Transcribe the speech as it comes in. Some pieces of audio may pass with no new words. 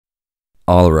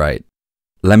Alright,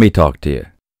 let me talk to you.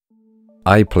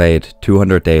 I played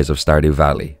 200 days of Stardew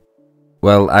Valley.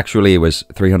 Well, actually it was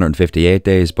 358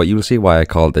 days, but you'll see why I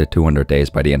called it 200 days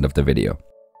by the end of the video.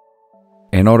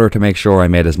 In order to make sure I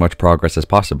made as much progress as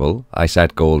possible, I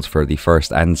set goals for the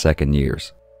first and second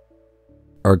years.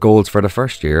 Our goals for the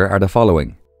first year are the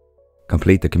following: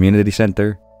 complete the community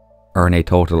centre, earn a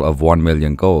total of 1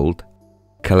 million gold,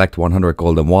 collect 100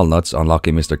 golden walnuts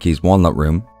unlocking Mr. Key's walnut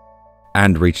room,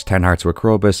 and reach 10 hearts with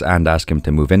Krobus and ask him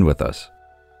to move in with us.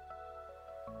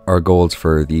 Our goals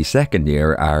for the second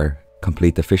year are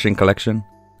complete the fishing collection,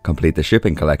 complete the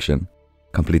shipping collection,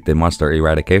 complete the monster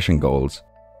eradication goals,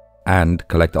 and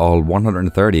collect all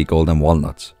 130 golden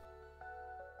walnuts.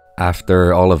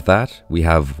 After all of that, we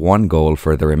have one goal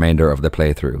for the remainder of the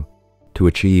playthrough: to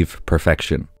achieve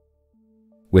perfection.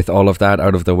 With all of that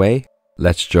out of the way,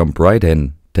 let's jump right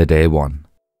in to day 1.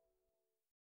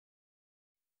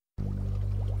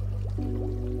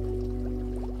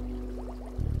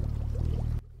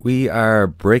 We are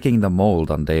breaking the mold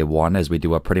on day 1 as we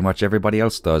do what pretty much everybody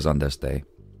else does on this day.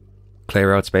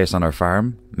 Clear out space on our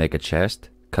farm, make a chest,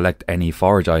 collect any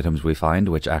forage items we find,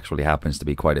 which actually happens to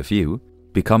be quite a few,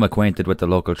 become acquainted with the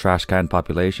local trash can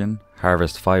population,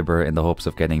 harvest fibre in the hopes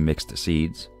of getting mixed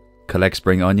seeds, collect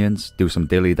spring onions, do some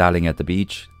dilly-dallying at the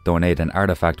beach, donate an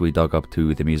artifact we dug up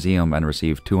to the museum and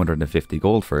receive 250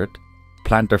 gold for it,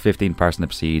 plant our 15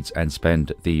 parsnip seeds and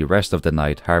spend the rest of the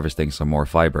night harvesting some more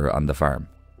fibre on the farm.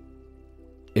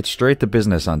 It's straight to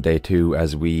business on day 2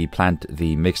 as we plant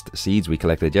the mixed seeds we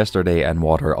collected yesterday and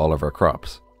water all of our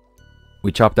crops.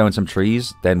 We chop down some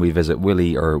trees, then we visit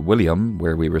Willie or William,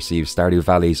 where we receive Stardew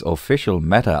Valley's official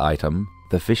meta item,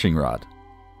 the fishing rod.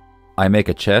 I make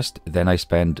a chest, then I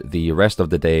spend the rest of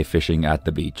the day fishing at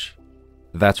the beach.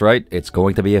 That's right, it's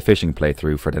going to be a fishing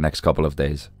playthrough for the next couple of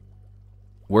days.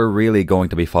 We're really going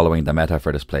to be following the meta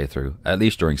for this playthrough, at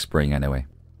least during spring anyway.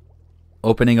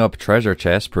 Opening up treasure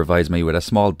chests provides me with a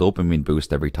small dopamine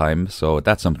boost every time, so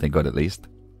that's something good at least.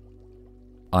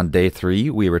 On day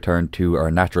 3, we return to our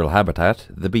natural habitat,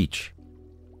 the beach.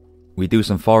 We do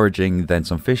some foraging, then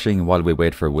some fishing while we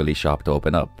wait for Willie's shop to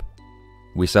open up.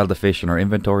 We sell the fish in our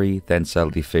inventory, then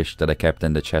sell the fish that I kept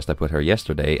in the chest I put here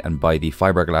yesterday and buy the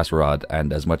fiberglass rod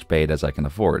and as much bait as I can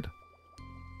afford.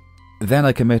 Then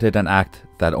I committed an act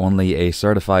that only a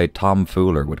certified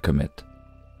tomfooler would commit.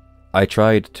 I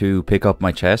tried to pick up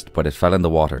my chest, but it fell in the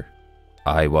water.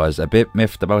 I was a bit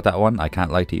miffed about that one, I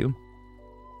can't lie to you.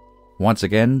 Once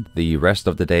again, the rest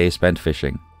of the day spent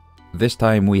fishing. This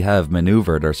time we have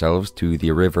maneuvered ourselves to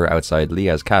the river outside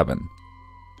Leah's cabin.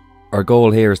 Our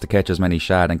goal here is to catch as many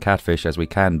shad and catfish as we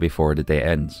can before the day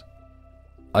ends.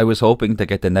 I was hoping to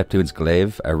get the Neptune's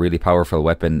Glaive, a really powerful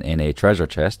weapon, in a treasure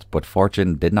chest, but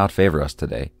fortune did not favour us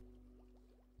today.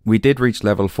 We did reach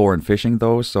level 4 in fishing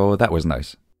though, so that was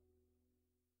nice.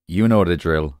 You know the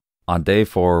drill. On day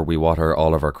 4 we water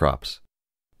all of our crops.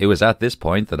 It was at this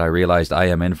point that I realised I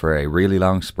am in for a really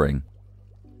long spring.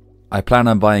 I plan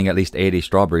on buying at least 80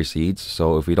 strawberry seeds,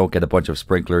 so if we don't get a bunch of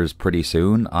sprinklers pretty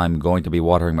soon, I'm going to be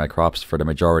watering my crops for the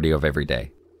majority of every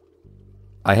day.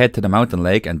 I head to the mountain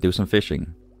lake and do some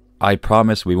fishing. I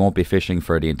promise we won't be fishing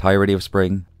for the entirety of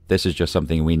spring, this is just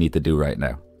something we need to do right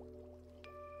now.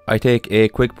 I take a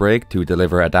quick break to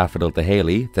deliver a daffodil to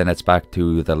Haley, then it's back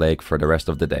to the lake for the rest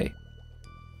of the day.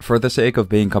 For the sake of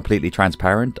being completely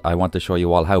transparent, I want to show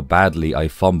you all how badly I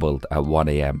fumbled at 1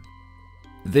 AM.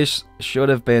 This should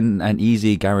have been an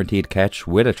easy guaranteed catch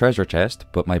with a treasure chest,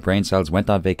 but my brain cells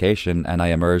went on vacation and I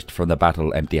emerged from the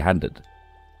battle empty-handed.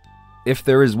 If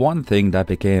there is one thing that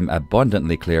became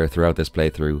abundantly clear throughout this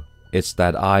playthrough, it's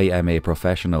that I am a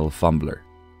professional fumbler.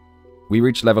 We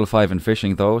reached level 5 in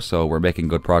fishing though, so we're making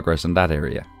good progress in that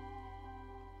area.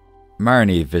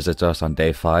 Marnie visits us on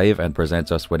day 5 and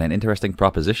presents us with an interesting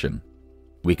proposition.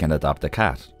 We can adopt a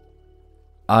cat.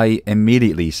 I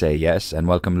immediately say yes and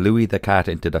welcome Louie the cat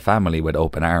into the family with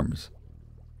open arms.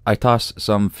 I toss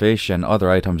some fish and other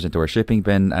items into our shipping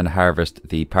bin and harvest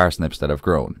the parsnips that have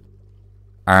grown.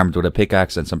 Armed with a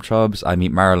pickaxe and some chubs, I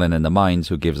meet Marilyn in the mines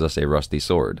who gives us a rusty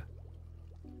sword.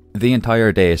 The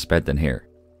entire day is spent in here.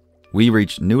 We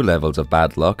reach new levels of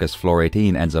bad luck as floor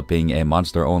 18 ends up being a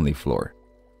monster-only floor.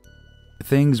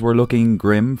 Things were looking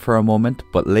grim for a moment,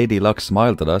 but Lady Luck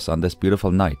smiled at us on this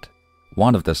beautiful night.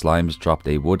 One of the slimes dropped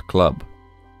a wood club.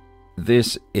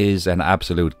 This is an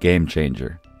absolute game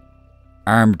changer.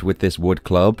 Armed with this wood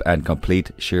club and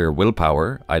complete sheer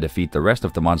willpower, I defeat the rest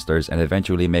of the monsters and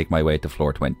eventually make my way to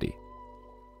floor 20.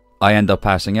 I end up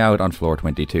passing out on floor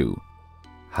 22.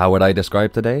 How would I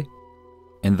describe today?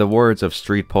 In the words of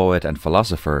street poet and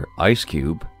philosopher Ice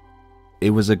Cube,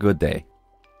 it was a good day.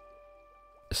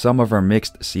 Some of our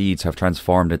mixed seeds have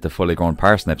transformed into fully grown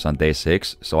parsnips on day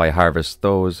 6, so I harvest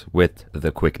those with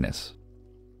the quickness.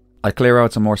 I clear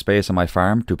out some more space on my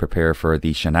farm to prepare for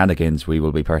the shenanigans we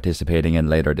will be participating in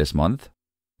later this month.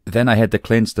 Then I head to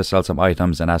Clint's to sell some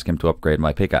items and ask him to upgrade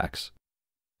my pickaxe.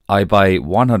 I buy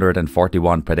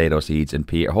 141 potato seeds in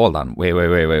Hold on, wait,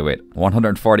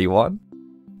 141?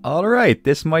 Alright,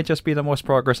 this might just be the most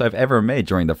progress I've ever made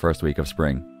during the first week of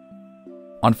spring.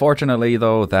 Unfortunately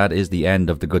though, that is the end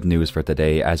of the good news for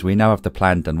today, as we now have to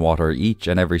plant and water each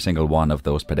and every single one of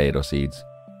those potato seeds.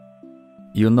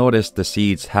 You'll notice the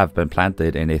seeds have been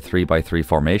planted in a 3x3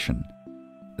 formation.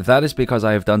 That is because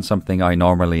I have done something I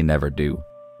normally never do.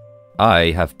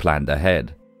 I have planned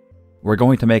ahead. We're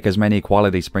going to make as many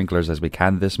quality sprinklers as we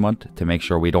can this month to make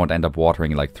sure we don't end up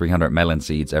watering like 300 melon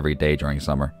seeds every day during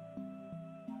summer.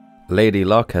 Lady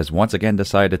Luck has once again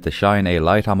decided to shine a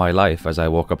light on my life as I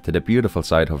woke up to the beautiful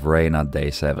sight of rain on day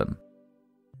 7.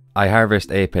 I harvest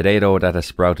a potato that has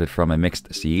sprouted from a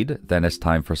mixed seed, then it's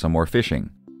time for some more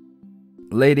fishing.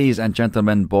 Ladies and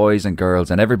gentlemen, boys and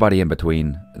girls and everybody in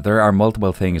between, there are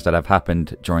multiple things that have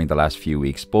happened during the last few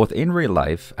weeks, both in real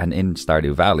life and in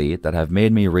Stardew Valley, that have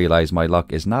made me realize my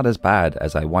luck is not as bad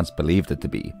as I once believed it to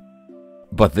be.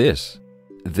 But this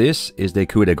is the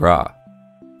coup de grace.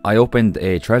 I opened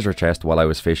a treasure chest while I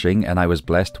was fishing and I was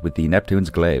blessed with the Neptune's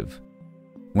Glaive.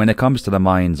 When it comes to the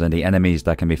mines and the enemies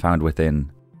that can be found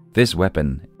within, this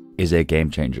weapon is a game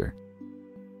changer.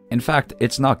 In fact,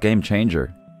 it's not game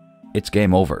changer, it's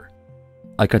game over.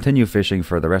 I continue fishing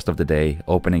for the rest of the day,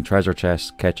 opening treasure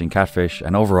chests, catching catfish,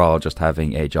 and overall just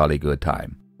having a jolly good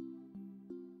time.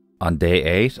 On day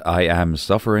 8, I am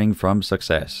suffering from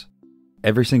success.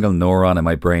 Every single neuron in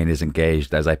my brain is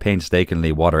engaged as I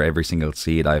painstakingly water every single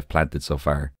seed I have planted so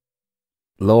far.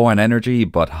 Low on energy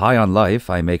but high on life,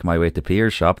 I make my way to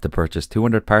Pierre's shop to purchase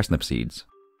 200 parsnip seeds.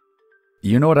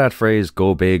 You know that phrase,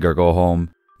 go big or go home?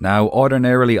 Now,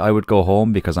 ordinarily I would go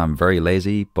home because I'm very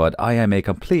lazy, but I am a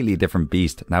completely different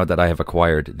beast now that I have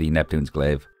acquired the Neptune's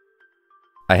Glaive.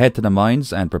 I head to the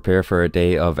mines and prepare for a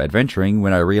day of adventuring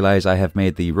when I realize I have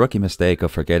made the rookie mistake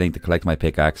of forgetting to collect my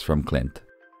pickaxe from Clint.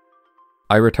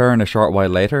 I return a short while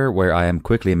later where I am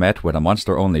quickly met with a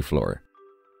monster-only floor.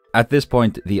 At this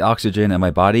point, the oxygen in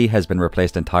my body has been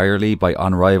replaced entirely by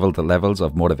unrivaled levels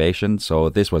of motivation, so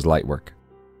this was light work.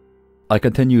 I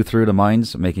continue through the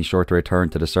mines, making sure to return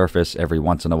to the surface every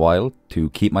once in a while to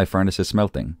keep my furnaces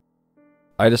smelting.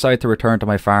 I decide to return to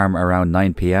my farm around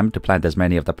 9 PM to plant as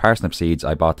many of the parsnip seeds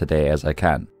I bought today as I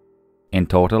can. In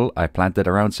total, I planted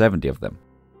around 70 of them.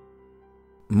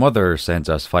 Mother sends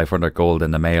us 500 gold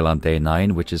in the mail on day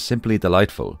 9, which is simply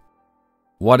delightful.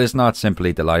 What is not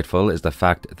simply delightful is the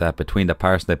fact that between the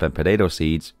parsnip and potato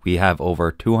seeds, we have over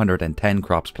 210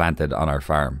 crops planted on our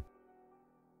farm.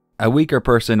 A weaker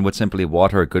person would simply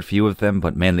water a good few of them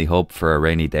but mainly hope for a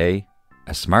rainy day.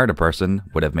 A smarter person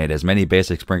would have made as many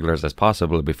basic sprinklers as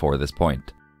possible before this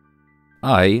point.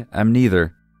 I am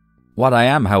neither. What I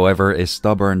am, however, is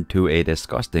stubborn to a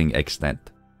disgusting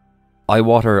extent. I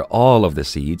water all of the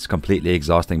seeds, completely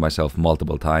exhausting myself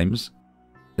multiple times.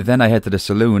 Then I head to the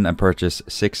saloon and purchase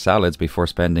 6 salads before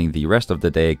spending the rest of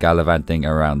the day gallivanting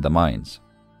around the mines.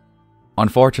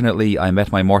 Unfortunately, I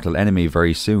met my mortal enemy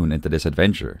very soon into this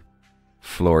adventure.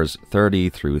 Floors 30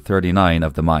 through 39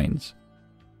 of the mines.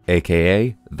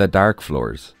 AKA the dark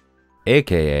floors.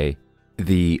 AKA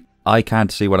the I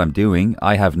can't see what I'm doing,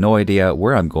 I have no idea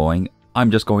where I'm going,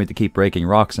 I'm just going to keep breaking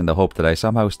rocks in the hope that I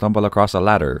somehow stumble across a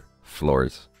ladder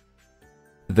floors.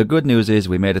 The good news is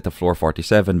we made it to floor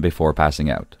 47 before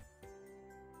passing out.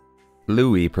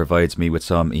 Louie provides me with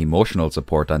some emotional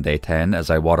support on day 10 as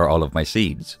I water all of my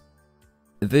seeds.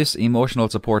 This emotional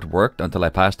support worked until I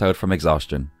passed out from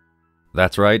exhaustion.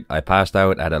 That's right, I passed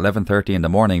out at 11:30 in the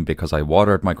morning because I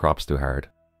watered my crops too hard.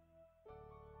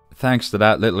 Thanks to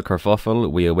that little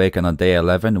kerfuffle, we awaken on day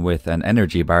 11 with an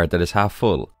energy bar that is half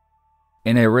full.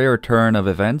 In a rare turn of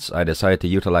events, I decide to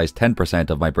utilize 10%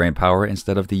 of my brain power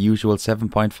instead of the usual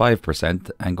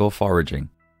 7.5% and go foraging.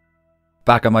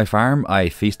 Back on my farm, I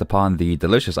feast upon the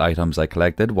delicious items I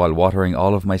collected while watering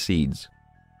all of my seeds.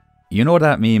 You know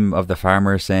that meme of the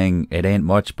farmer saying, "It ain't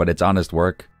much, but it's honest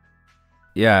work"?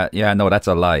 Yeah, no, that's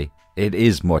a lie. It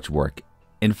is much work.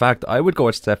 In fact, I would go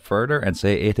a step further and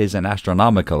say it is an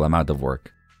astronomical amount of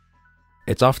work.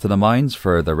 It's off to the mines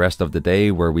for the rest of the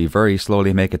day where we very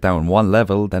slowly make it down one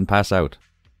level, then pass out.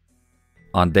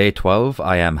 On day 12,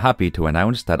 I am happy to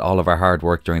announce that all of our hard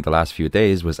work during the last few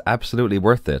days was absolutely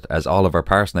worth it, as all of our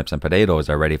parsnips and potatoes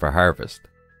are ready for harvest.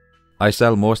 I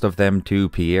sell most of them to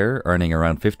Pierre, earning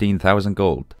around 15,000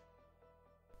 gold.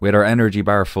 With our energy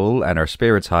bar full and our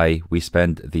spirits high, we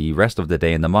spend the rest of the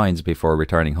day in the mines before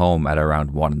returning home at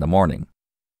around 1 in the morning.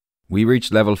 We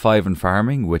reached level 5 in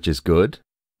farming, which is good,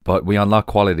 but we unlock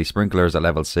quality sprinklers at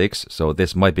level 6, so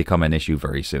this might become an issue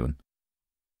very soon.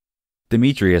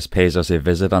 Demetrius pays us a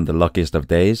visit on the luckiest of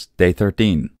days, day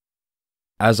 13.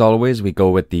 As always, we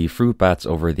go with the fruit bats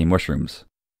over the mushrooms.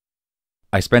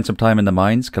 I spent some time in the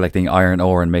mines collecting iron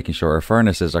ore and making sure our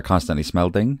furnaces are constantly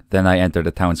smelting, then I entered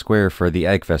the town square for the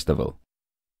egg festival.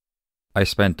 I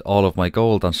spent all of my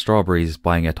gold on strawberries,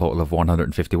 buying a total of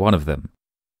 151 of them.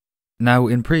 Now,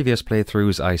 in previous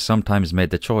playthroughs, I sometimes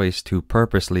made the choice to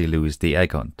purposely lose the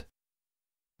egg hunt.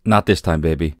 Not this time,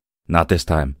 baby. Not this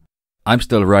time. I'm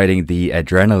still riding the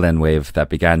adrenaline wave that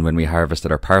began when we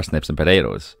harvested our parsnips and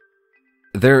potatoes.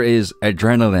 There is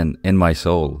adrenaline in my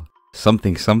soul.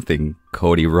 Something,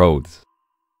 Cody Rhodes.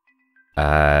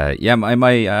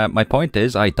 My point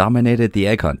is, I dominated the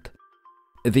egg hunt.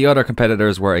 The other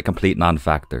competitors were a complete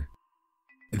non-factor.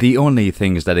 The only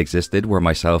things that existed were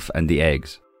myself and the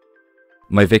eggs.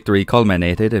 My victory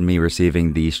culminated in me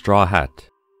receiving the straw hat.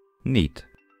 Neat.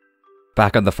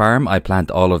 Back on the farm, I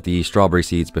plant all of the strawberry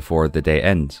seeds before the day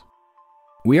ends.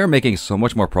 We are making so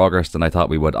much more progress than I thought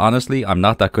we would. Honestly, I'm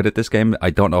not that good at this game. I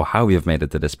don't know how we have made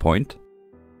it to this point.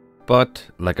 But,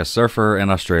 like a surfer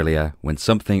in Australia, when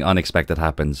something unexpected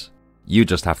happens, you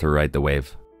just have to ride the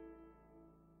wave.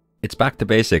 It's back to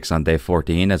basics on day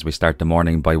 14 as we start the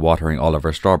morning by watering all of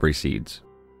our strawberry seeds.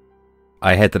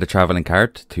 I head to the travelling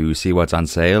cart to see what's on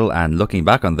sale, and looking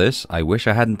back on this, I wish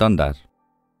I hadn't done that.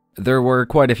 There were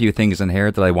quite a few things in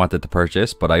here that I wanted to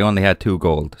purchase, but I only had 2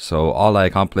 gold, so all I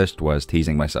accomplished was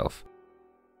teasing myself.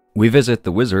 We visit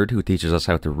the wizard who teaches us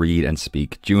how to read and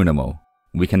speak Junimo.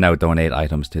 We can now donate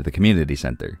items to the community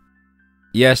centre.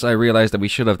 Yes, I realise that we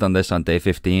should have done this on day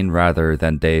 15 rather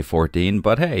than day 14,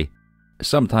 but hey,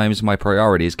 sometimes my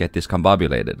priorities get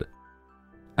discombobulated.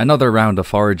 Another round of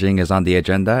foraging is on the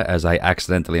agenda as I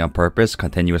accidentally on purpose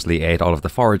continuously ate all of the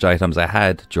forage items I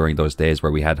had during those days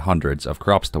where we had hundreds of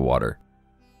crops to water.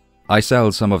 I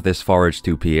sell some of this forage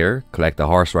to Pierre, collect a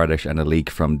horseradish and a leek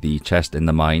from the chest in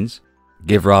the mines,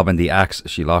 give Robin the axe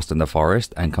she lost in the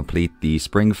forest, and complete the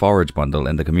spring forage bundle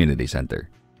in the community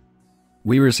centre.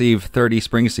 We receive 30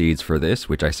 spring seeds for this,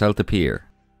 which I sell to Pierre.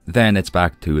 Then it's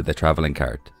back to the travelling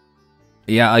cart.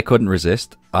 Yeah, I couldn't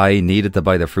resist. I needed to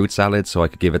buy the fruit salad so I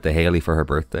could give it to Hayley for her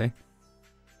birthday.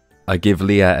 I give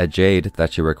Leah a jade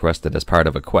that she requested as part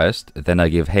of a quest, then I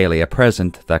give Hayley a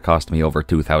present that cost me over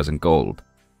 2,000 gold.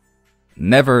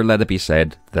 Never let it be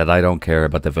said that I don't care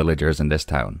about the villagers in this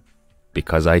town.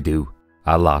 Because I do.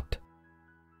 A lot.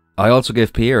 I also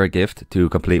give Pierre a gift to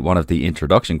complete one of the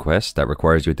introduction quests that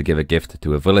requires you to give a gift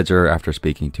to a villager after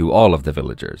speaking to all of the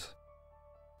villagers.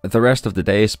 The rest of the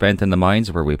day is spent in the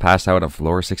mines where we pass out on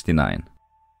floor 69.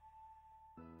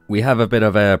 We have a bit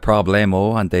of a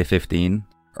problemo on day 15.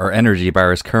 Our energy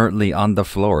bar is currently on the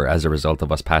floor as a result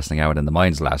of us passing out in the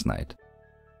mines last night.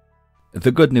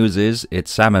 The good news is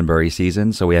it's salmonberry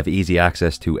season, so we have easy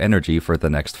access to energy for the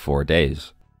next 4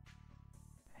 days.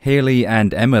 Hayley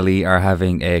and Emily are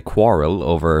having a quarrel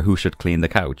over who should clean the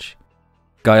couch.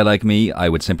 Guy like me, I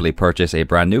would simply purchase a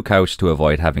brand new couch to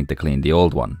avoid having to clean the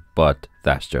old one, but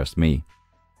that's just me.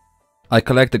 I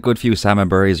collect a good few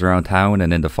salmonberries around town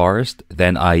and in the forest,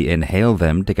 then I inhale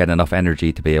them to get enough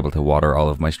energy to be able to water all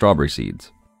of my strawberry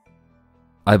seeds.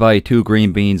 I buy 2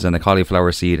 green beans and a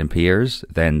cauliflower seed in Pierre's,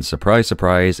 then surprise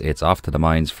surprise, it's off to the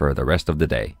mines for the rest of the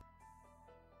day.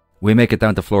 We make it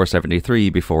down to floor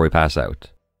 73 before we pass out.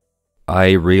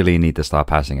 I really need to stop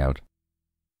passing out.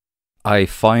 I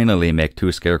finally make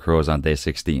 2 scarecrows on day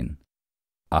 16.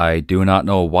 I do not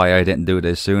know why I didn't do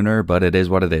this sooner, but it is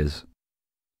what it is.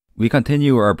 We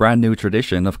continue our brand new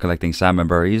tradition of collecting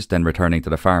salmonberries, then returning to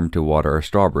the farm to water our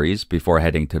strawberries before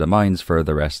heading to the mines for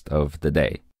the rest of the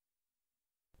day.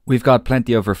 We've got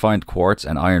plenty of refined quartz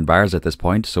and iron bars at this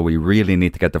point, so we really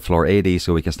need to get to floor 80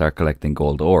 so we can start collecting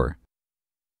gold ore.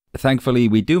 Thankfully,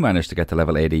 we do manage to get to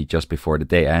level 80 just before the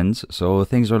day ends, so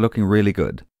things are looking really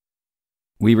good.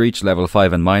 We reach level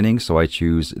 5 in mining, so I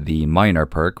choose the miner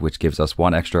perk, which gives us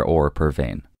 1 extra ore per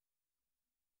vein.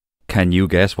 Can you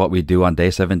guess what we do on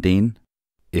day 17?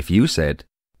 If you said,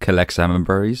 collect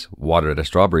salmonberries, water the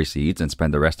strawberry seeds, and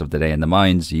spend the rest of the day in the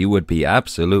mines, you would be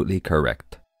absolutely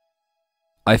correct.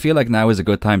 I feel like now is a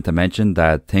good time to mention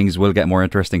that things will get more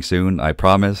interesting soon, I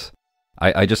promise.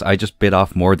 I just bit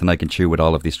off more than I can chew with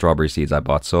all of these strawberry seeds I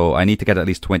bought, so I need to get at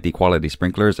least 20 quality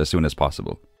sprinklers as soon as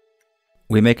possible.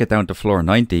 We make it down to floor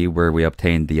 90 where we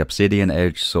obtain the obsidian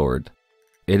edged sword.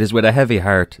 It is with a heavy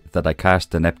heart that I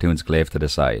cast the Neptune's glaive to the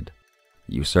side.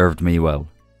 You served me well.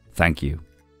 Thank you.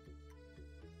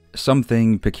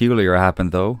 Something peculiar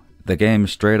happened though. The game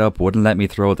straight up wouldn't let me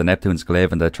throw the Neptune's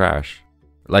glaive in the trash.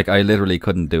 Like, I literally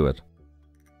couldn't do it.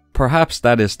 Perhaps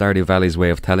that is Stardew Valley's way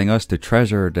of telling us to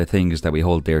treasure the things that we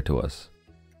hold dear to us.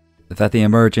 That the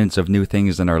emergence of new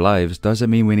things in our lives doesn't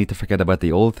mean we need to forget about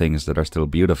the old things that are still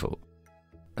beautiful.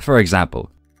 For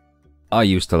example, I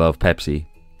used to love Pepsi.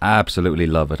 Absolutely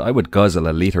love it. I would guzzle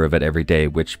a litre of it every day,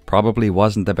 which probably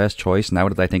wasn't the best choice now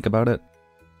that I think about it.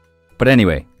 But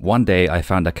anyway, one day I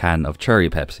found a can of cherry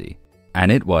Pepsi,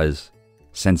 and it was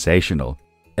sensational,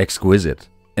 exquisite,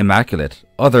 immaculate,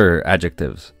 other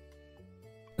adjectives.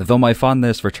 Though my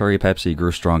fondness for cherry Pepsi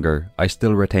grew stronger, I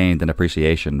still retained an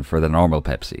appreciation for the normal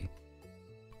Pepsi.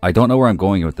 I don't know where I'm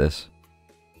going with this.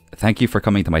 Thank you for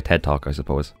coming to my TED Talk, I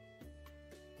suppose.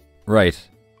 Right,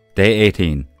 day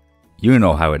 18. You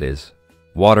know how it is.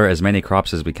 Water as many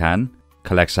crops as we can,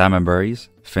 collect salmon berries,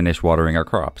 finish watering our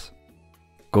crops.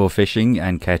 Go fishing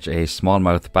and catch a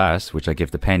smallmouth bass, which I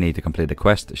give to Penny to complete the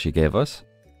quest she gave us.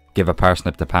 Give a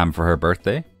parsnip to Pam for her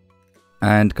birthday.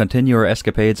 And continue our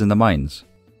escapades in the mines.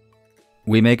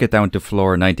 We make it down to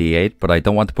floor 98, but I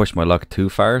don't want to push my luck too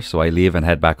far, so I leave and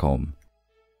head back home.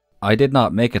 I did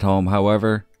not make it home,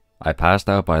 however. I passed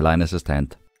out by Linus's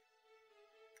tent.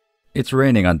 It's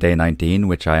raining on day 19,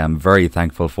 which I am very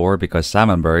thankful for because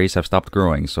salmon berries have stopped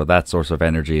growing, so that source of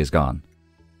energy is gone.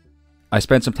 I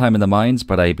spent some time in the mines,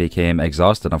 but I became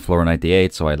exhausted on floor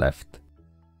 98, so I left.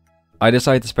 I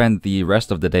decided to spend the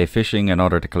rest of the day fishing in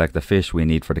order to collect the fish we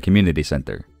need for the community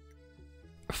center.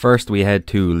 First we head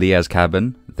to Leah's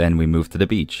cabin, then we move to the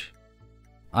beach.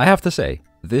 I have to say,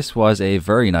 this was a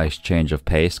very nice change of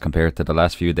pace compared to the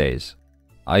last few days.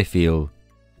 I feel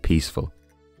peaceful.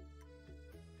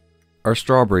 Our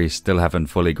strawberries still haven't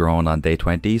fully grown on day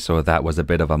 20, so that was a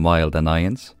bit of a mild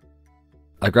annoyance.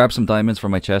 I grab some diamonds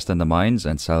from my chest in the mines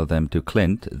and sell them to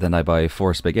Clint, then I buy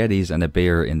 4 spaghettis and a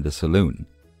beer in the saloon.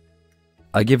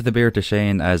 I give the beer to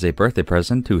Shane as a birthday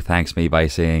present, who thanks me by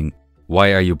saying,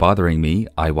 "Why are you bothering me?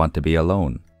 I want to be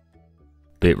alone."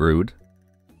 Bit rude.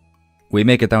 We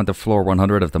make it down to floor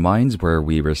 100 of the mines where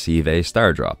we receive a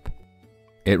star drop.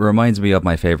 It reminds me of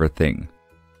my favorite thing.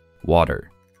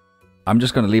 Water. I'm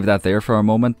just going to leave that there for a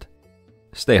moment.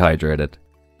 Stay hydrated.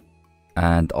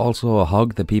 And also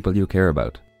hug the people you care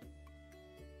about.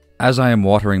 As I am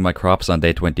watering my crops on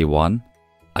day 21,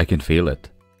 I can feel it.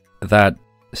 That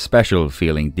special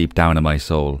feeling deep down in my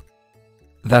soul.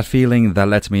 That feeling that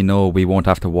lets me know we won't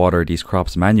have to water these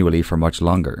crops manually for much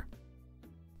longer.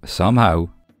 Somehow,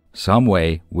 some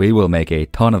way, we will make a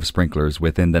ton of sprinklers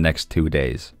within the next 2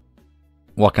 days.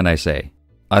 What can I say?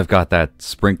 I've got that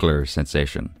sprinkler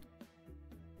sensation.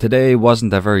 Today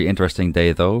wasn't a very interesting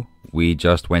day though. We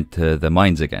just went to the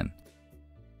mines again.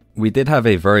 We did have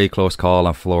a very close call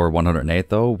on floor 108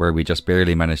 though, where we just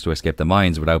barely managed to escape the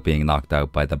mines without being knocked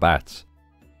out by the bats.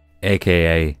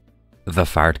 AKA the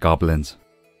fart goblins.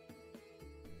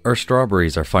 Our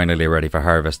strawberries are finally ready for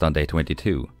harvest on day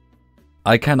 22.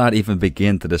 I cannot even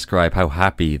begin to describe how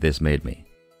happy this made me.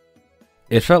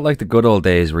 It felt like the good old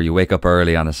days where you wake up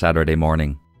early on a Saturday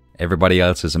morning. Everybody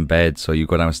else is in bed, so you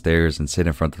go downstairs and sit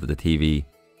in front of the TV.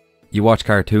 You watch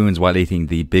cartoons while eating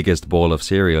the biggest bowl of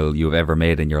cereal you've ever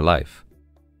made in your life.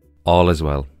 All is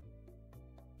well.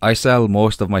 I sell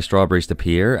most of my strawberries to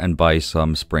Pierre and buy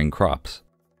some spring crops.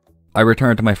 I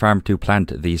return to my farm to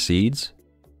plant these seeds.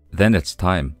 Then it's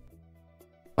time.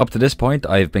 Up to this point,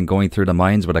 I've been going through the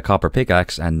mines with a copper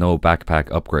pickaxe and no backpack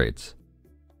upgrades.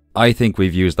 I think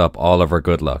we've used up all of our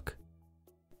good luck.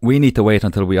 We need to wait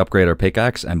until we upgrade our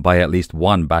pickaxe and buy at least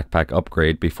one backpack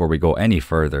upgrade before we go any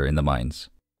further in the mines.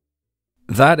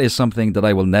 That is something that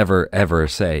I will never ever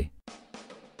say.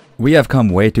 We have come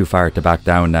way too far to back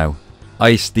down now.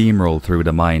 I steamroll through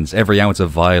the mines. Every ounce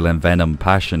of vile and venom,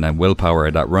 passion and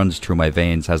willpower that runs through my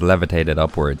veins has levitated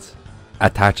upwards,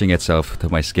 attaching itself to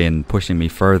my skin, pushing me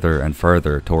further and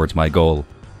further towards my goal.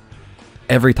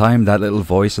 Every time that little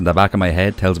voice in the back of my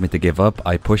head tells me to give up,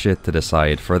 I push it to the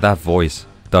side, for that voice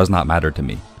does not matter to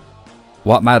me.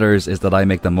 What matters is that I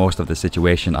make the most of the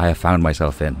situation I have found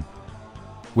myself in.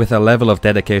 With a level of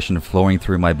dedication flowing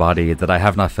through my body that I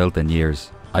have not felt in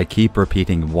years, I keep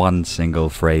repeating one single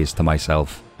phrase to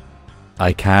myself.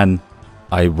 I can,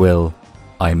 I will,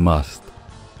 I must.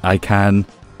 I can,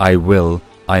 I will,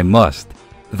 I must.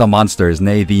 The monsters,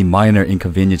 nay the minor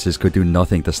inconveniences, could do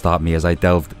nothing to stop me as I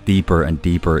delved deeper and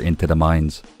deeper into the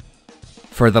mines.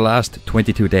 For the last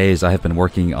 22 days I have been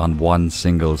working on one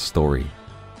single story.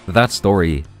 That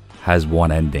story has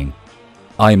one ending.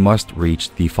 I must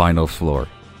reach the final floor.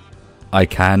 I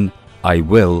can, I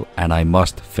will, and I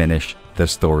must finish the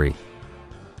story.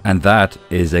 And that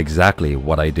is exactly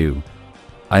what I do.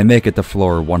 I make it to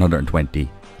floor 120,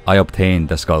 I obtained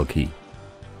the skull key.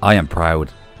 I am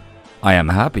proud. I am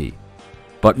happy.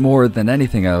 But more than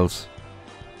anything else,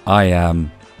 I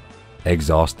am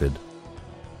exhausted.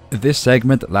 This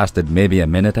segment lasted maybe a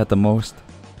minute at the most.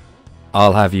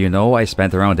 I'll have you know I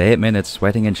spent around 8 minutes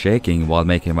sweating and shaking while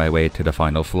making my way to the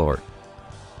final floor.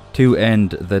 To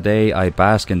end the day, I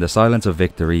bask in the silence of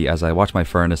victory as I watch my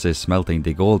furnaces smelting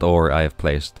the gold ore I have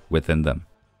placed within them.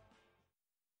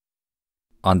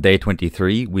 On day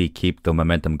 23, we keep the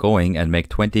momentum going and make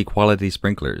 20 quality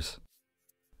sprinklers.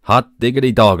 Hot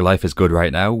diggity dog, life is good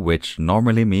right now, which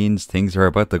normally means things are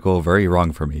about to go very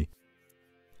wrong for me.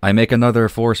 I make another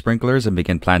 4 sprinklers and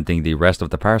begin planting the rest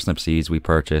of the parsnip seeds we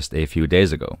purchased a few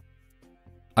days ago.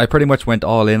 I pretty much went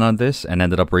all in on this and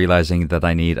ended up realizing that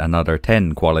I need another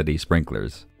 10 quality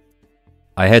sprinklers.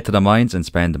 I head to the mines and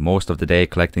spend most of the day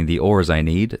collecting the ores I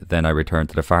need, then I return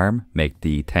to the farm, make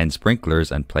the 10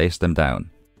 sprinklers and place them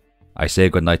down. I say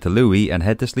goodnight to Louie and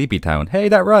head to Sleepy Town. Hey,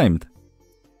 that rhymed!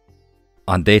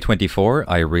 On day 24,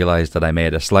 I realized that I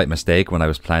made a slight mistake when I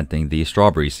was planting the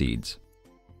strawberry seeds.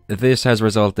 This has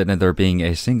resulted in there being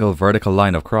a single vertical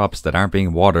line of crops that aren't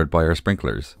being watered by our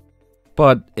sprinklers.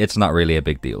 But it's not really a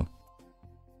big deal.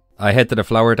 I head to the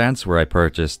flower dance where I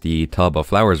purchased the tub of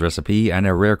flowers recipe and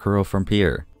a rare curl from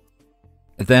Pierre.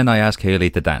 Then I ask Haley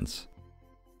to dance.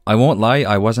 I won't lie,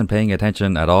 I wasn't paying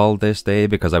attention at all this day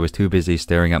because I was too busy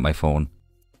staring at my phone.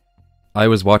 I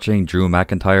was watching Drew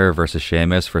McIntyre vs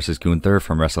Sheamus vs Gunther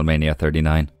from WrestleMania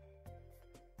 39.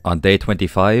 On day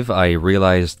 25, I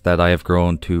realized that I have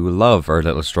grown to love our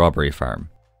little strawberry farm.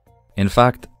 In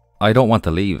fact, I don't want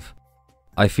to leave.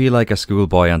 I feel like a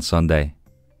schoolboy on Sunday.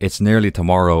 It's nearly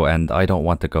tomorrow and I don't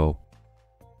want to go.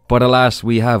 But alas,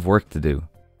 we have work to do.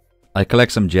 I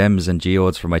collect some gems and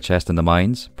geodes for my chest in the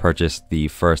mines, purchase the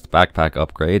first backpack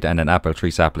upgrade and an apple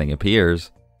tree sapling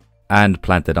appears, and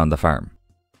plant it on the farm.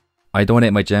 I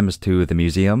donate my gems to the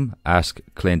museum, ask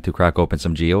Clint to crack open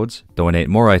some geodes, donate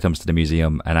more items to the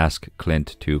museum, and ask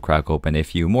Clint to crack open a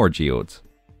few more geodes.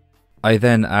 I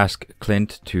then ask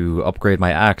Clint to upgrade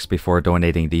my axe before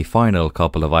donating the final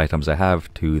couple of items I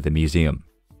have to the museum.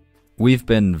 We've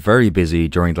been very busy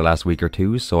during the last week or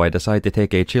two, so I decide to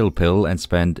take a chill pill and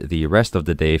spend the rest of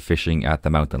the day fishing at the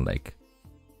mountain lake.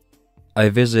 I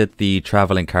visit the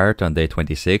traveling cart on day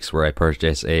 26 where I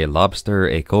purchase a lobster,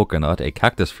 a coconut, a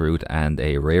cactus fruit, and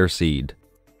a rare seed.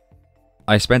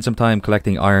 I spend some time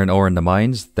collecting iron ore in the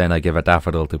mines, then I give a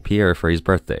daffodil to Pierre for his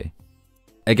birthday.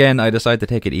 Again, I decide to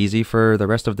take it easy for the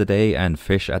rest of the day and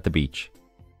fish at the beach.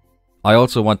 I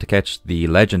also want to catch the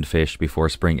legend fish before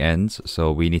spring ends,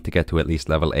 so we need to get to at least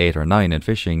level 8 or 9 in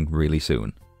fishing really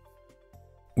soon.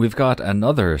 We've got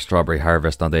another strawberry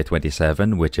harvest on day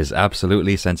 27, which is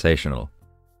absolutely sensational.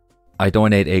 I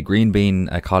donate a green bean,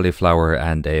 a cauliflower,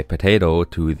 and a potato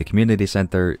to the community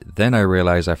center, then I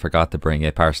realize I forgot to bring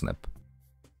a parsnip.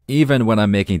 Even when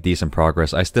I'm making decent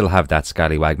progress, I still have that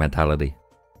scallywag mentality.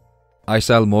 I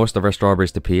sell most of our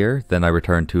strawberries to Pierre, then I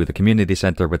return to the community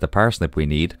center with the parsnip we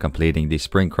need, completing the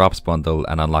spring crops bundle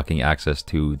and unlocking access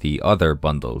to the other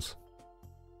bundles.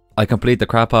 I complete the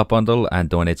crab pot bundle and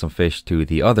donate some fish to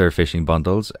the other fishing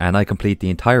bundles, and I complete the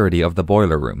entirety of the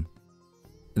boiler room.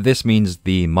 This means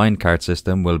the minecart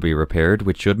system will be repaired,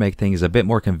 which should make things a bit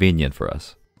more convenient for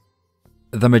us.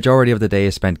 The majority of the day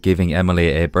is spent giving Emily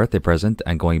a birthday present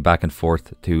and going back and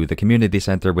forth to the community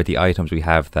center with the items we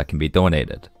have that can be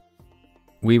donated.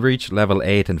 We reach level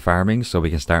 8 in farming, so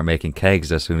we can start making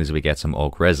kegs as soon as we get some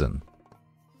oak resin.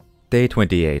 Day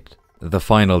 28, the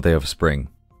final day of spring.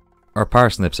 Our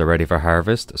parsnips are ready for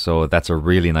harvest, so that's a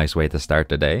really nice way to start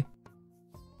the day.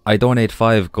 I donate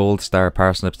 5 gold star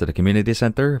parsnips to the community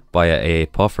center, buy a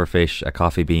puffer fish, a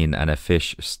coffee bean, and a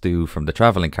fish stew from the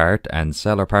traveling cart, and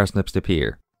sell our parsnips to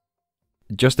Pierre.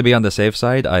 Just to be on the safe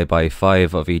side, I buy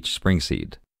 5 of each spring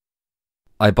seed.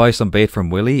 I buy some bait from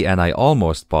Willy, and I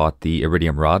almost bought the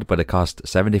iridium rod, but it cost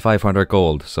 7,500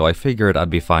 gold, so I figured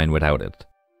I'd be fine without it.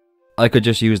 I could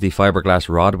just use the fiberglass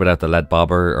rod without the lead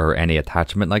bobber or any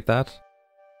attachment like that.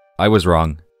 I was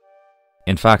wrong.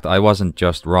 In fact, I wasn't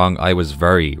just wrong, I was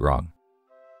very wrong.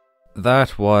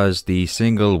 That was the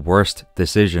single worst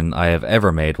decision I have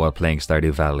ever made while playing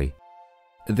Stardew Valley.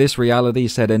 This reality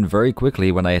set in very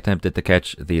quickly when I attempted to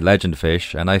catch the legend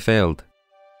fish and I failed.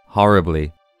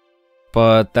 Horribly.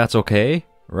 But that's okay,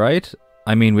 right?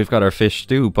 I mean, we've got our fish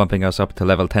stew bumping us up to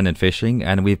level 10 in fishing,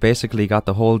 and we've basically got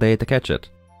the whole day to catch it.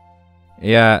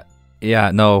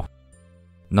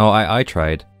 No, I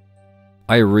tried.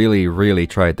 I really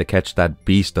tried to catch that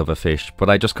beast of a fish, but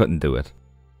I just couldn't do it.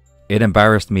 It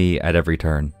embarrassed me at every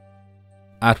turn.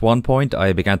 At one point,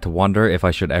 I began to wonder if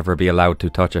I should ever be allowed to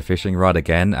touch a fishing rod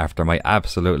again after my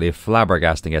absolutely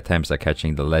flabbergasting attempts at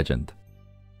catching the legend.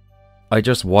 I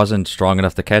just wasn't strong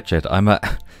enough to catch it. I'm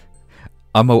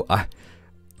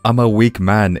a weak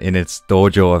man in its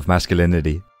dojo of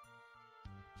masculinity.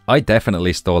 I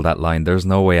definitely stole that line, there's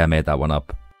no way I made that one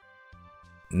up.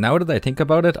 Now that I think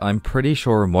about it, I'm pretty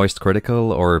sure Moist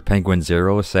Critical or Penguin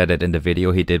Zero said it in the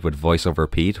video he did with VoiceOver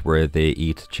Pete where they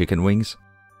eat chicken wings.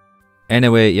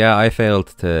 Anyway, yeah, I failed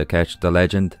to catch the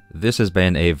legend. This has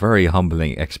been a very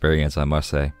humbling experience, I must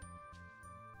say.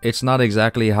 It's not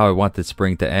exactly how I wanted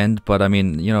spring to end, but I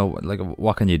mean, you know, like,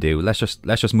 what can you do? Let's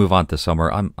just move on to summer.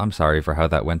 I'm sorry for how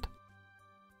that went.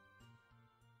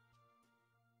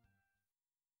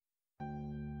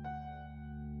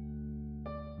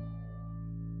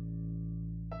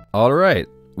 Alright,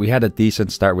 we had a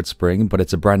decent start with spring, but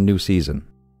it's a brand new season.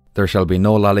 There shall be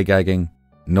no lollygagging,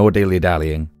 no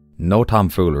dilly-dallying, no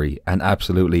tomfoolery, and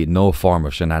absolutely no form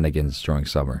of shenanigans during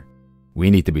summer.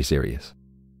 We need to be serious.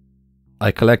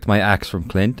 I collect my axe from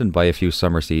Clint and buy a few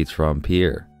summer seeds from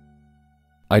Pierre.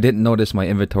 I didn't notice my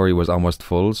inventory was almost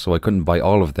full, so I couldn't buy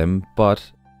all of them,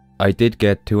 but I did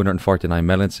get 249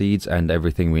 melon seeds and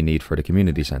everything we need for the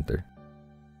community centre.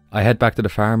 I head back to the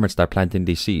farm and start planting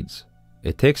these seeds.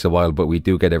 It takes a while, but we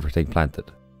do get everything planted.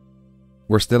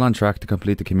 We're still on track to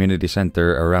complete the community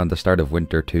centre around the start of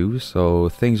winter too, so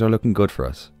things are looking good for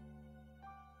us.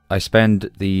 I spend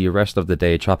the rest of the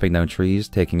day chopping down trees,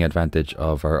 taking advantage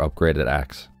of our upgraded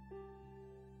axe.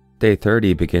 Day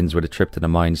 30 begins with a trip to the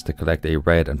mines to collect a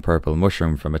red and purple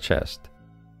mushroom from a chest.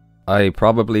 I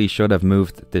probably should have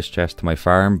moved this chest to my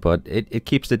farm, but it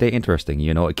keeps the day interesting,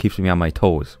 you know, it keeps me on my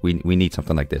toes. We need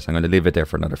something like this. I'm going to leave it there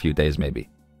for another few days maybe.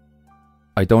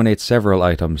 I donate several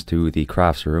items to the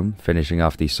crafts room, finishing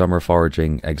off the summer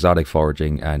foraging, exotic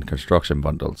foraging and construction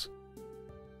bundles.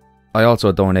 I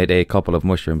also donate a couple of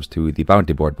mushrooms to the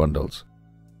bounty board bundles.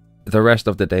 The rest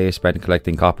of the day is spent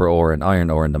collecting copper ore and iron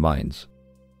ore in the mines.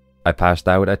 I passed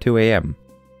out at 2 AM.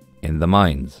 In the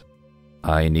mines.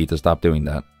 I need to stop doing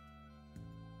that.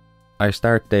 I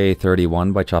start day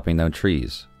 31 by chopping down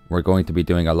trees. We're going to be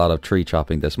doing a lot of tree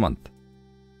chopping this month.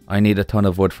 I need a ton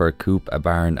of wood for a coop, a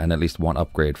barn, and at least one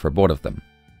upgrade for both of them.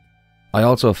 I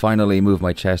also finally move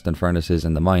my chest and furnaces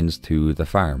in the mines to the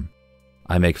farm.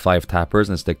 I make 5 tappers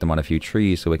and stick them on a few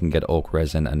trees so we can get oak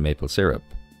resin and maple syrup.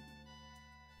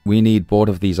 We need both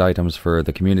of these items for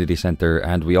the community centre,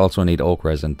 and we also need oak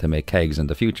resin to make kegs in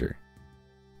the future.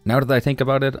 Now that I think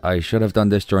about it, I should have done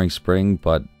this during spring,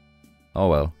 but oh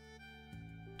well.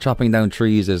 Chopping down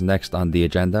trees is next on the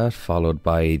agenda, followed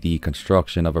by the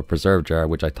construction of a preserve jar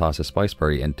which I toss a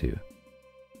spiceberry into.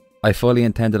 I fully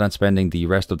intended on spending the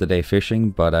rest of the day fishing,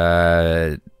 but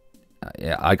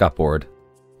yeah, I got bored,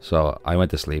 so I went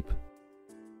to sleep.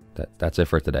 That's it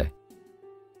for today.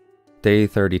 Day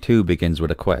 32 begins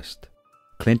with a quest.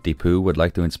 Clinty Poo would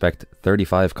like to inspect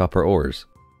 35 copper ores.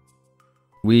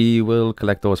 We will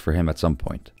collect those for him at some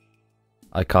point.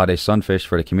 I caught a sunfish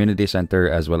for the community centre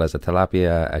as well as a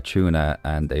tilapia, a tuna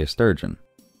and a sturgeon.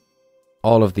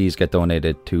 All of these get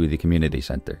donated to the community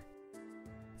centre.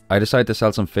 I decide to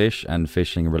sell some fish and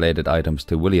fishing related items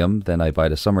to William, then I buy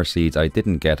the summer seeds I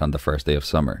didn't get on the first day of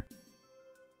summer.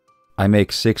 I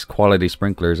make 6 quality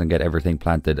sprinklers and get everything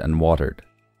planted and watered.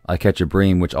 I catch a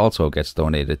bream which also gets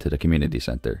donated to the community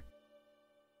centre.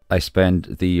 I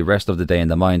spend the rest of the day in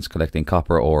the mines collecting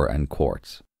copper ore and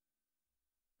quartz.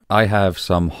 I have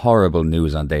some horrible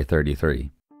news on day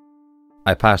 33.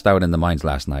 I passed out in the mines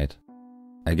last night.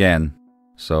 Again,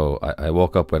 so I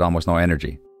woke up with almost no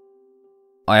energy.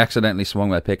 I accidentally swung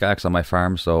my pickaxe on my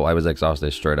farm, so I was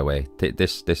exhausted straight away.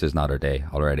 This is not our day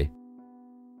already.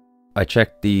 I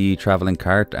checked the travelling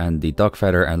cart and the duck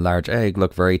feather and large egg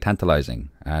look very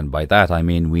tantalising, and by that I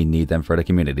mean we need them for the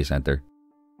community centre.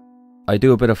 I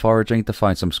do a bit of foraging to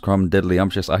find some scrum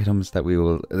diddly-umptious items that we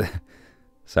will...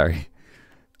 Sorry.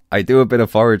 I do a bit of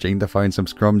foraging to find some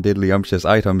scrum diddly-umptious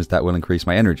items that will increase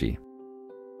my energy.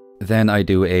 Then I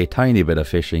do a tiny bit of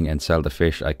fishing and sell the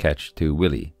fish I catch to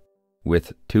Willie.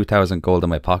 With 2,000 gold in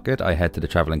my pocket, I head to the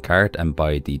travelling cart and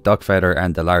buy the duck feather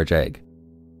and the large egg.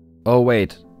 Oh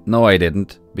wait, no I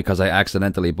didn't, because I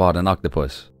accidentally bought an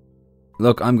octopus.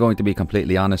 Look, I'm going to be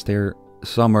completely honest here,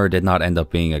 summer did not end up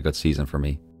being a good season for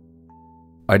me.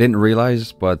 I didn't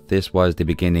realise, but this was the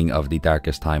beginning of the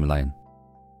darkest timeline.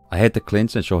 I head to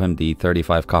Clint's and show him the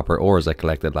 35 copper ores I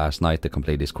collected last night to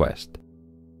complete his quest.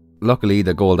 Luckily,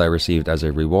 the gold I received as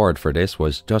a reward for this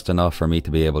was just enough for me to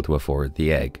be able to afford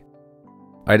the egg.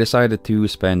 I decided to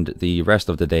spend the rest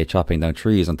of the day chopping down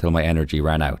trees until my energy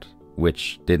ran out,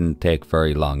 which didn't take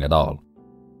very long at all.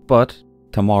 But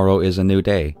tomorrow is a new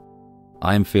day.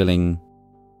 I'm feeling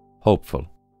hopeful.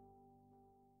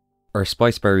 Our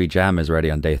spiceberry jam is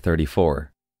ready on day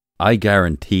 34. I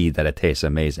guarantee that it tastes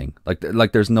amazing.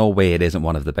 Like there's no way it isn't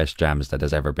one of the best jams that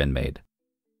has ever been made.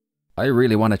 I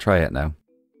really want to try it now.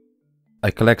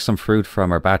 I collect some fruit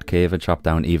from our bat cave and chop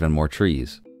down even more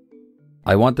trees.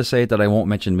 I want to say that I won't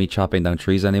mention me chopping down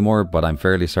trees anymore, but I'm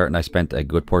fairly certain I spent a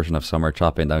good portion of summer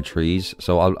chopping down trees,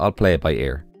 so I'll play it by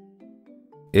ear.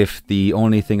 If the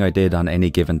only thing I did on any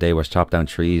given day was chop down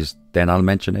trees, then I'll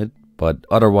mention it, but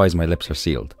otherwise my lips are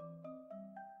sealed.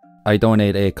 I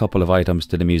donate a couple of items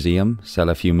to the museum, sell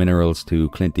a few minerals to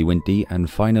Clinty Winty, and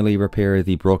finally repair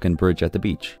the broken bridge at the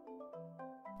beach.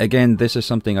 Again, this is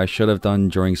something I should have done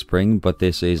during spring, but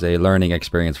this is a learning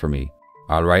experience for me.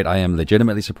 Alright, I am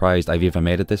legitimately surprised I've even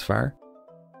made it this far.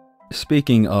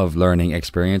 Speaking of learning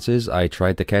experiences, I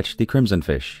tried to catch the crimson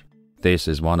fish. This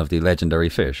is one of the legendary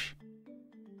fish.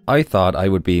 I thought I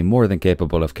would be more than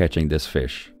capable of catching this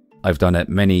fish. I've done it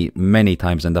many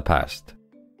times in the past.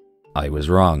 I was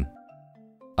wrong.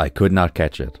 I could not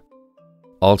catch it.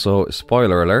 Also,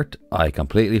 spoiler alert, I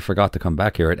completely forgot to come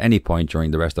back here at any point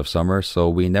during the rest of summer, so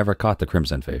we never caught the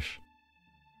crimson fish.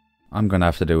 I'm gonna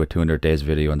have to do a 200 days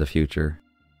video in the future.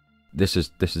 This is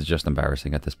just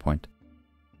embarrassing at this point.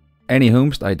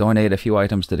 Anyhoomst, I donate a few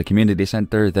items to the community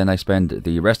center, then I spend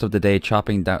the rest of the day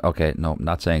chopping down... Okay, no,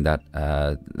 not saying that.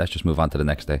 Let's just move on to the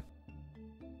next day.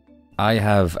 I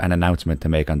have an announcement to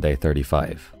make on day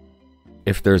 35.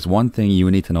 If there's one thing you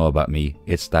need to know about me,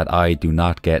 it's that I do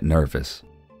not get nervous.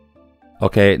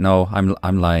 Okay, no,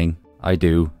 I'm lying. I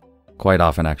do. Quite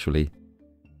often, actually.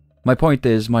 My point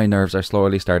is, my nerves are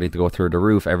slowly starting to go through the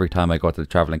roof every time I go to the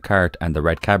travelling cart and the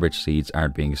red cabbage seeds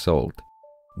aren't being sold.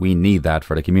 We need that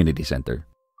for the community centre.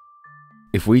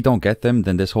 If we don't get them,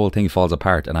 then this whole thing falls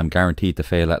apart and I'm guaranteed to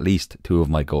fail at least 2 of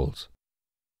my goals.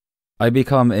 I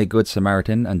become a good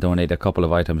Samaritan and donate a couple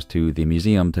of items to the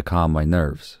museum to calm my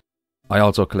nerves. I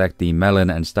also collect the melon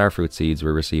and starfruit seeds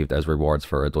we received as rewards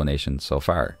for our donations so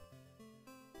far.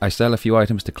 I sell a few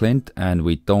items to Clint and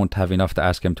we don't have enough to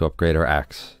ask him to upgrade our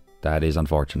axe. That is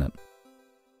unfortunate.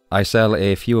 I sell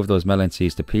a few of those melon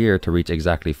seeds to Pierre to reach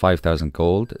exactly 5,000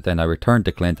 gold, then I return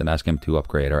to Clint and ask him to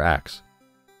upgrade our axe.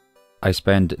 I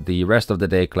spend the rest of the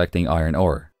day collecting iron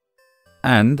ore.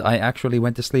 And I actually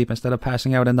went to sleep instead of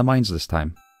passing out in the mines this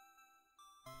time.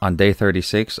 On day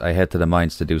 36, I head to the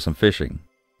mines to do some fishing.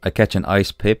 I catch an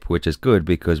ice pip, which is good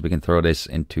because we can throw this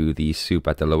into the soup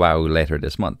at the luau later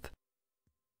this month.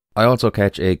 I also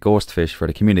catch a ghost fish for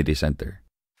the community centre.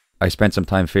 I spent some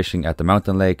time fishing at the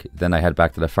mountain lake, then I head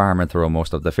back to the farm and throw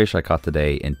most of the fish I caught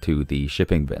today into the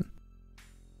shipping bin.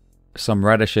 Some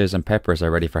radishes and peppers are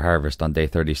ready for harvest on day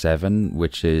 37,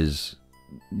 which is,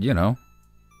 you know,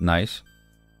 nice.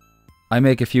 I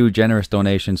make a few generous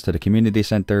donations to the community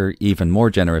centre, even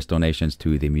more generous donations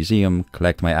to the museum,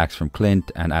 collect my axe from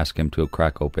Clint and ask him to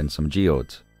crack open some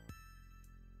geodes.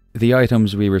 The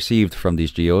items we received from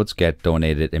these geodes get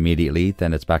donated immediately,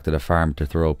 then it's back to the farm to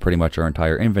throw pretty much our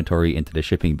entire inventory into the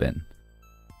shipping bin.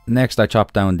 Next I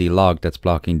chop down the log that's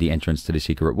blocking the entrance to the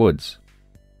secret woods.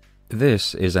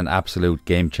 This is an absolute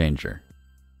game changer.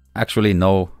 Actually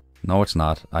no it's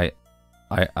not. I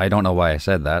don't know why I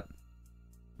said that.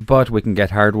 But we can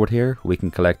get hardwood here, we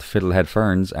can collect fiddlehead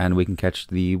ferns, and we can catch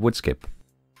the wood skip.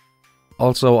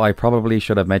 Also, I probably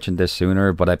should have mentioned this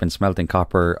sooner, but I've been smelting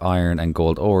copper, iron and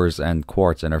gold ores and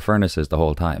quartz in our furnaces the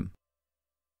whole time.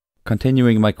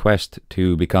 Continuing my quest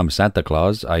to become Santa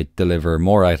Claus, I deliver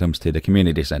more items to the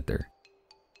community centre.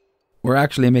 We're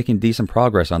actually making decent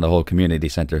progress on the whole community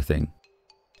centre thing.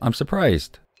 I'm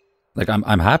surprised. Like, I'm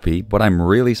happy, but I'm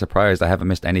really surprised I haven't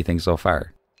missed anything so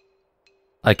far.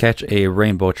 I catch a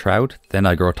rainbow trout, then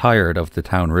I grow tired of the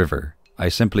town river. I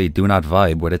simply do not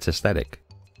vibe with its aesthetic.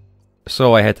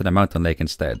 So I head to the mountain lake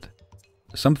instead.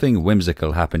 Something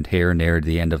whimsical happened here near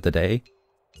the end of the day.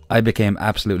 I became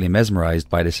absolutely mesmerized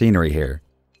by the scenery here.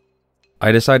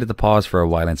 I decided to pause for a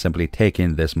while and simply take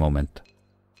in this moment.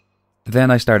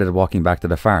 Then I started walking back to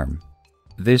the farm.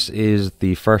 This is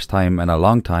the first time in a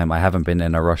long time I haven't been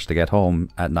in a rush to get home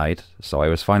at night, so I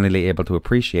was finally able to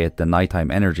appreciate the nighttime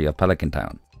energy of Pelican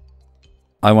Town.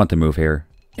 I want to move here.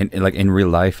 In real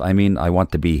life, I mean, I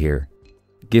want to be here.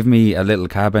 Give me a little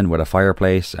cabin with a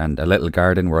fireplace and a little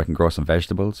garden where I can grow some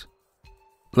vegetables.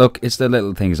 Look, it's the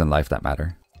little things in life that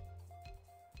matter.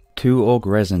 2 oak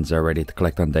resins are ready to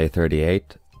collect on day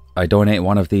 38. I donate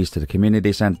one of these to the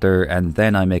community centre and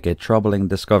then I make a troubling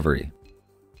discovery.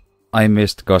 I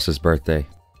missed Gus's birthday.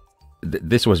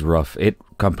 This was rough. It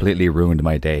completely ruined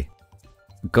my day.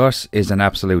 Gus is an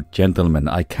absolute gentleman.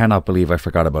 I cannot believe I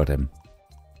forgot about him.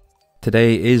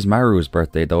 Today is Maru's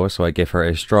birthday though, so I give her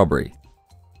a strawberry.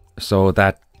 So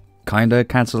that kinda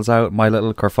cancels out my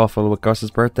little kerfuffle with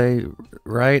Gus's birthday,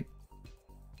 right?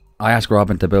 I asked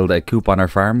Robin to build a coop on our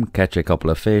farm, catch a couple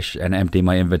of fish, and empty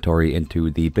my inventory into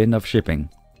the bin of shipping.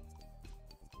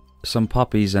 Some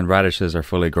poppies and radishes are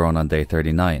fully grown on day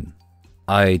 39.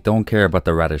 I don't care about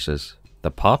the radishes.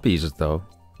 The poppies, though,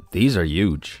 these are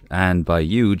huge, and by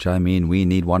huge I mean we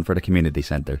need one for the community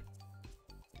centre.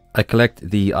 I collect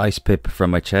the ice pip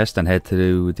from my chest and head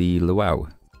to the luau.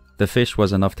 The fish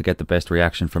was enough to get the best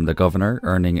reaction from the governor,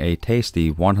 earning a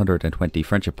tasty 120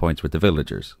 friendship points with the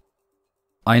villagers.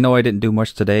 I know I didn't do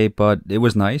much today, but it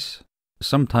was nice.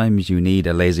 Sometimes you need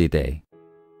a lazy day.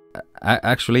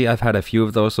 Actually, I've had a few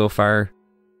of those so far.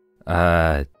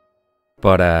 Our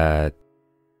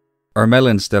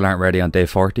melons still aren't ready on day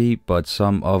 40, but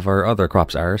some of our other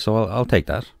crops are, so I'll take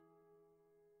that.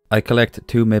 I collect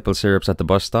 2 maple syrups at the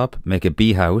bus stop, make a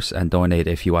bee house, and donate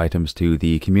a few items to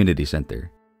the community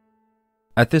centre.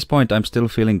 At this point, I'm still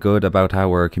feeling good about how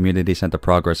our community centre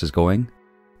progress is going,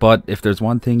 but if there's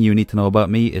one thing you need to know about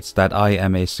me, it's that I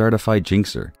am a certified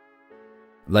jinxer.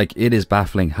 Like, it is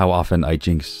baffling how often I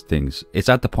jinx things. It's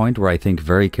at the point where I think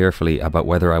very carefully about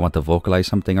whether I want to vocalize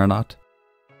something or not.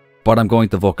 But I'm going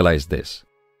to vocalize this.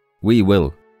 We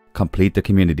will complete the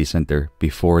community centre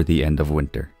before the end of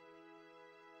winter.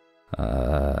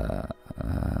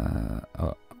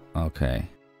 Okay.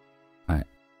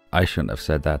 I shouldn't have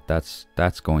said that.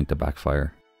 That's going to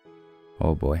backfire.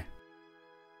 Oh boy.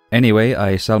 Anyway,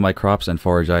 I sell my crops and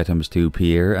forage items to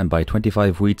Pierre and buy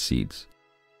 25 wheat seeds.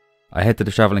 I head to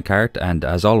the travelling cart and,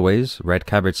 as always, red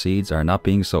cabbage seeds are not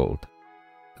being sold.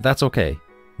 That's okay.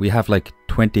 We have like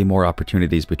 20 more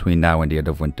opportunities between now and the end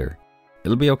of winter.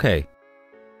 It'll be okay.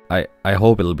 I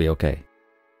hope it'll be okay.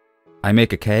 I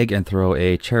make a keg and throw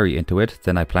a cherry into it,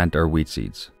 then I plant our wheat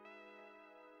seeds.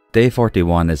 Day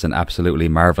 41 is an absolutely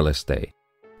marvellous day.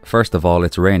 First of all,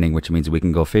 it's raining, which means we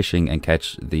can go fishing and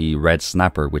catch the red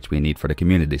snapper which we need for the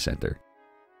community centre.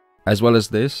 As well as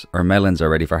this, our melons are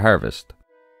ready for harvest.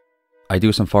 I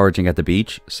do some foraging at the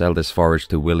beach, sell this forage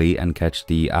to Willie and catch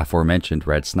the aforementioned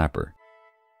red snapper.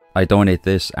 I donate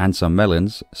this and some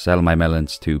melons, sell my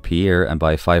melons to Pierre and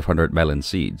buy 500 melon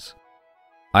seeds.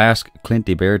 I ask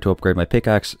Clinty Bear to upgrade my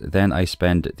pickaxe, then I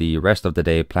spend the rest of the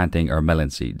day planting our melon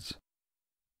seeds.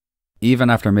 Even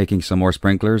after making some more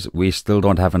sprinklers, we still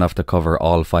don't have enough to cover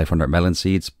all 500 melon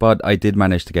seeds, but I did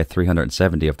manage to get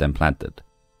 370 of them planted.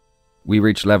 We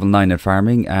reached level 9 in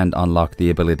farming and unlocked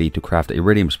the ability to craft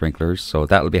iridium sprinklers, so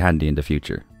that'll be handy in the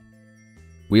future.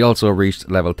 We also reached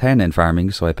level 10 in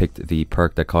farming, so I picked the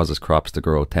perk that causes crops to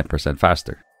grow 10%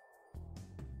 faster.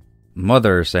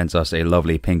 Mother sends us a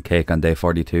lovely pink cake on day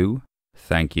 42.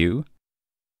 Thank you.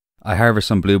 I harvest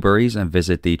some blueberries and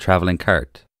visit the travelling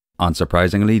cart.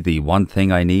 Unsurprisingly, the one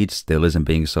thing I need still isn't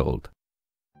being sold.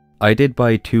 I did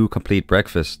buy 2 complete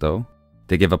breakfasts though.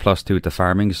 They give a +2 to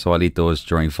farming, so I'll eat those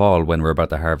during fall when we're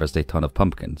about to harvest a ton of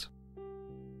pumpkins.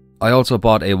 I also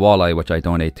bought a walleye which I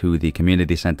donate to the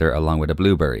community centre along with a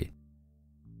blueberry.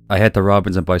 I head to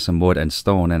Robin's and buy some wood and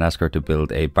stone and ask her to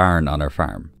build a barn on our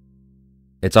farm.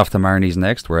 It's off to Marnie's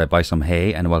next, where I buy some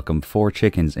hay and welcome 4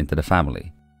 chickens into the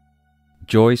family.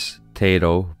 Joyce,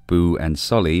 Tato, Boo and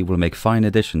Sully will make fine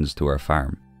additions to our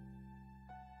farm.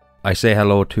 I say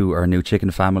hello to our new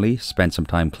chicken family, spend some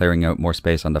time clearing out more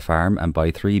space on the farm and buy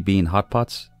 3 bean hot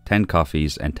pots, 10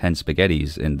 coffees and 10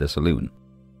 spaghettis in the saloon.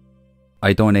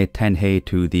 I donate 10 hay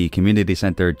to the community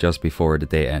centre just before the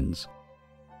day ends.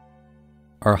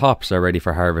 Our hops are ready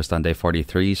for harvest on day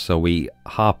 43, so we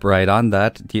hop right on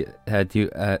that.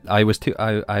 I was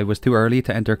too early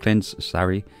to enter Clint's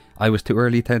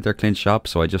shop,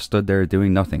 so I just stood there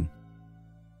doing nothing.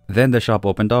 Then the shop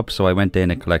opened up, so I went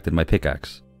in and collected my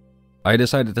pickaxe. I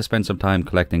decided to spend some time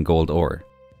collecting gold ore.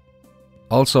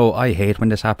 Also, I hate when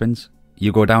this happens.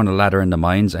 You go down a ladder in the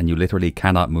mines and you literally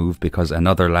cannot move because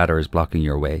another ladder is blocking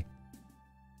your way.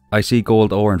 I see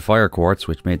gold ore and fire quartz,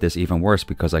 which made this even worse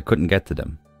because I couldn't get to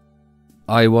them.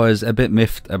 I was a bit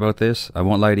miffed about this, I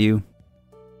won't lie to you.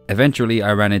 Eventually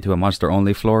I ran into a monster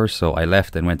only floor, so I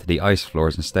left and went to the ice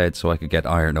floors instead so I could get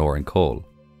iron ore and coal.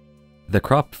 The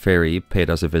crop fairy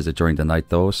paid us a visit during the night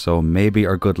though, so maybe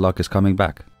our good luck is coming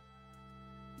back.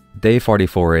 Day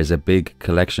 44 is a big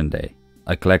collection day.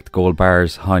 I collect gold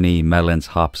bars, honey, melons,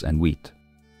 hops and wheat.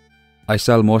 I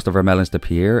sell most of our melons to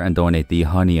Pierre and donate the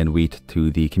honey and wheat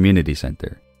to the community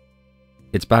centre.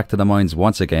 It's back to the mines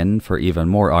once again for even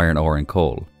more iron ore and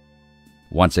coal.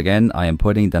 Once again, I am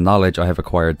putting the knowledge I have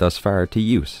acquired thus far to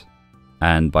use.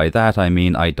 And by that I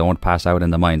mean I don't pass out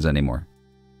in the mines anymore.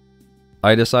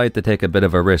 I decide to take a bit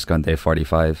of a risk on day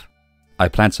 45. I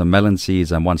plant some melon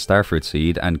seeds and one starfruit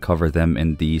seed and cover them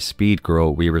in the speed grow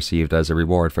we received as a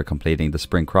reward for completing the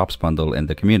spring crops bundle in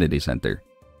the community center.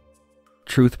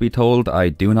 Truth be told, I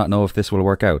do not know if this will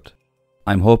work out.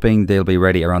 I'm hoping they'll be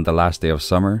ready around the last day of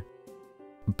summer,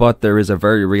 but there is a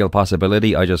very real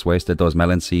possibility I just wasted those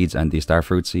melon seeds and the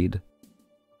starfruit seed.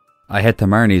 I head to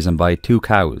Marnie's and buy 2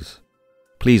 cows.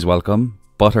 Please welcome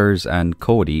Butters and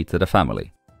Cody to the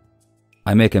family.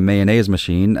 I make a mayonnaise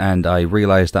machine and I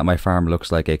realise that my farm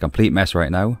looks like a complete mess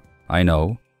right now. I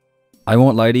know. I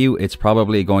won't lie to you, it's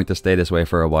probably going to stay this way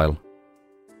for a while.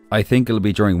 I think it'll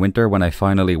be during winter when I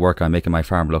finally work on making my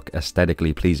farm look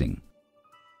aesthetically pleasing.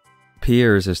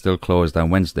 Piers is still closed on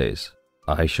Wednesdays.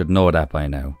 I should know that by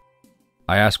now.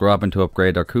 I ask Robin to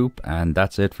upgrade our coop and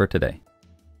that's it for today.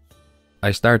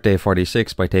 I start day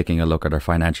 46 by taking a look at our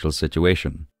financial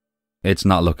situation. It's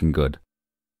not looking good.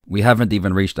 We haven't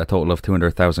even reached a total of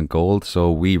 200,000 gold,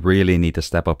 so we really need to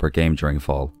step up our game during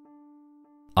fall.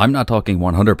 I'm not talking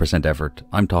 100% effort,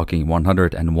 I'm talking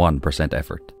 101%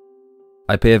 effort.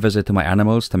 I pay a visit to my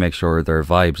animals to make sure their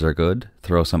vibes are good,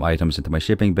 throw some items into my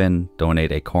shipping bin,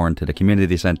 donate a corn to the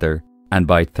community center, and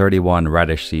buy 31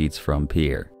 radish seeds from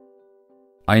Pierre.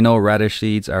 I know radish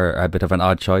seeds are a bit of an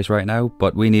odd choice right now,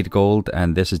 but we need gold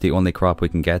and this is the only crop we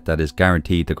can get that is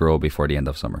guaranteed to grow before the end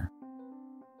of summer.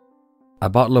 A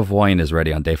bottle of wine is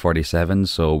ready on day 47,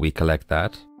 so we collect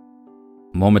that.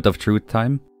 Moment of truth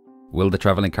time. Will the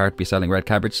travelling cart be selling red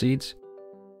cabbage seeds?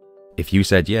 If you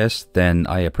said yes, then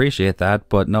I appreciate that,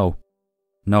 but no.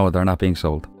 No, they're not being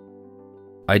sold.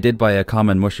 I did buy a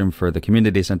common mushroom for the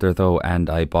community centre though, and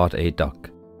I bought a duck.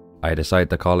 I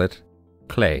decided to call it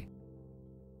Clay.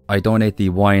 I donate the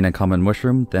wine and common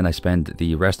mushroom, then I spend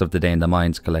the rest of the day in the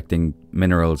mines collecting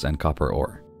minerals and copper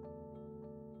ore.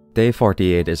 Day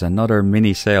 48 is another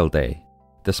mini sale day.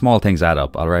 The small things add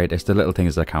up, alright? It's the little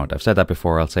things that count. I've said that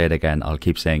before, I'll say it again, I'll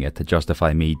keep saying it to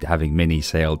justify me having mini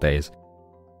sale days.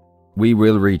 We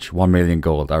will reach 1 million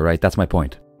gold, alright? That's my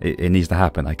point. It needs to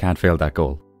happen, I can't fail that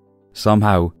goal.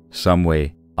 Somehow, some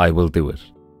way, I will do it.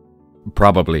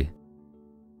 Probably.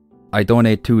 I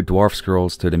donate 2 dwarf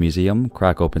scrolls to the museum,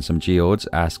 crack open some geodes,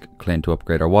 ask Clint to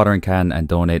upgrade our watering can, and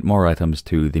donate more items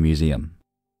to the museum.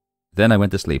 Then I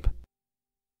went to sleep.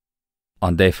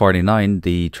 On day 49,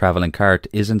 the travelling cart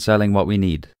isn't selling what we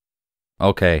need.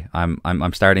 Okay, I'm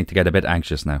starting to get a bit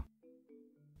anxious now.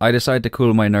 I decide to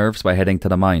cool my nerves by heading to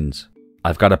the mines.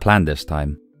 I've got a plan this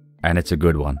time, and it's a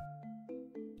good one.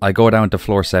 I go down to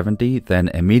floor 70, then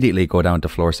immediately go down to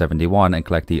floor 71 and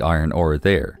collect the iron ore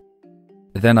there.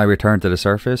 Then I return to the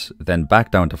surface, then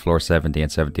back down to floor 70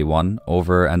 and 71,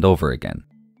 over and over again.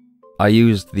 I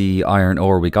used the iron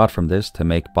ore we got from this to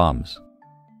make bombs.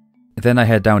 Then I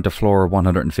head down to floor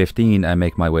 115 and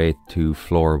make my way to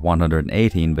floor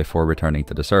 118 before returning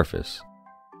to the surface.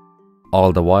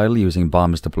 All the while using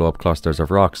bombs to blow up clusters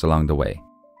of rocks along the way.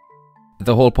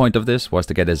 The whole point of this was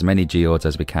to get as many geodes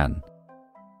as we can.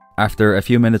 After a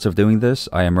few minutes of doing this,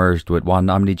 I emerged with 1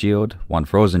 Omni Geode, 1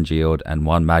 Frozen Geode, and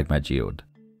 1 Magma Geode.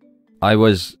 I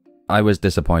was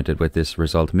disappointed with this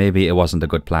result. Maybe it wasn't a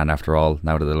good plan after all,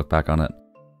 now that I look back on it.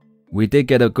 We did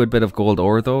get a good bit of gold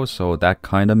ore though, so that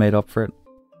kinda made up for it.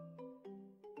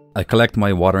 I collect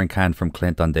my watering can from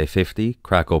Clint on day 50,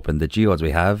 crack open the geodes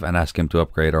we have, and ask him to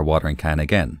upgrade our watering can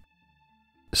again.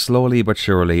 Slowly but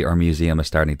surely our museum is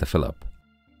starting to fill up.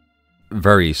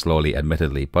 Very slowly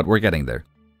admittedly, but we're getting there.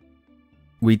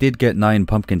 We did get 9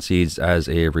 pumpkin seeds as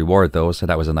a reward though, so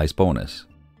that was a nice bonus.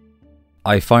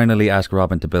 I finally ask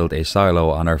Robin to build a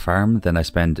silo on our farm, then I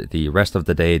spend the rest of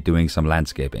the day doing some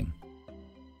landscaping.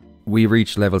 We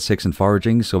reach level 6 in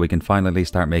foraging, so we can finally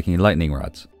start making lightning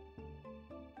rods.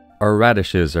 Our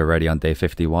radishes are ready on day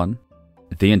 51.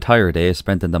 The entire day is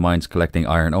spent in the mines collecting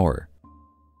iron ore.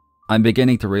 I'm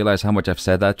beginning to realize how much I've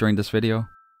said that during this video.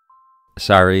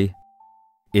 Sorry.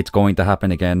 It's going to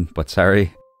happen again, but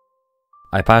sorry.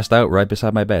 I passed out right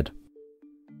beside my bed.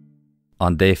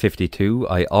 On day 52,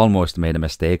 I almost made a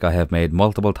mistake I have made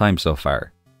multiple times so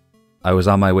far. I was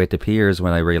on my way to Piers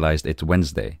when I realized it's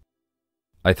Wednesday.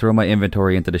 I throw my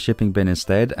inventory into the shipping bin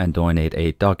instead and donate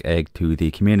a duck egg to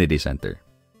the community center.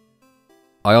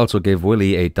 I also give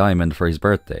Willie a diamond for his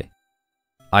birthday.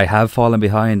 I have fallen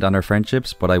behind on our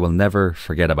friendships, but I will never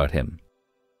forget about him.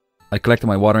 I collected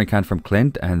my watering can from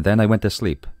Clint and then I went to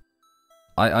sleep.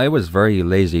 I was very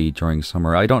lazy during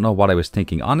summer. I don't know what I was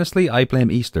thinking. Honestly, I blame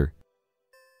Easter.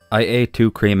 I ate 2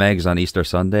 cream eggs on Easter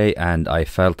Sunday and I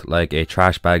felt like a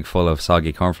trash bag full of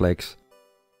soggy cornflakes.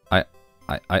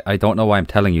 I don't know why I'm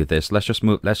telling you this. Let's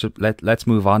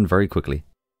move on very quickly.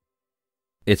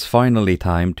 It's finally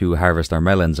time to harvest our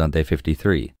melons on day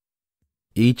 53.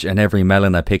 Each and every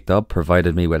melon I picked up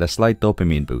provided me with a slight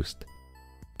dopamine boost.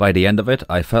 By the end of it,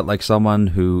 I felt like someone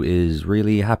who is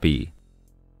really happy.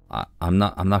 I'm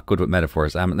not good with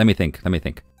metaphors. Let me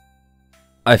think.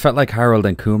 I felt like Harold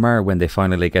and Kumar when they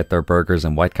finally get their burgers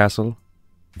in White Castle.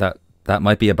 That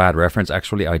might be a bad reference,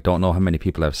 actually. I don't know how many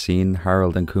people have seen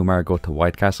Harold and Kumar go to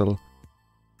White Castle.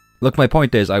 Look, my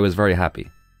point is, I was very happy.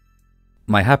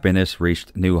 My happiness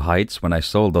reached new heights when I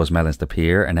sold those melons to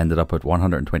Pierre and ended up with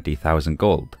 120,000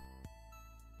 gold.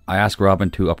 I asked Robin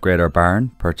to upgrade our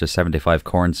barn, purchase 75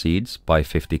 corn seeds, buy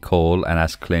 50 coal, and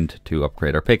ask Clint to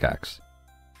upgrade our pickaxe.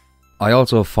 I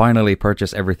also finally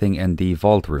purchased everything in the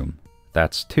vault room.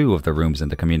 That's 2 of the rooms in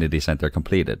the community center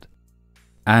completed.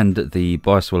 And the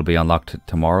bus will be unlocked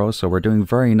tomorrow, so we're doing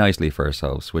very nicely for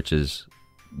ourselves, which is,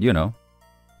 you know,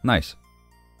 nice.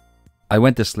 I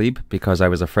went to sleep because I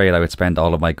was afraid I would spend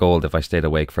all of my gold if I stayed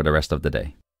awake for the rest of the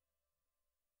day.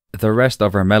 The rest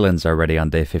of our melons are ready on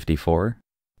day 54.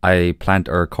 I plant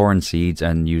our corn seeds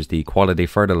and use the quality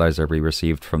fertilizer we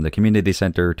received from the community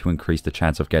center to increase the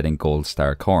chance of getting gold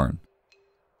star corn.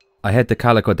 I head to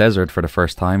Calico Desert for the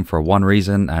first time for one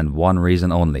reason and one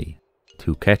reason only: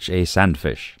 to catch a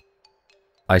sandfish.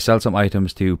 I sell some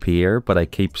items to Pierre, but I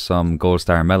keep some gold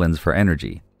star melons for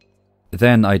energy.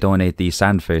 Then I donate the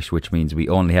sandfish, which means we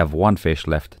only have one fish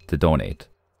left to donate: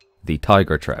 the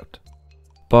tiger trout.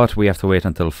 But we have to wait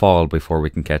until fall before we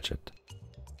can catch it.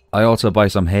 I also buy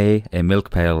some hay, a milk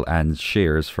pail, and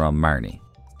shears from Marnie.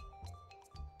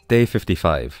 Day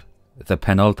 55, the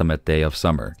penultimate day of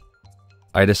summer.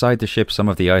 I decide to ship some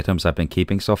of the items I've been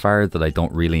keeping so far that I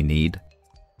don't really need.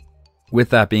 With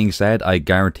that being said, I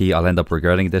guarantee I'll end up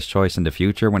regretting this choice in the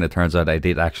future when it turns out I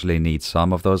did actually need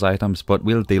some of those items, but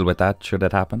we'll deal with that should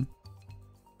it happen.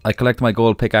 I collect my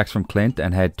gold pickaxe from Clint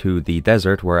and head to the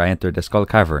desert where I entered the Skull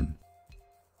Cavern.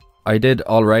 I did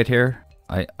alright here,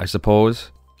 I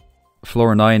suppose.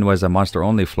 Floor 9 was a monster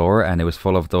only floor and it was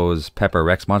full of those Pepper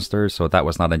Rex monsters, so that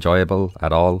was not enjoyable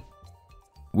at all.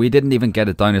 We didn't even get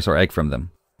a dinosaur egg from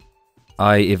them.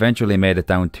 I eventually made it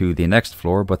down to the next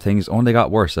floor, but things only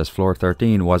got worse as floor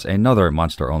 13 was another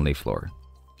monster only floor.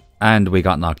 And we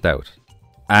got knocked out.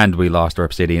 And we lost our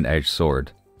obsidian edged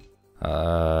sword.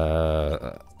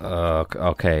 Okay,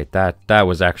 that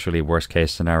was actually worst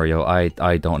case scenario.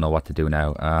 I don't know what to do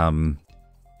now.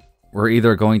 We're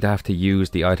either going to have to use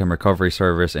the item recovery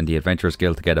service in the Adventurers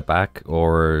Guild to get it back,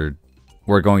 or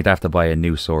we're going to have to buy a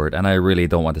new sword, and I really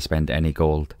don't want to spend any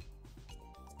gold.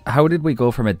 How did we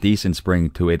go from a decent spring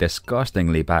to a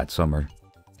disgustingly bad summer?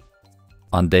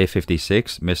 On day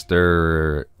 56,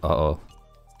 Mr.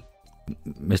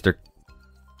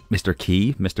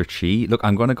 Chi. Look,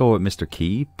 I'm going to go with Mr.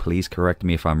 Key. Please correct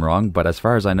me if I'm wrong, but as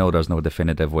far as I know, there's no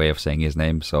definitive way of saying his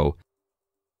name, so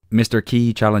Mr.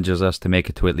 Key challenges us to make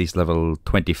it to at least level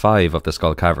 25 of the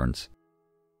Skull Caverns.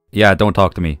 Yeah, don't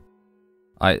talk to me.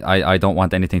 I don't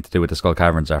want anything to do with the Skull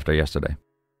Caverns after yesterday.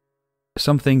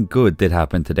 Something good did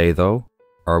happen today though.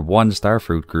 Our 1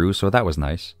 starfruit grew, so that was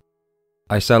nice.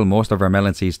 I sell most of our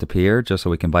melon seeds to Pierre just so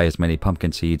we can buy as many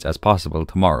pumpkin seeds as possible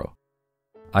tomorrow.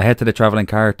 I head to the travelling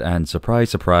cart and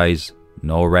surprise surprise,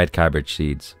 no red cabbage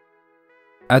seeds.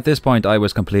 At this point I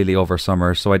was completely over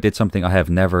summer, so I did something I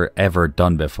have never ever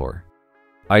done before.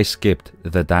 I skipped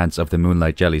the dance of the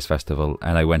Moonlight Jellies festival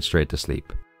and I went straight to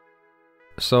sleep.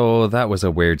 So that was a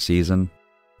weird season.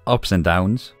 Ups and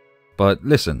downs. But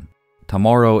listen,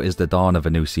 tomorrow is the dawn of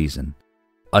a new season.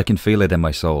 I can feel it in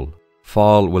my soul.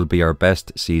 Fall will be our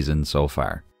best season so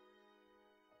far.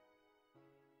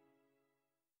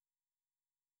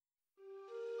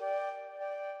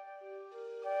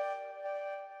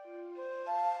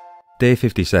 Day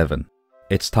 57.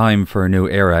 It's time for a new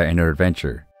era in our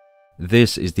adventure.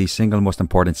 This is the single most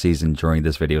important season during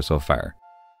this video so far.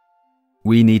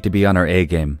 We need to be on our A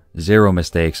game, 0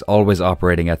 mistakes, always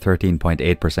operating at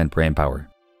 13.8% brain power.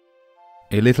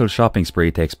 A little shopping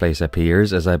spree takes place at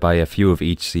Pierre's as I buy a few of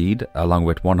each seed, along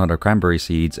with 100 cranberry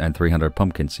seeds and 300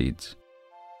 pumpkin seeds.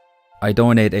 I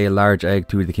donate a large egg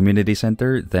to the community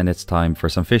center, then it's time for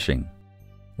some fishing.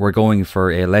 We're going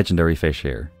for a legendary fish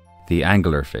here, the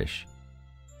anglerfish.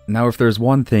 Now if there's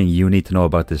one thing you need to know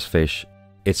about this fish,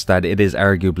 it's that it is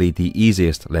arguably the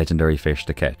easiest legendary fish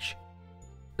to catch.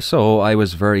 So I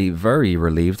was very, very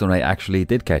relieved when I actually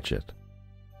did catch it.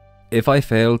 If I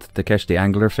failed to catch the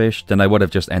anglerfish, then I would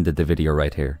have just ended the video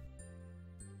right here.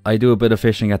 I do a bit of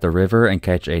fishing at the river and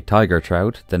catch a tiger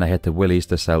trout, then I head to Willie's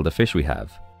to sell the fish we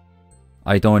have.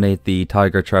 I donate the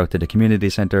tiger trout to the community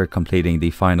center, completing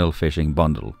the final fishing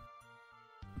bundle.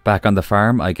 Back on the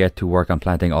farm, I get to work on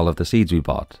planting all of the seeds we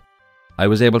bought. I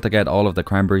was able to get all of the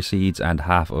cranberry seeds and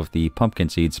half of the pumpkin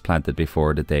seeds planted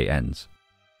before the day ends.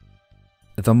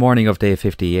 The morning of day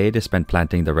 58 is spent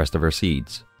planting the rest of our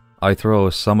seeds. I throw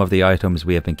some of the items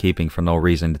we have been keeping for no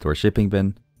reason into our shipping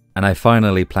bin, and I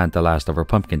finally plant the last of our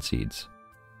pumpkin seeds.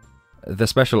 The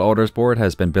special orders board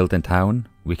has been built in town.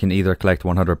 We can either collect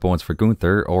 100 bones for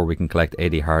Gunther, or we can collect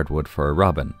 80 hardwood for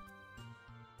Robin.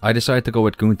 I decided to go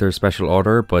with Gunther's special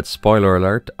order, but spoiler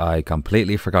alert, I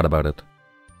completely forgot about it.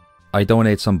 I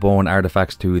donate some bone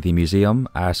artifacts to the museum,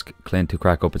 ask Clint to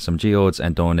crack open some geodes,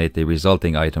 and donate the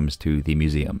resulting items to the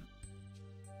museum.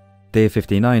 Day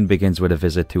 59 begins with a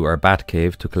visit to our bat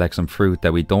cave to collect some fruit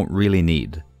that we don't really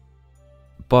need.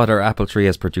 But our apple tree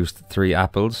has produced 3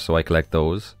 apples, so I collect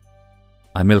those.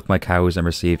 I milk my cows and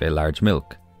receive a large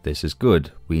milk. This is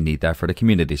good, we need that for the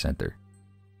community centre.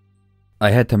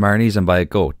 I head to Marnie's and buy a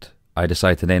goat. I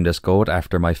decide to name this goat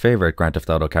after my favourite Grand Theft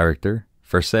Auto character,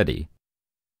 Vercetti.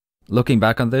 Looking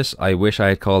back on this, I wish I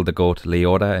had called the goat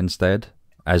Liotta instead,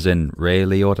 as in Ray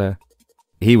Liotta.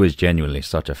 He was genuinely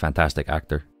such a fantastic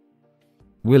actor.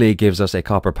 Willie gives us a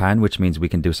copper pan, which means we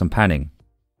can do some panning.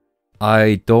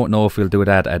 I don't know if we'll do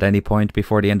that at any point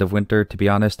before the end of winter, to be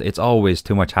honest. It's always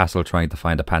too much hassle trying to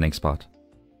find a panning spot.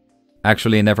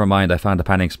 Actually, never mind, I found a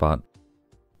panning spot.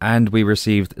 And we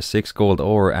received 6 gold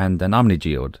ore and an Omni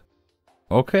Geode.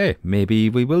 Okay, maybe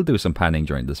we will do some panning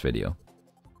during this video.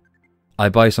 I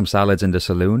buy some salads in the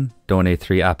saloon, donate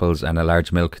 3 apples and a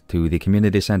large milk to the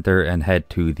community centre, and head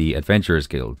to the Adventurers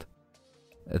Guild.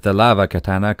 The lava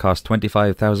katana cost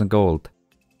 25,000 gold.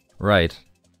 Right.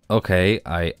 Okay,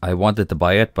 I wanted to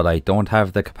buy it, but I don't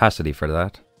have the capacity for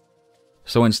that.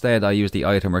 So instead I use the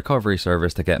item recovery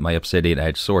service to get my obsidian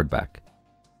edge sword back.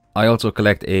 I also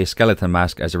collect a skeleton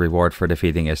mask as a reward for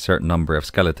defeating a certain number of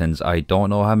skeletons. I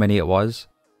don't know how many it was.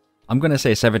 I'm gonna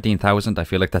say 17,000, I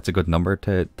feel like that's a good number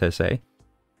to say.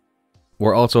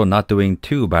 We're also not doing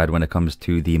too bad when it comes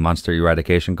to the monster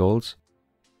eradication goals.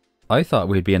 I thought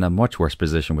we'd be in a much worse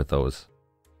position with those.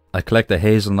 I collect a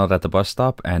hazelnut at the bus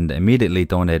stop and immediately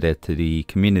donate it to the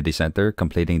community centre,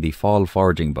 completing the fall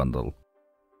foraging bundle.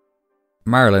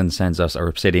 Marilyn sends us our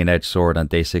obsidian edge sword on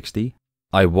day 60.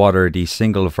 I water the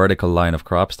single vertical line of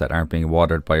crops that aren't being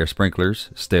watered by our sprinklers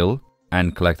still,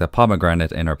 and collect a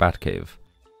pomegranate in our bat cave.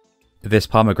 This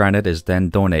pomegranate is then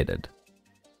donated.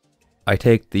 I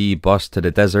take the bus to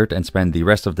the desert and spend the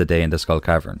rest of the day in the Skull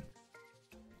Cavern.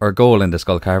 Our goal in the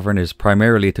Skull Cavern is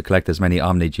primarily to collect as many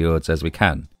Omni Geodes as we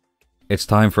can. It's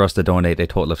time for us to donate a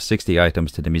total of 60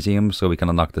 items to the museum so we can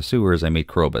unlock the sewers and meet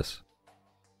Krobus.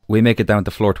 We make it down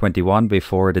to floor 21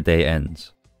 before the day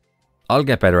ends. I'll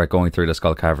get better at going through the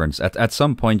Skull Caverns. At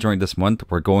some point during this month,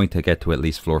 we're going to get to at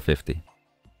least floor 50.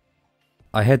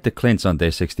 I head to Clint's on day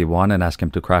 61 and ask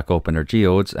him to crack open our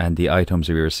geodes, and the items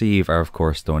we receive are of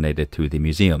course donated to the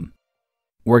museum.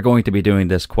 We're going to be doing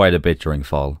this quite a bit during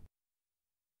fall.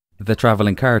 The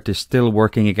travelling cart is still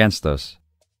working against us.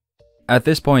 At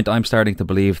this point, I'm starting to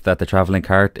believe that the travelling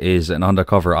cart is an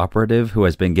undercover operative who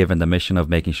has been given the mission of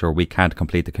making sure we can't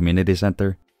complete the community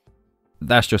centre.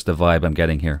 That's just the vibe I'm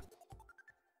getting here.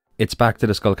 It's back to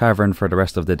the Skull Cavern for the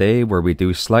rest of the day, where we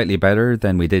do slightly better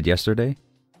than we did yesterday.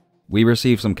 We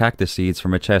receive some cactus seeds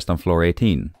from a chest on floor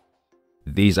 18.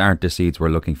 These aren't the seeds we're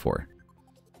looking for.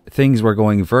 Things were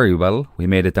going very well. We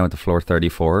made it down to floor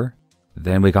 34.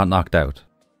 Then we got knocked out.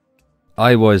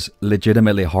 I was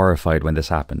legitimately horrified when this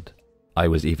happened. I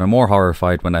was even more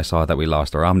horrified when I saw that we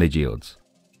lost our Omni Geodes.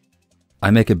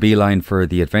 I make a beeline for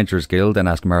the Adventurers Guild and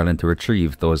ask Merlin to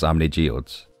retrieve those Omni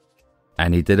Geodes.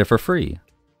 And he did it for free.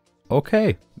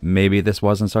 Okay, maybe this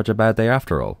wasn't such a bad day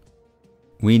after all.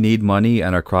 We need money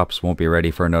and our crops won't be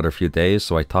ready for another few days,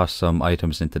 so I toss some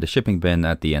items into the shipping bin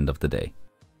at the end of the day.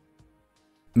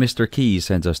 Mr. Key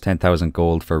sends us 10,000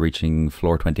 gold for reaching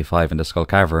floor 25 in the Skull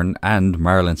Cavern, and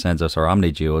Marilyn sends us our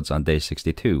Omni Geodes on day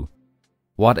 62.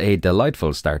 What a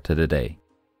delightful start to the day.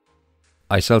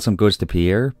 I sell some goods to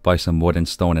Pierre, buy some wood and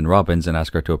stone in Robbins and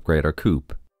ask her to upgrade our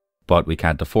coop. But we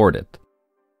can't afford it.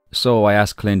 So I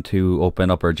ask Clint to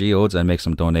open up our geodes and make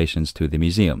some donations to the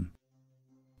museum.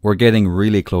 We're getting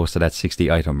really close to that 60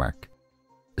 item mark.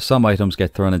 Some items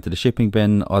get thrown into the shipping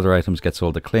bin, other items get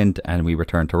sold to Clint, and we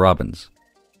return to Robbins.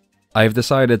 I've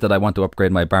decided that I want to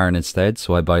upgrade my barn instead,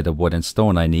 so I buy the wood and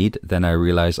stone I need, then I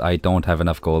realize I don't have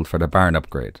enough gold for the barn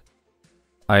upgrade.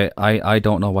 I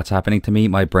don't know what's happening to me,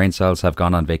 my brain cells have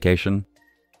gone on vacation.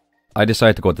 I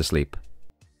decide to go to sleep.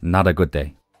 Not a good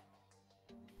day.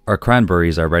 Our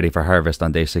cranberries are ready for harvest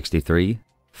on day 63.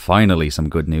 Finally some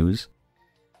good news.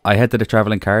 I head to the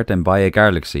travelling cart and buy a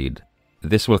garlic seed.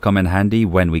 This will come in handy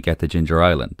when we get to Ginger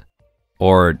Island.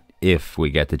 Or if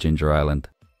we get to Ginger Island.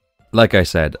 Like I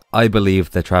said, I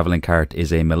believe the travelling cart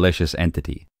is a malicious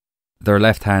entity. Their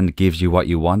left hand gives you what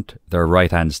you want, their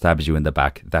right hand stabs you in the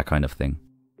back, that kind of thing.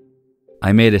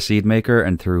 I made a seed maker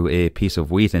and threw a piece of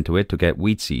wheat into it to get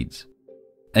wheat seeds.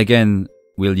 Again,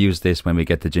 we'll use this when we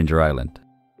get to Ginger Island.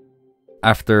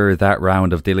 After that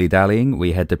round of dilly-dallying,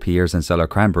 we head to Piers and sell our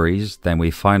cranberries, then we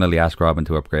finally ask Robin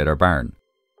to upgrade our barn.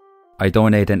 I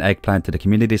donate an eggplant to the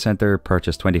community centre,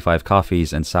 purchase 25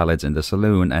 coffees and salads in the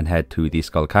saloon, and head to the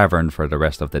Skull Cavern for the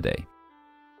rest of the day.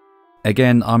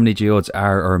 Again, Omni Geodes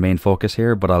are our main focus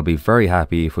here, but I'll be very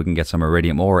happy if we can get some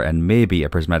Iridium ore and maybe a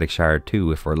Prismatic Shard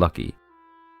too if we're lucky.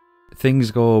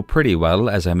 Things go pretty well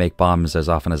as I make bombs as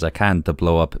often as I can to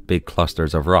blow up big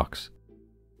clusters of rocks.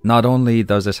 Not only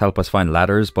does this help us find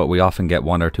ladders, but we often get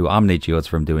 1 or 2 Omni Geodes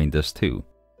from doing this too.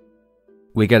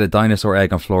 We get a dinosaur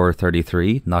egg on floor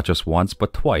 33, not just once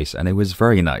but twice, and it was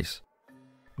very nice.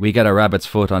 We get a rabbit's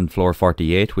foot on floor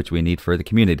 48, which we need for the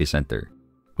community centre.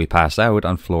 We pass out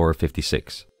on floor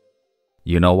 56.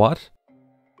 You know what?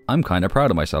 I'm kinda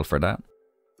proud of myself for that.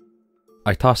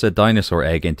 I toss a dinosaur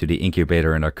egg into the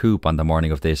incubator in our coop on the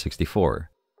morning of day 64.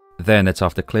 Then it's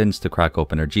off to Clint's to crack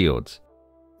open our geodes.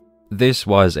 This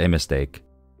was a mistake.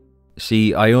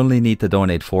 See, I only need to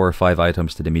donate 4 or 5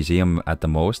 items to the museum at the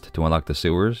most to unlock the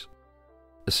sewers.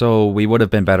 So we would have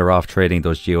been better off trading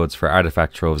those geodes for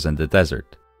artifact troves in the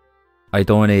desert. I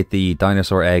donate the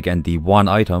dinosaur egg and the 1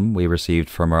 item we received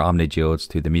from our Omni Geodes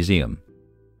to the museum.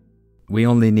 We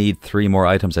only need 3 more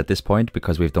items at this point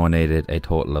because we've donated a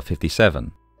total of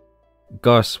 57.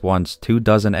 Gus wants 2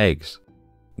 dozen eggs.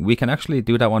 We can actually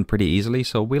do that one pretty easily,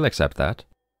 so we'll accept that.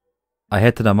 I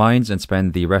head to the mines and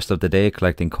spend the rest of the day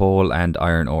collecting coal and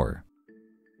iron ore.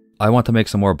 I want to make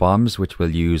some more bombs which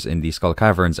we'll use in the Skull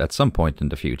Caverns at some point in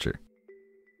the future.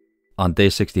 On day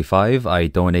 65, I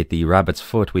donate the rabbit's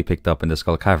foot we picked up in the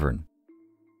Skull Cavern.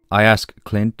 I ask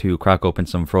Clint to crack open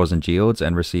some frozen geodes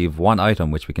and receive 1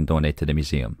 item which we can donate to the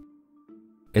museum.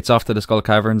 It's off to the Skull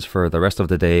Caverns for the rest of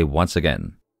the day once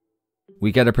again.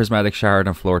 We get a prismatic shard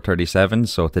on floor 37,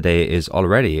 so today is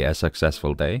already a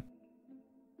successful day.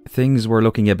 Things were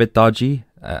looking a bit dodgy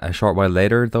a short while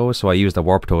later though, so I used a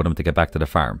warp totem to get back to the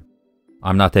farm.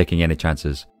 I'm not taking any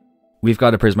chances. We've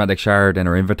got a prismatic shard in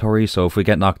our inventory, so if we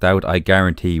get knocked out, I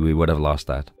guarantee we would have lost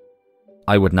that.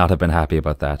 I would not have been happy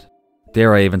about that.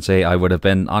 Dare I even say I would have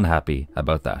been unhappy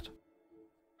about that.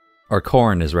 Our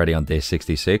corn is ready on day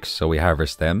 66, so we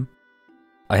harvest them.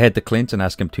 I head to Clint and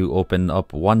ask him to open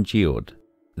up 1 geode.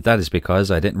 That is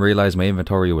because I didn't realise my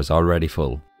inventory was already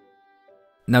full.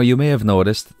 Now you may have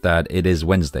noticed that it is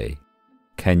Wednesday.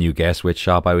 Can you guess which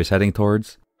shop I was heading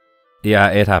towards? Yeah,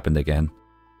 it happened again.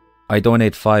 I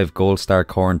donate 5 gold star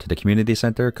corn to the community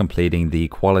centre, completing the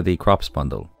quality crops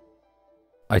bundle.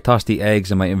 I toss the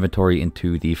eggs in my inventory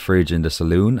into the fridge in the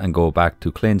saloon and go back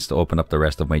to Clint's to open up the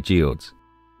rest of my geodes.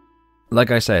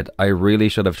 Like I said, I really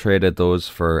should have traded those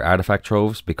for artifact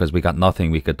troves because we got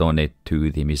nothing we could donate to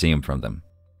the museum from them.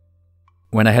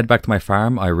 When I head back to my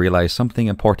farm, I realise something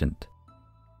important.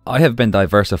 I have been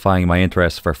diversifying my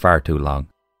interests for far too long.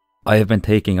 I have been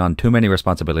taking on too many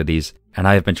responsibilities and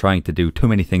I have been trying to do too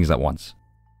many things at once.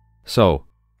 So,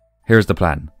 here's the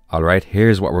plan, alright?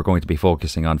 Here's what we're going to be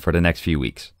focusing on for the next few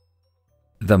weeks.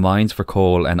 The mines for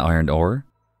coal and iron ore,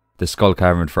 the Skull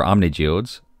Cavern for Omni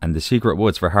Geodes, and the secret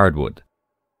woods for hardwood.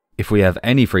 If we have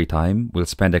any free time, we'll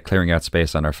spend it clearing out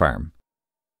space on our farm.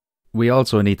 We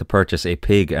also need to purchase a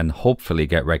pig and hopefully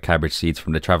get red cabbage seeds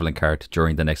from the travelling cart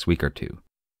during the next week or 2.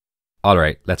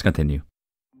 Alright, let's continue.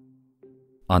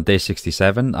 On day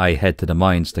 67, I head to the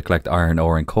mines to collect iron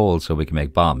ore and coal so we can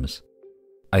make bombs.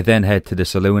 I then head to the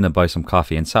saloon and buy some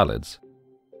coffee and salads.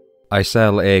 I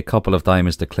sell a couple of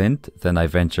diamonds to Clint, then I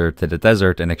venture to the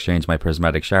desert and exchange my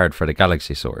prismatic shard for the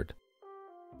galaxy sword.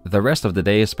 The rest of the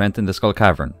day is spent in the Skull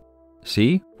Cavern.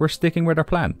 See, we're sticking with our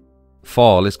plan.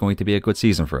 Fall is going to be a good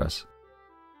season for us.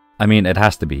 I mean, it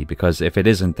has to be, because if it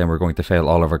isn't, then we're going to fail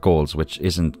all of our goals, which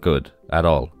isn't good at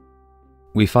all.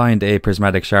 We find a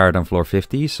prismatic shard on floor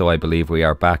 50, so I believe we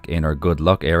are back in our good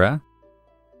luck era.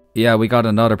 Yeah, we got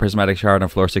another prismatic shard on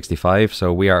floor 65,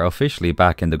 so we are officially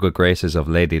back in the good graces of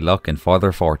Lady Luck and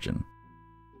Father Fortune.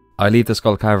 I leave the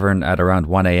Skull Cavern at around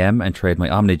 1 AM and trade my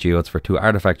Omni Geodes for 2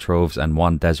 artifact troves and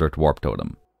 1 desert warp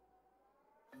totem.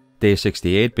 Day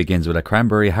 68 begins with a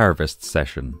cranberry harvest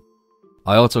session.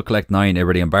 I also collect 9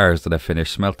 iridium bars that I've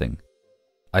finished smelting.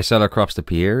 I sell our crops to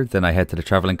Pierre, then I head to the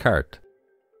travelling cart.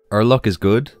 Our luck is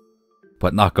good,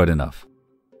 but not good enough.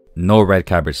 No red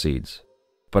cabbage seeds.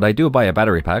 But I do buy a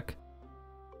battery pack.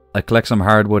 I collect some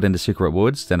hardwood in the secret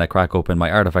woods, then I crack open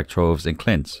my artifact troves in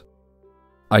Clint's.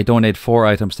 I donate 4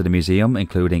 items to the museum,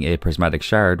 including a prismatic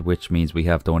shard, which means we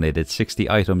have donated 60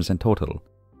 items in total.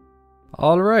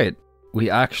 Alright, we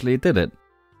actually did it.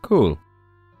 Cool.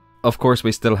 Of course,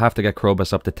 we still have to get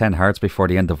Krobus up to 10 hearts before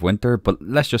the end of winter, but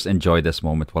let's just enjoy this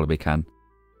moment while we can.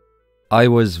 I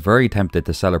was very tempted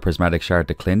to sell a prismatic shard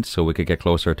to Clint so we could get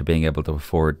closer to being able to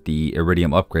afford the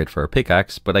iridium upgrade for a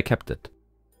pickaxe, but I kept it.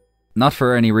 Not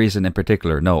for any reason in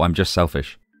particular, no, I'm just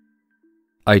selfish.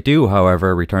 I do,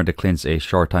 however, return to Clint's a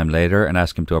short time later and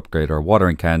ask him to upgrade our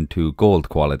watering can to gold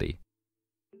quality.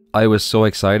 I was so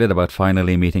excited about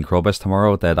finally meeting Krobus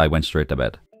tomorrow that I went straight to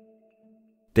bed.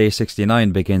 Day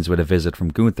 69 begins with a visit from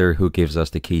Gunther, who gives us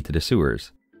the key to the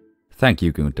sewers. Thank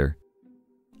you, Gunther.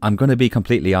 I'm going to be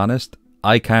completely honest,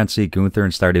 I can't see Gunther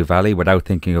in Stardew Valley without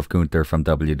thinking of Gunther from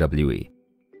WWE.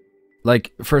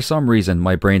 Like, for some reason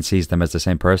my brain sees them as the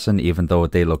same person even though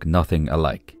they look nothing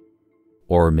alike.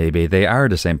 Or maybe they are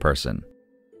the same person.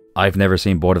 I've never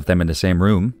seen both of them in the same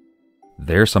room.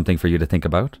 There's something for you to think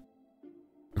about.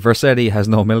 Versetti has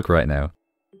no milk right now.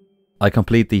 I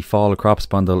complete the fall crops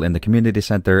bundle in the community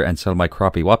centre and sell my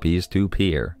crappy whoppies to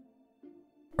Pierre.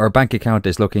 Our bank account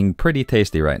is looking pretty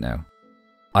tasty right now.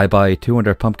 I buy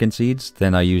 200 pumpkin seeds,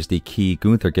 then I use the key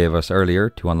Gunther gave us earlier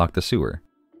to unlock the sewer.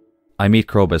 I meet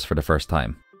Krobus for the first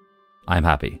time. I'm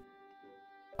happy.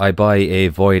 I buy a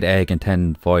void egg and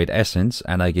 10 void essence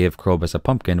and I give Krobus a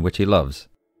pumpkin which he loves.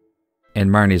 In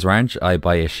Marnie's ranch I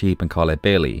buy a sheep and call it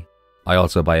Bailey. I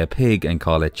also buy a pig and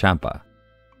call it Champa.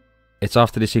 It's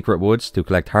off to the secret woods to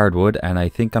collect hardwood and I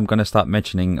think I'm gonna stop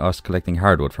mentioning us collecting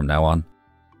hardwood from now on.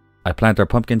 I plant our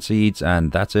pumpkin seeds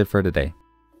and that's it for the day.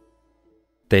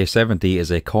 Day 70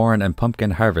 is a corn and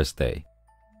pumpkin harvest day.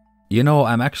 You know,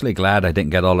 I'm actually glad I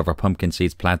didn't get all of our pumpkin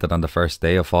seeds planted on the first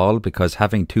day of fall because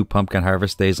having 2 pumpkin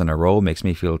harvest days in a row makes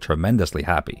me feel tremendously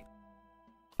happy.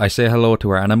 I say hello to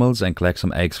our animals and collect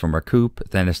some eggs from our coop,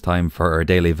 then it's time for our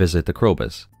daily visit to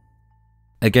Krobus.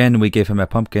 Again, we give him a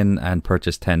pumpkin and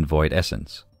purchase 10 void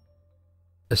essence.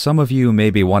 Some of you may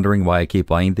be wondering why I keep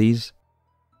buying these.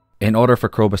 In order for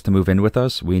Krobus to move in with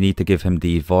us, we need to give him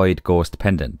the Void Ghost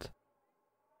Pendant.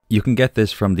 You can get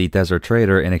this from the Desert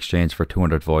Trader in exchange for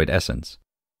 200 void essence.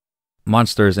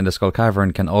 Monsters in the Skull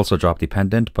Cavern can also drop the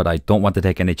pendant, but I don't want to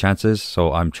take any chances,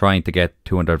 so I'm trying to get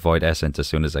 200 void essence as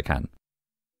soon as I can.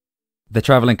 The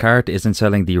travelling cart isn't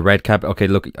selling the red cap. Okay,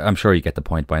 look, I'm sure you get the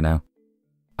point by now.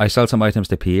 I sell some items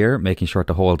to Pierre, making sure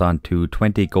to hold on to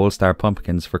 20 gold star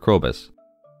pumpkins for Krobus.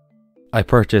 I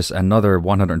purchase another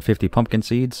 150 pumpkin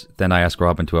seeds, then I ask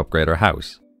Robin to upgrade our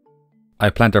house. I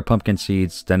plant our pumpkin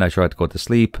seeds, then I try to go to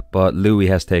sleep, but Louis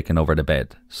has taken over the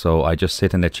bed, so I just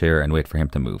sit in a chair and wait for him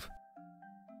to move.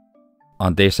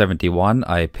 On day 71,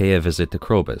 I pay a visit to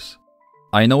Krobus.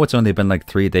 I know it's only been like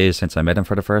 3 days since I met him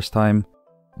for the first time,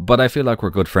 but I feel like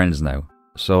we're good friends now,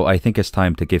 so I think it's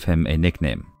time to give him a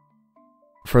nickname.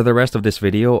 For the rest of this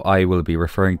video, I will be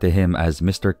referring to him as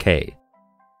Mr. K.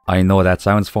 I know that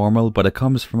sounds formal, but it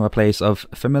comes from a place of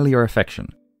familiar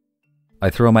affection. I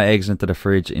throw my eggs into the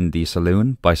fridge in the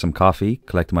saloon, buy some coffee,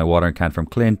 collect my watering can from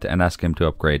Clint, and ask him to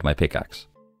upgrade my pickaxe.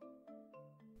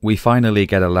 We finally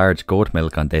get a large goat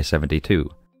milk on day 72.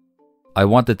 I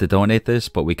wanted to donate this,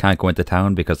 but we can't go into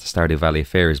town because the Stardew Valley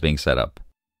Fair is being set up.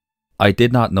 I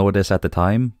did not know this at the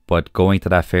time, but going to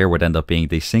that fair would end up being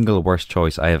the single worst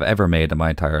choice I have ever made in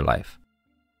my entire life.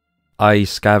 I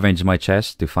scavenge my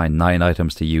chest to find 9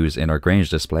 items to use in our Grange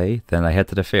display, then I head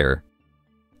to the fair.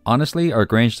 Honestly, our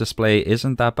Grange display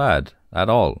isn't that bad, at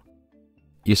all.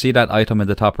 You see that item in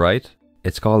the top right?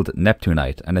 It's called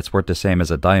Neptunite, and it's worth the same as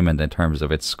a diamond in terms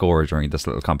of its score during this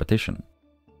little competition.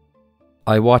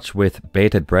 I watch with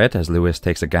bated breath as Lewis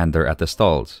takes a gander at the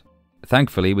stalls.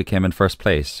 Thankfully, we came in first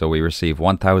place, so we receive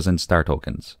 1000 star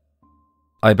tokens.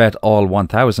 I bet all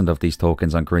 1000 of these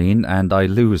tokens on green, and I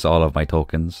lose all of my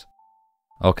tokens.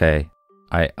 Okay,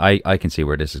 I can see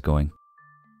where this is going.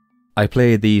 I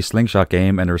play the slingshot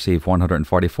game and receive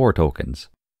 144 tokens.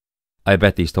 I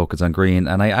bet these tokens on green,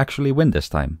 and I actually win this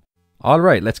time.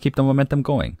 Alright, let's keep the momentum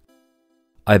going.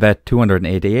 I bet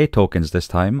 288 tokens this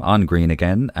time, on green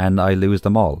again, and I lose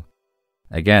them all.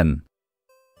 Again.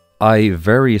 I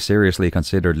very seriously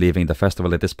considered leaving the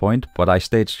festival at this point, but I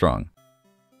stayed strong.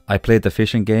 I played the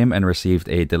fishing game and received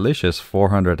a delicious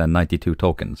 492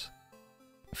 tokens.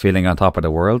 Feeling on top of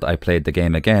the world, I played the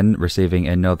game again, receiving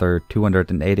another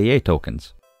 288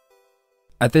 tokens.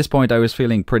 At this point I was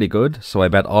feeling pretty good, so I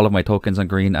bet all of my tokens on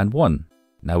green and won.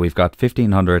 Now we've got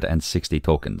 1560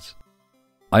 tokens.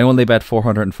 I only bet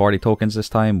 440 tokens this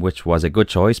time, which was a good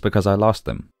choice because I lost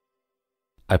them.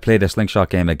 I played a slingshot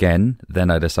game again, then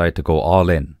I decided to go all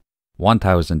in.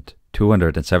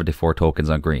 1274 tokens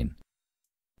on green.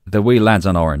 The wheel lands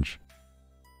on orange.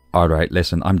 Alright,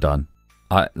 listen, I'm done.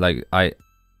 I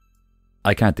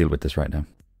can't deal with this right now.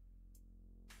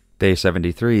 Day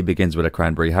 73 begins with a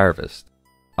cranberry harvest.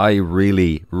 I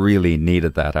really, really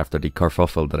needed that after the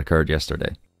kerfuffle that occurred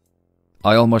yesterday.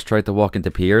 I almost tried to walk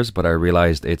into Piers, but I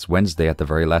realised it's Wednesday at the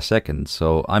very last second,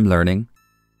 so I'm learning.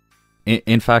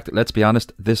 In fact, let's be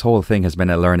honest, this whole thing has been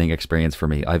a learning experience for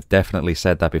me. I've definitely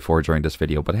said that before during this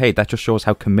video, but hey, that just shows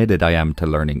how committed I am to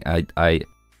learning. I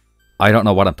don't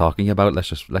know what I'm talking about, let's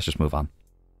just move on.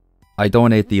 I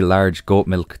donate the large goat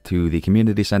milk to the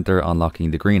community centre, unlocking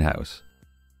the greenhouse.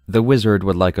 The wizard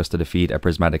would like us to defeat a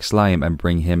prismatic slime and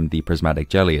bring him the prismatic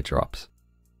jelly it drops.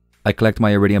 I collect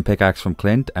my iridium pickaxe from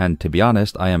Clint, and to be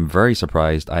honest, I am very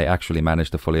surprised I actually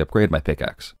managed to fully upgrade my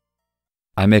pickaxe.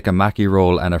 I make a Mackie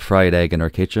roll and a fried egg in our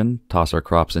kitchen, toss our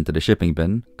crops into the shipping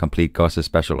bin, complete Gus's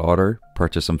special order,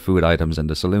 purchase some food items in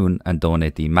the saloon, and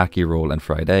donate the Mackie roll and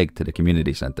fried egg to the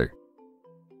community centre.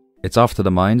 It's off to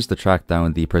the mines to track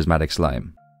down the prismatic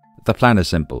slime. The plan is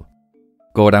simple.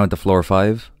 Go down to floor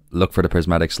 5, look for the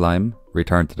prismatic slime,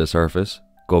 return to the surface,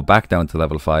 go back down to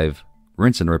level 5,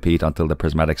 rinse and repeat until the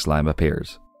prismatic slime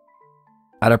appears.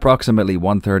 At approximately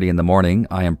 1:30 in the morning,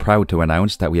 I am proud to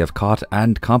announce that we have caught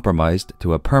and compromised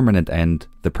to a permanent end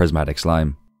the prismatic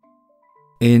slime.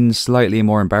 In slightly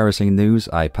more embarrassing news,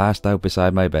 I passed out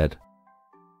beside my bed.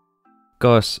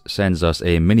 Gus sends us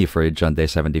a mini fridge on day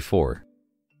 74.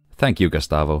 Thank you,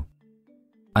 Gustavo.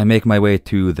 I make my way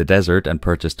to the desert and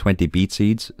purchase 20 beet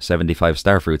seeds, 75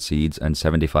 starfruit seeds, and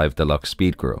 75 deluxe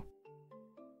speed grow.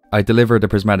 I deliver the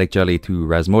prismatic jelly to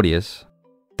Rasmodius.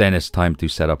 Then it's time to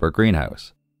set up our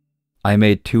greenhouse. I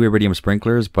made 2 iridium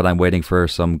sprinklers, but I'm waiting for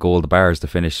some gold bars to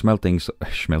finish smelting so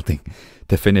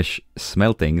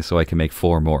I can make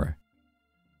 4 more.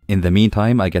 In the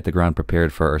meantime, I get the ground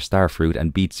prepared for our starfruit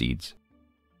and beet seeds.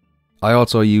 I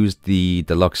also used the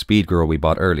deluxe speed grow we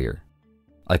bought earlier.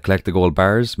 I collect the gold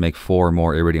bars, make 4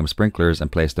 more iridium sprinklers,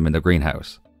 and place them in the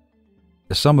greenhouse.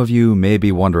 Some of you may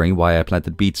be wondering why I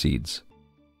planted beet seeds.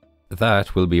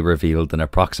 That will be revealed in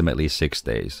approximately 6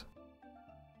 days.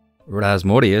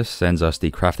 Rasmodius sends us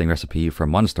the crafting recipe for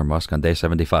Monster Musk on day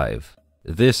 75.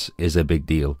 This is a big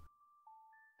deal.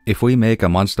 If we make a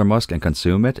Monster Musk and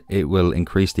consume it, it will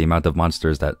increase the amount of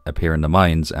monsters that appear in the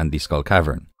mines and the Skull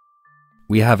Cavern.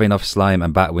 We have enough slime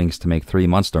and bat wings to make 3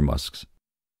 Monster Musks.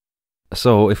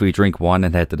 So if we drink 1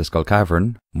 and head to the Skull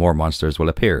Cavern, more monsters will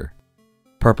appear.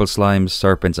 Purple slimes,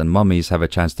 serpents and mummies have a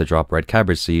chance to drop red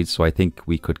cabbage seeds, so I think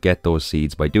we could get those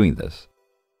seeds by doing this.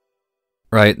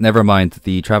 Right, never mind,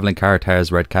 the travelling cart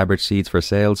has red cabbage seeds for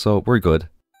sale, so we're good.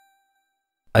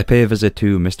 I pay a visit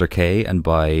to Mr. K and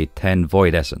buy 10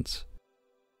 Void Essence.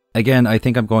 Again, I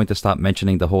think I'm going to stop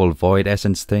mentioning the whole Void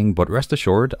Essence thing, but rest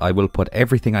assured, I will put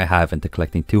everything I have into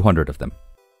collecting 200 of them.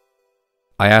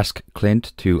 I ask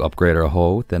Clint to upgrade our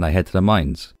hoe, then I head to the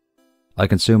mines. I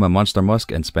consume a Monster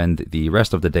Musk and spend the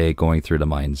rest of the day going through the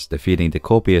mines, defeating the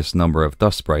copious number of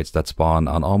dust sprites that spawn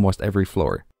on almost every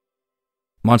floor.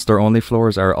 Monster-only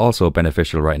floors are also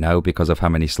beneficial right now because of how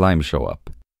many slimes show up.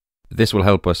 This will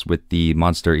help us with the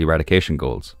monster eradication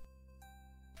goals.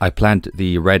 I plant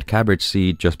the red cabbage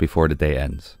seed just before the day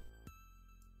ends.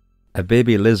 A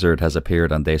baby lizard has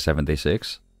appeared on day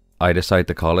 76. I decide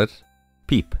to call it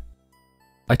Peep.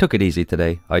 I took it easy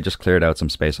today, I just cleared out some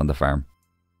space on the farm.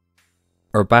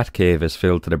 Our bat cave is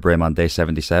filled to the brim on day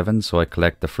 77, so I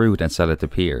collect the fruit and sell it to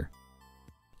Pier.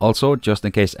 Also, just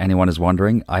in case anyone is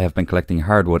wondering, I have been collecting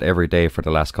hardwood every day for the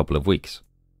last couple of weeks.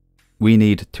 We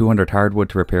need 200 hardwood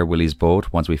to repair Willie's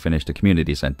boat once we finish the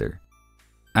community centre.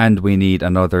 And we need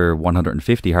another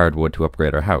 150 hardwood to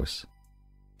upgrade our house.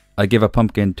 I give a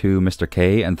pumpkin to Mr.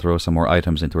 K and throw some more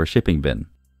items into our shipping bin.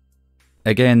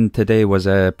 Again, today was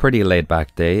a pretty laid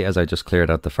back day as I just cleared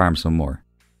out the farm some more.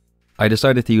 I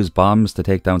decided to use bombs to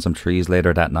take down some trees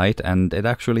later that night, and it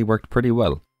actually worked pretty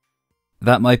well.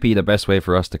 That might be the best way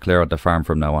for us to clear out the farm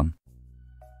from now on.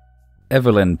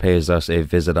 Evelyn pays us a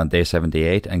visit on day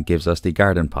 78 and gives us the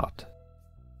garden pot.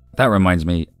 That reminds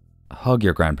me, hug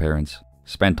your grandparents,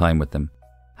 spend time with them,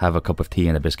 have a cup of tea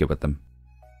and a biscuit with them.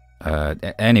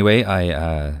 Anyway,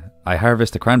 I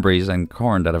harvest the cranberries and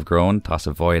corn that have grown, toss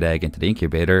a void egg into the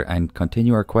incubator, and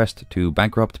continue our quest to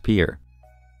bankrupt Pier.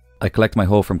 I collect my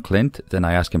hoe from Clint, then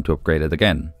I ask him to upgrade it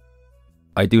again.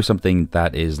 I do something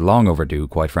that is long overdue,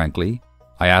 quite frankly.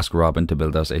 I ask Robin to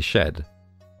build us a shed.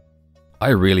 I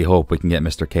really hope we can get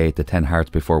Mr. K to 10 hearts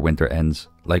before winter ends.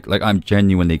 Like I'm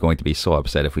genuinely going to be so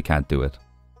upset if we can't do it.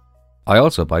 I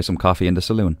also buy some coffee in the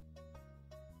saloon.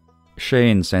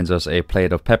 Shane sends us a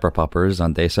plate of pepper poppers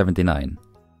on day 79.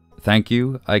 Thank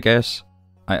you, I guess.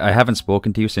 I haven't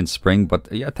spoken to you since spring, but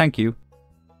yeah, thank you.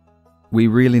 We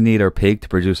really need our pig to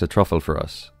produce a truffle for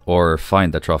us. Or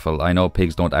find the truffle. I know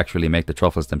pigs don't actually make the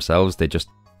truffles themselves, they just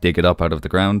dig it up out of the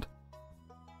ground.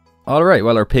 Alright,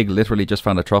 well our pig literally just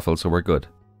found a truffle, so we're good.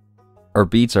 Our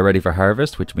beets are ready for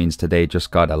harvest, which means today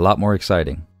just got a lot more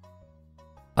exciting.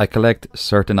 I collect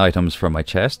certain items from my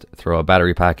chest, throw a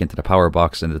battery pack into the power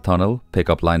box in the tunnel, pick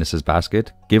up Linus's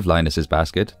basket, give Linus his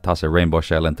basket, toss a rainbow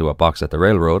shell into a box at the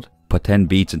railroad, put 10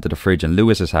 beets into the fridge in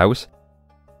Lewis's house.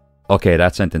 Okay,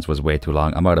 that sentence was way too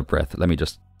long. I'm out of breath. Let me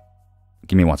just...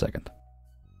 Give me 1 second.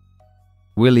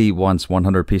 Willie wants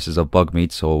 100 pieces of bug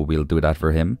meat, so we'll do that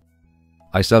for him.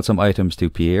 I sell some items to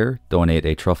Pierre, donate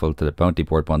a truffle to the bounty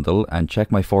board bundle, and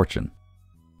check my fortune.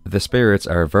 The spirits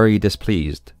are very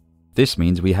displeased. This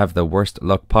means we have the worst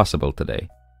luck possible today.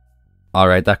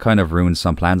 Alright, that kind of ruins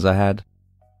some plans I had.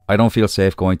 I don't feel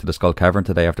safe going to the Skull Cavern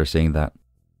today after seeing that.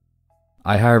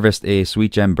 I harvest a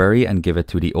sweet gem berry and give it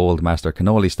to the old Master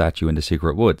Cannoli statue in the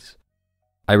secret woods.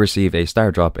 I receive a star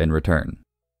drop in return.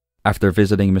 After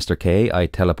visiting Mr. K, I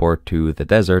teleport to the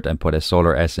desert and put a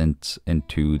solar essence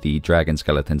into the dragon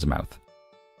skeleton's mouth.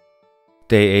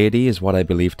 Day 80 is what I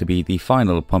believe to be the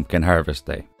final pumpkin harvest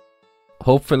day.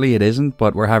 Hopefully it isn't,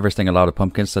 but we're harvesting a lot of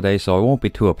pumpkins today, so I won't be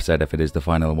too upset if it is the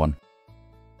final one.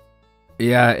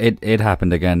 Yeah, it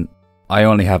happened again. I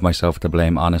only have myself to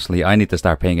blame, honestly. I need to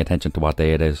start paying attention to what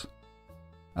day it is.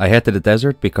 I head to the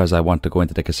desert because I want to go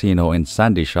into the casino in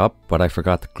Sandy's shop, but I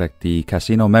forgot to collect the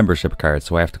casino membership card,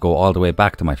 so I have to go all the way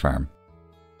back to my farm.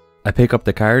 I pick up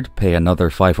the card, pay another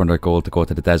 500 gold to go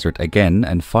to the desert again,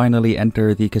 and finally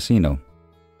enter the casino.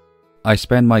 I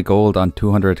spend my gold on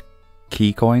 200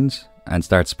 key coins and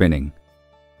start spinning.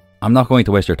 I'm not going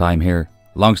to waste your time here.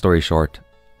 Long story short,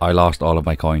 I lost all of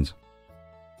my coins.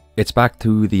 It's back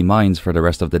to the mines for the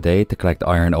rest of the day to collect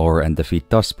iron ore and defeat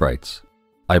dust sprites.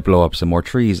 I blow up some more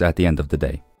trees at the end of the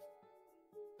day.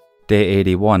 Day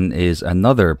 81 is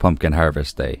another pumpkin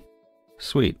harvest day.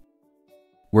 Sweet.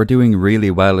 We're doing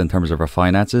really well in terms of our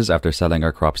finances after selling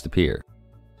our crops to Pierre.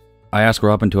 I ask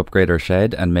Robin to upgrade our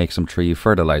shed and make some tree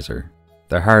fertilizer.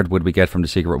 The hardwood we get from the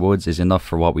secret woods is enough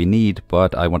for what we need,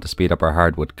 but I want to speed up our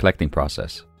hardwood collecting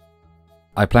process.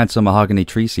 I plant some mahogany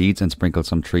tree seeds and sprinkle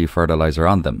some tree fertilizer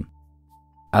on them.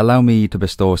 Allow me to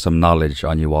bestow some knowledge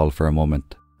on you all for a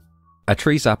moment. A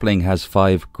tree sapling has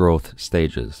 5 growth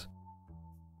stages.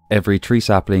 Every tree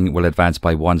sapling will advance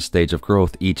by 1 stage of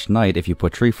growth each night if you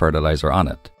put tree fertilizer on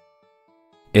it.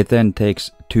 It then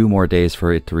takes 2 more days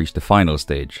for it to reach the final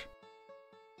stage.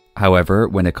 However,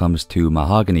 when it comes to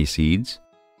mahogany seeds,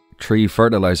 tree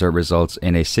fertilizer results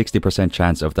in a 60%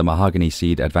 chance of the mahogany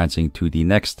seed advancing to the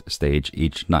next stage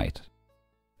each night.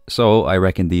 So I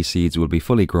reckon these seeds will be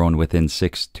fully grown within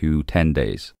 6 to 10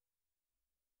 days.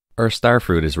 Our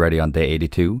starfruit is ready on day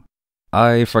 82.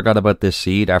 I forgot about this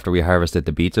seed after we harvested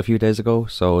the beets a few days ago,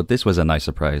 so this was a nice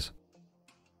surprise.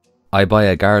 I buy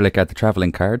a garlic at the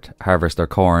travelling cart, harvest our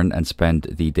corn and spend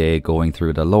the day going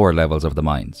through the lower levels of the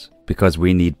mines, because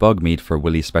we need bug meat for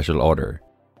Willie's special order.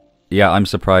 Yeah, I'm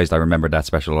surprised I remembered that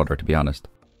special order, to be honest.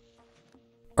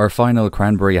 Our final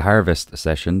cranberry harvest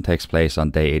session takes place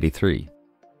on day 83.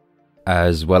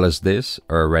 As well as this,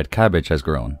 our red cabbage has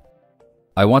grown.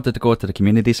 I wanted to go to the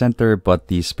community centre, but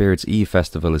the Spirits Eve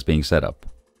festival is being set up.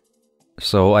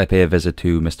 So I pay a visit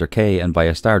to Mr. K and buy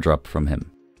a star drop from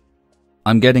him.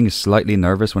 I'm getting slightly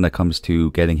nervous when it comes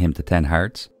to getting him to 10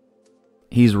 hearts.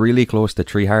 He's really close to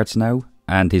 3 hearts now,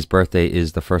 and his birthday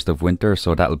is the 1st of winter,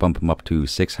 so that'll bump him up to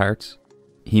 6 hearts.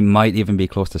 He might even be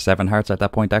close to 7 hearts at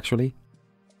that point actually.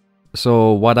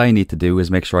 So what I need to do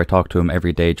is make sure I talk to him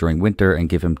every day during winter and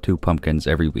give him 2 pumpkins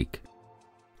every week.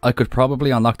 I could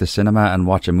probably unlock the cinema and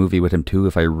watch a movie with him too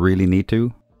if I really need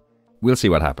to. We'll see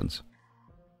what happens.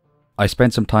 I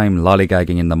spent some time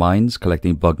lollygagging in the mines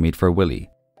collecting bug meat for Willie.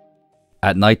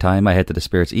 At night time I head to the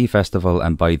Spirits Eve festival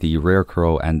and buy the rare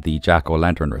crow and the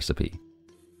jack-o'-lantern recipe.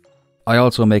 I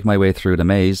also make my way through the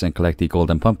maze and collect the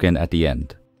golden pumpkin at the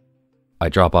end. I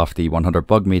drop off the 100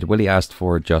 bug meat Willie asked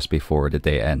for just before the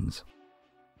day ends.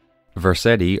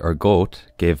 Versetti, or goat,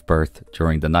 gave birth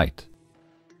during the night.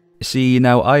 See,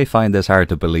 now I find this hard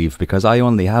to believe because I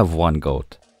only have 1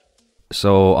 goat.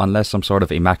 So unless some sort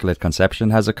of immaculate conception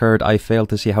has occurred, I fail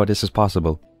to see how this is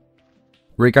possible.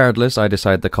 Regardless, I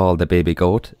decide to call the baby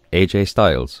goat AJ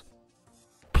Styles.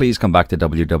 Please come back to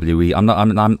WWE.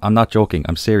 I'm not joking.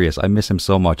 I'm serious. I miss him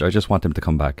so much. I just want him to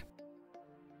come back.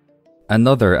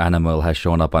 Another animal has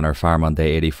shown up on our farm on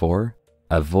day 84.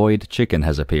 A void chicken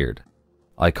has appeared.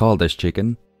 I call this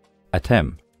chicken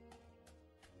Atem.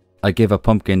 I give a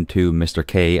pumpkin to Mr.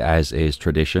 K as is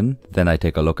tradition, then I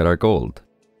take a look at our gold.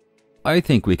 I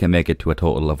think we can make it to a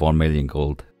total of 1 million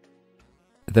gold.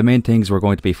 The main things we're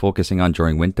going to be focusing on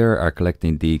during winter are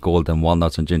collecting the golden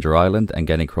walnuts on Ginger Island and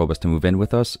getting Krobus to move in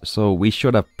with us, so we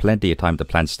should have plenty of time to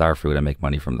plant starfruit and make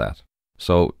money from that.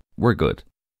 So, we're good.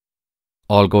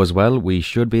 All goes well, we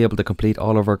should be able to complete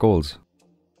all of our goals.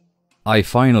 I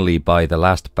finally buy the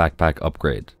last backpack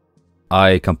upgrade.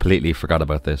 I completely forgot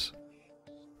about this.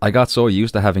 I got so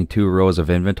used to having 2 rows of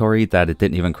inventory that it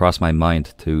didn't even cross my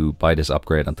mind to buy this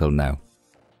upgrade until now.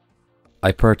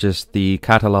 I purchased the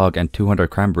catalogue and 200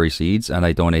 cranberry seeds, and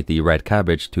I donate the red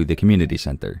cabbage to the community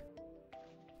centre.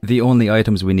 The only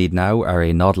items we need now are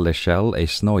a nautilus shell, a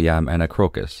snow yam and a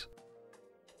crocus.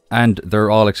 And they're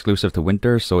all exclusive to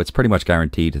winter, so it's pretty much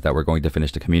guaranteed that we're going to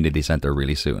finish the community centre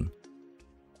really soon.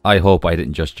 I hope I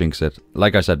didn't just jinx it.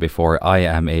 Like I said before, I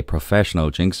am a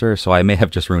professional jinxer, so I may have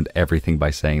just ruined everything by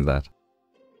saying that.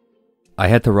 I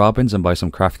head to Robin's and buy some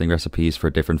crafting recipes for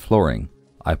different flooring.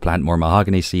 I plant more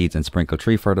mahogany seeds and sprinkle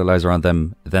tree fertilizer on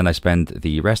them, then I spend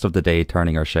the rest of the day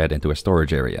turning our shed into a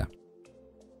storage area.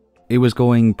 It was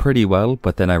going pretty well,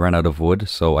 but then I ran out of wood,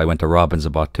 so I went to Robin's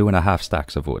and bought 2.5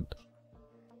 stacks of wood.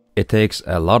 It takes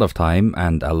a lot of time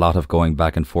and a lot of going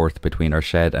back and forth between our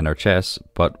shed and our chests,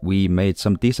 but we made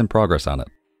some decent progress on it.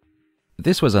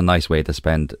 This was a nice way to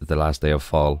spend the last day of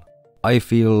fall. I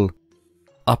feel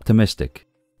optimistic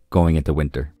going into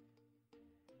winter.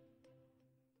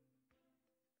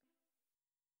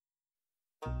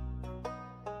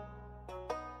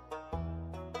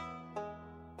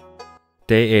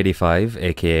 Day 85,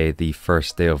 aka the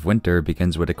first day of winter,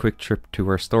 begins with a quick trip to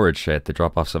our storage shed to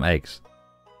drop off some eggs.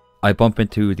 I bump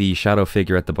into the shadow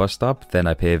figure at the bus stop, then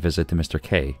I pay a visit to Mr.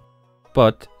 K.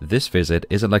 But this visit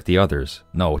isn't like the others.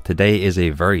 No, today is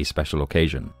a very special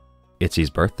occasion. It's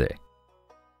his birthday.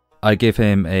 I give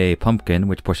him a pumpkin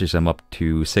which pushes him up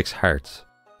to 6 hearts.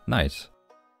 Nice.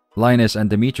 Linus and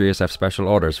Demetrius have special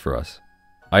orders for us.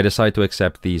 I decide to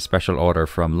accept the special order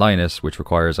from Linus, which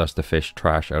requires us to fish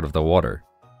trash out of the water.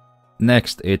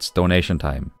 Next, it's donation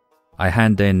time. I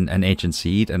hand in an ancient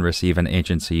seed and receive an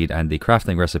ancient seed and the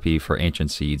crafting recipe for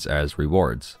ancient seeds as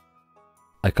rewards.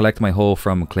 I collect my hoe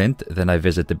from Clint, then I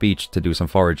visit the beach to do some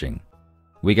foraging.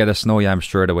 We get a snow yam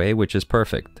straight away, which is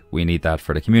perfect. We need that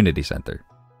for the community centre.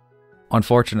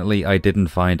 Unfortunately, I didn't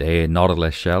find a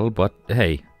nautilus shell, but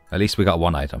hey, at least we got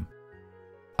one item.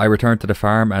 I return to the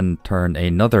farm and turn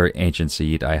another ancient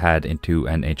seed I had into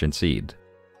an ancient seed.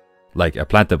 Like a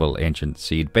plantable ancient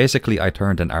seed. Basically, I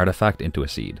turned an artifact into a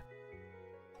seed.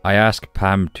 I ask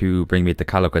Pam to bring me to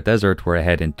Calico Desert where I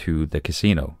head into the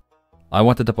casino. I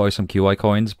wanted to buy some QI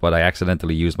coins, but I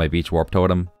accidentally used my beach warp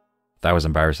totem. That was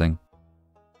embarrassing.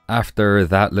 After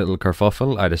that little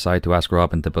kerfuffle, I decide to ask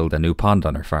Robin to build a new pond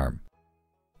on her farm.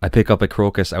 I pick up a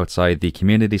crocus outside the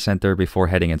community centre before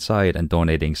heading inside and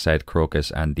donating said crocus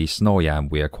and the snow yam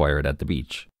we acquired at the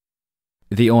beach.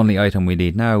 The only item we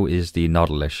need now is the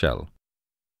nautilus shell.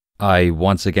 I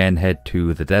once again head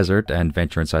to the desert and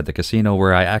venture inside the casino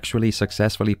where I actually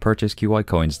successfully purchase QI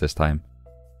coins this time.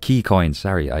 Key coins,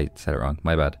 sorry, I said it wrong,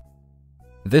 my bad.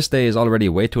 This day is already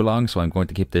way too long, so I'm going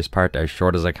to keep this part as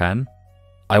short as I can.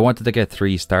 I wanted to get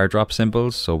 3 star drop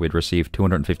symbols, so we'd receive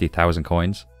 250,000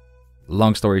 coins.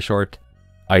 Long story short,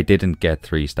 I didn't get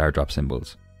 3 star drop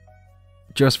symbols.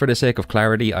 Just for the sake of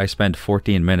clarity, I spent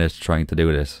 14 minutes trying to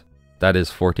do this. That is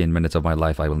 14 minutes of my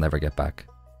life I will never get back.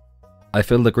 I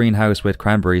filled the greenhouse with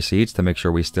cranberry seeds to make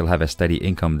sure we still have a steady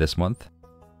income this month.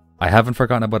 I haven't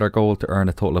forgotten about our goal to earn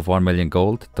a total of 1 million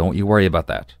gold, don't you worry about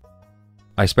that.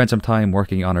 I spent some time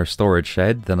working on our storage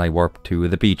shed, then I warped to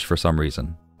the beach for some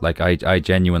reason. Like, I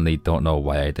genuinely don't know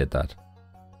why I did that.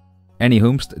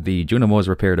 Anyhoomst, the Junimos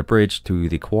repaired a bridge to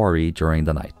the quarry during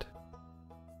the night.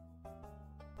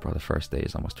 Bro, the first day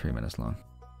is almost 3 minutes long.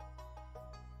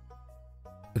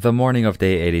 The morning of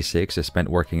day 86 is spent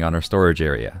working on our storage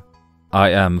area.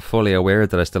 I am fully aware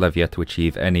that I still have yet to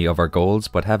achieve any of our goals,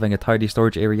 but having a tidy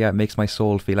storage area makes my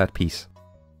soul feel at peace.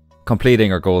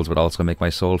 Completing our goals would also make my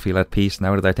soul feel at peace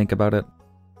now that I think about it.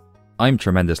 I'm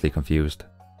tremendously confused.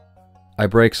 I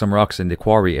break some rocks in the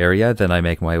quarry area, then I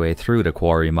make my way through the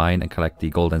quarry mine and collect the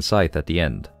golden scythe at the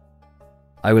end.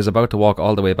 I was about to walk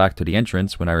all the way back to the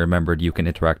entrance when I remembered you can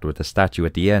interact with the statue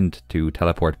at the end to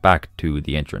teleport back to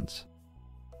the entrance.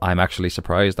 I'm actually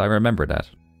surprised I remember that.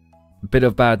 Bit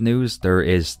of bad news, there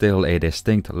is still a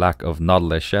distinct lack of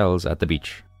nautilus shells at the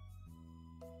beach.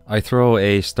 I throw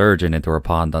a sturgeon into our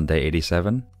pond on day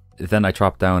 87, then I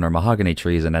chop down our mahogany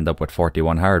trees and end up with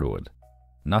 41 hardwood.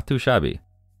 Not too shabby.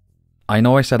 I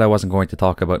know I said I wasn't going to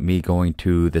talk about me going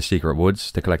to the secret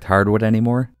woods to collect hardwood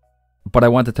anymore, but I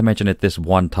wanted to mention it this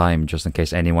one time just in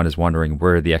case anyone is wondering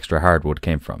where the extra hardwood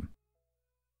came from.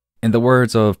 In the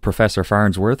words of Professor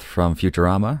Farnsworth from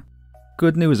Futurama,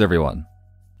 good news everyone.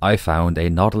 I found a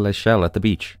nautilus shell at the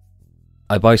beach.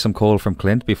 I buy some coal from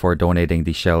Clint before donating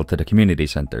the shell to the community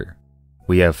centre.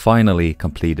 We have finally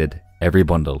completed every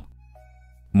bundle.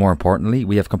 More importantly,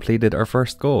 we have completed our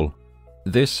first goal.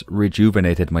 This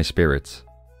rejuvenated my spirits.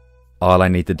 All I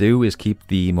need to do is keep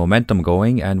the momentum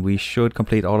going and we should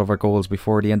complete all of our goals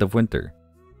before the end of winter.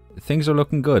 Things are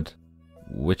looking good,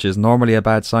 which is normally a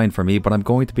bad sign for me, but I'm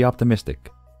going to be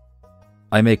optimistic.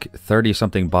 I make 30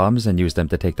 something bombs and use them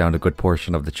to take down a good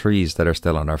portion of the trees that are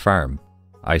still on our farm.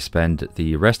 I spend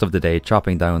the rest of the day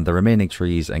chopping down the remaining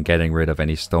trees and getting rid of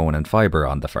any stone and fibre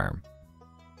on the farm.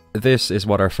 This is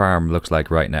what our farm looks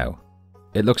like right now.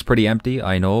 It looks pretty empty,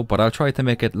 I know, but I'll try to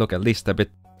make it look at least a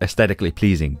bit aesthetically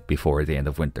pleasing before the end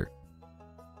of winter.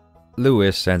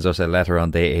 Lewis sends us a letter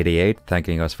on day 88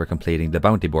 thanking us for completing the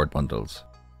bounty board bundles.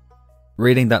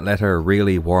 Reading that letter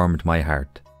really warmed my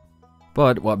heart.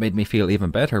 But what made me feel even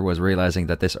better was realizing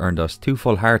that this earned us 2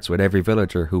 full hearts with every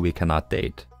villager who we cannot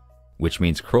date, which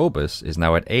means Krobus is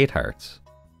now at 8 hearts.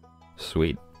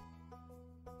 Sweet.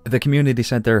 The community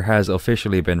centre has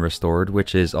officially been restored,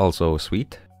 which is also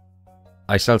sweet.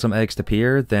 I sell some eggs to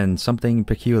Pierre, then something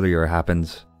peculiar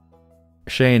happens.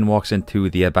 Shane walks into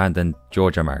the abandoned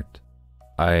Georgia Mart.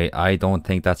 I don't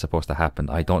think that's supposed to happen.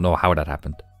 I don't know how that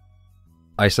happened.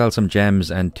 I sell some gems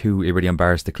and 2 iridium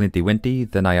bars to Clinty Winty,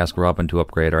 then I ask Robin to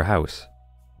upgrade our house.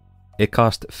 It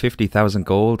cost 50,000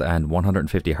 gold and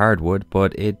 150 hardwood,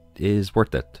 but it is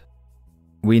worth it.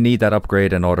 We need that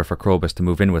upgrade in order for Krobus to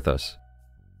move in with us.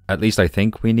 At least I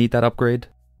think we need that upgrade.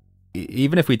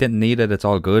 Even if we didn't need it, it's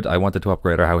all good. I wanted to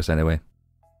upgrade our house anyway.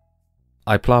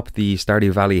 I plop the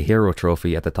Stardew Valley Hero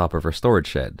Trophy at the top of our storage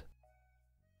shed.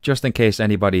 Just in case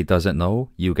anybody doesn't know,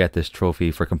 you get this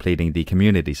trophy for completing the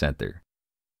community centre.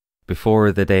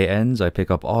 Before the day ends, I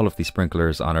pick up all of the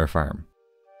sprinklers on our farm.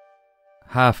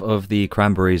 Half of the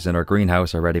cranberries in our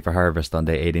greenhouse are ready for harvest on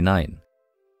day 89.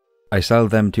 I sell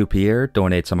them to Pierre,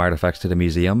 donate some artifacts to the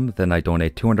museum, then I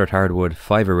donate 200 hardwood,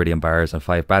 5 iridium bars and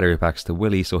 5 battery packs to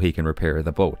Willie so he can repair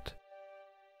the boat.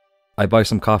 I buy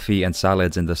some coffee and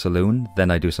salads in the saloon, then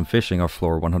I do some fishing off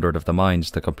floor 100 of the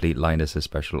mines to complete Linus's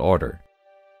special order.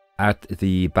 At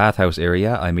the bathhouse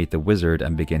area, I meet the wizard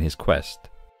and begin his quest.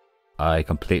 I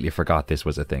completely forgot this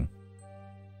was a thing.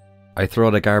 I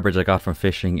throw the garbage I got from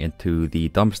fishing into the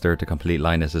dumpster to complete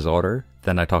Linus's order,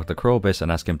 then I talk to Krobus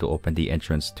and ask him to open the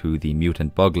entrance to the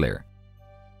mutant bug lair.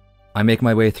 I make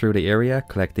my way through the area,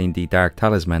 collecting the dark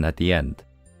talisman at the end.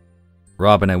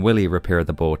 Robin and Willie repair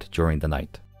the boat during the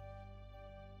night.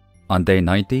 On day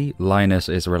 90, Linus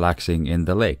is relaxing in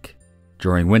the lake,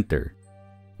 during winter.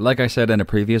 Like I said in a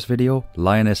previous video,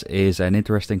 Linus is an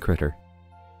interesting critter.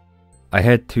 I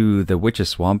head to the Witch's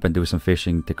Swamp and do some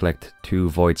fishing to collect 2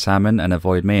 void salmon and a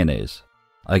void mayonnaise.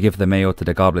 I give the mayo to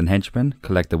the goblin henchman,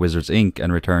 collect the wizard's ink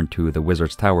and return to the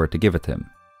wizard's tower to give it to him.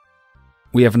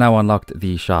 We have now unlocked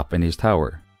the shop in his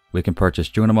tower. We can purchase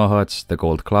Junimo huts, the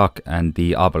gold clock and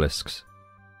the obelisks.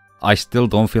 I still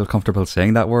don't feel comfortable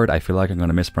saying that word. I feel like I'm going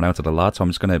to mispronounce it a lot, so I'm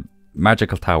just going to...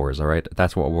 Magical towers, alright?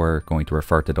 That's what we're going to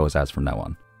refer to those as from now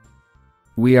on.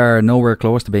 We are nowhere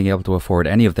close to being able to afford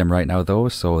any of them right now though,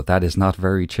 so that is not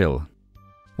very chill.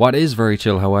 What is very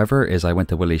chill, however, is I went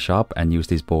to Willie's shop and used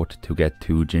his boat to get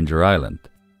to Ginger Island.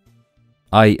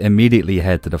 I immediately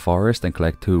head to the forest and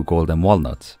collect 2 golden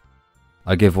walnuts.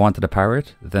 I give 1 to the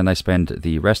parrot, then I spend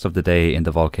the rest of the day in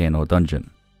the volcano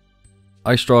dungeon.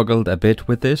 I struggled a bit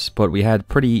with this, but we had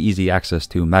pretty easy access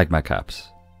to magma caps.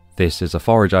 This is a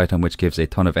forage item which gives a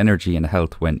ton of energy and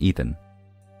health when eaten.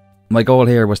 My goal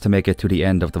here was to make it to the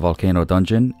end of the volcano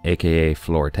dungeon, aka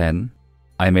floor 10.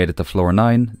 I made it to floor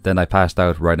 9, then I passed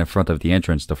out right in front of the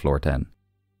entrance to floor 10.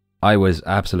 I was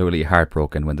absolutely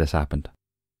heartbroken when this happened.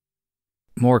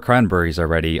 More cranberries are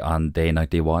ready on day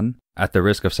 91. At the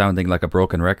risk of sounding like a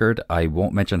broken record, I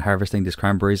won't mention harvesting these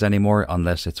cranberries anymore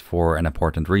unless it's for an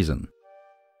important reason.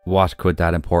 What could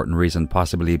that important reason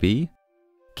possibly be?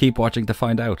 Keep watching to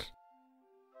find out.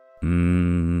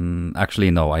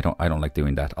 Actually no, I don't like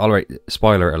doing that. Alright,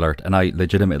 spoiler alert, and I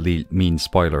legitimately mean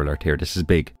spoiler alert here, this is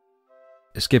big.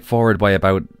 Skip forward by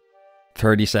about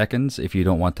 30 seconds if you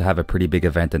don't want to have a pretty big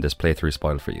event in this playthrough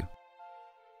spoiled for you.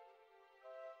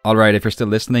 Alright, if you're still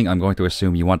listening, I'm going to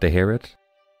assume you want to hear it.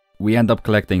 We end up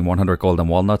collecting 100 golden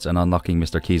walnuts and unlocking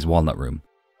Mr. Key's walnut room.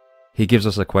 He gives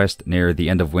us a quest near the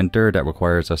end of winter that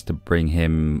requires us to bring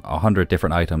him 100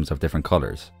 different items of different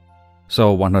colours.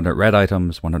 So 100 red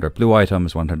items, 100 blue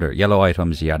items, 100 yellow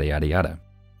items, yada yada yada.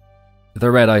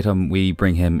 The red item we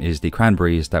bring him is the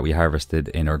cranberries that we harvested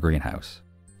in our greenhouse.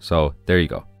 So there you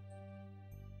go.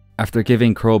 After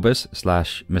giving Krobus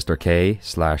 / Mr. K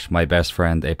 / my best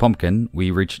friend a pumpkin,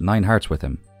 we reach 9 hearts with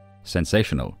him.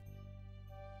 Sensational.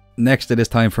 Next it is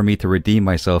time for me to redeem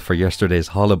myself for yesterday's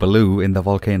hullabaloo in the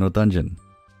volcano dungeon.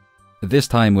 This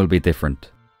time will be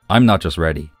different. I'm not just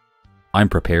ready. I'm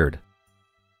prepared.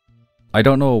 I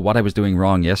don't know what I was doing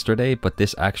wrong yesterday, but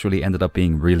this actually ended up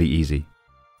being really easy.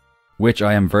 Which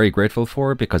I am very grateful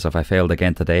for, because if I failed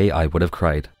again today, I would have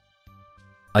cried.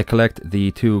 I collect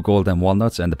the 2 golden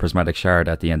walnuts and the prismatic shard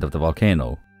at the end of the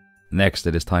volcano. Next,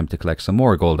 it is time to collect some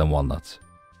more golden walnuts.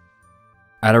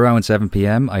 At around 7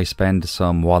 PM, I spend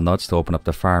some walnuts to open up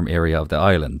the farm area of the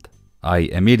island. I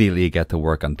immediately get to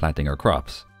work on planting our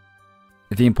crops.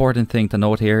 The important thing to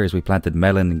note here is we planted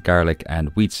melon, garlic and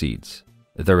wheat seeds.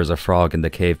 There is a frog in the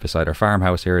cave beside our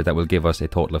farmhouse here that will give us a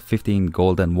total of 15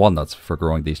 golden walnuts for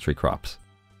growing these 3 crops.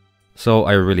 So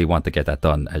I really want to get that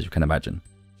done, as you can imagine.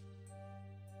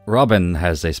 Robin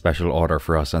has a special order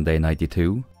for us on day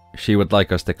 92. She would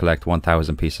like us to collect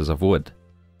 1,000 pieces of wood.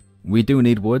 We do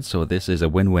need wood, so this is a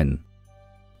win-win.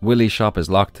 Willie's shop is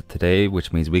locked today,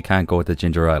 which means we can't go to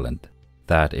Ginger Island.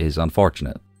 That is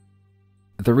unfortunate.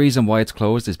 The reason why it's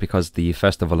closed is because the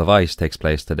Festival of Ice takes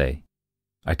place today.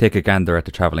 I take a gander at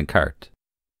the travelling cart.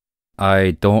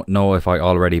 I don't know if I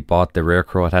already bought the rare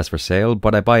crow it has for sale,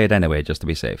 but I buy it anyway just to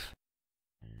be safe.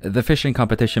 The fishing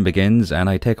competition begins and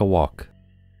I take a walk.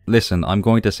 Listen, I'm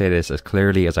going to say this as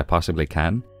clearly as I possibly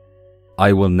can.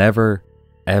 I will never,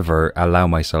 ever allow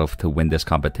myself to win this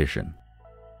competition.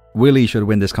 Willie should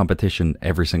win this competition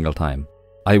every single time.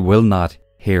 I will not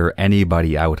hear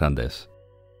anybody out on this.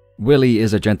 Willie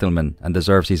is a gentleman and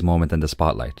deserves his moment in the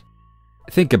spotlight.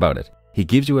 Think about it. He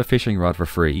gives you a fishing rod for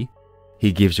free,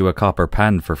 he gives you a copper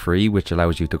pan for free which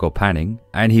allows you to go panning,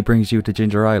 and he brings you to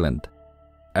Ginger Island.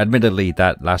 Admittedly,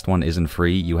 that last one isn't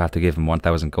free, you have to give him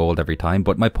 1,000 gold every time,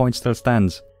 but my point still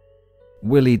stands.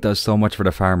 Willie does so much for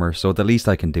the farmer, so the least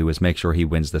I can do is make sure he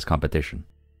wins this competition.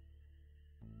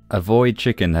 A void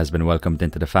chicken has been welcomed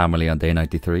into the family on day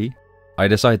 93. I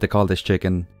decide to call this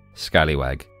chicken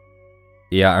Scallywag.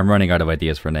 Yeah, I'm running out of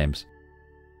ideas for names.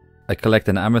 I collect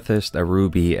an amethyst, a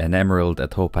ruby, an emerald, a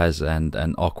topaz and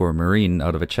an aquamarine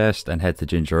out of a chest and head to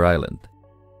Ginger Island.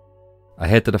 I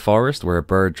head to the forest where a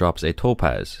bird drops a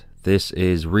topaz. This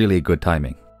is really good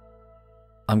timing.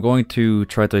 I'm going to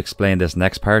try to explain this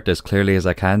next part as clearly as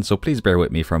I can, so please bear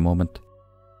with me for a moment.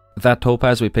 That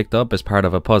topaz we picked up is part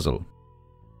of a puzzle.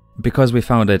 Because we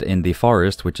found it in the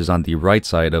forest, which is on the right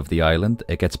side of the island,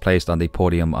 it gets placed on the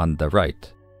podium on the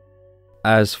right.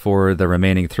 As for the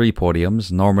remaining 3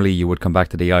 podiums, normally you would come back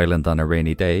to the island on a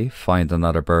rainy day, find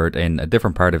another bird in a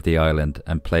different part of the island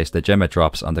and place the gem it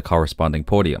drops on the corresponding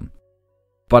podium.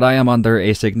 But I am under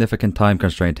a significant time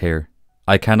constraint here.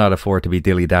 I cannot afford to be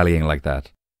dilly-dallying like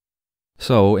that.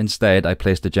 So instead I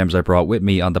place the gems I brought with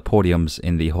me on the podiums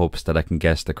in the hopes that I can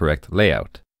guess the correct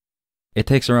layout. It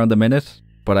takes around a minute,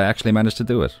 but I actually managed to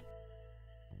do it.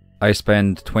 I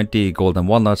spend 20 golden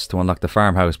walnuts to unlock the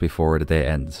farmhouse before the day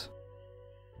ends.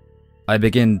 I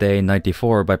begin day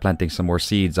 94 by planting some more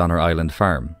seeds on our island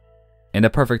farm. In a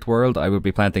perfect world, I would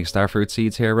be planting starfruit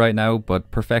seeds here right now,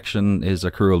 but perfection is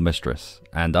a cruel mistress,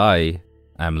 and I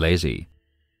am lazy.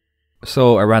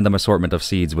 So a random assortment of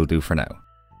seeds will do for now.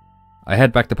 I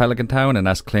head back to Pelican Town and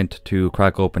ask Clint to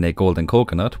crack open a golden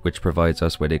coconut, which provides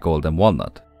us with a golden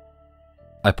walnut.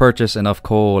 I purchase enough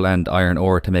coal and iron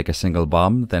ore to make a single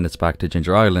bomb, then it's back to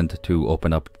Ginger Island to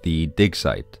open up the dig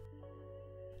site.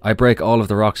 I break all of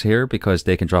the rocks here because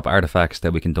they can drop artifacts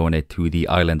that we can donate to the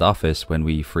island office when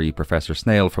we free Professor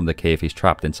Snail from the cave he's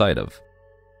trapped inside of.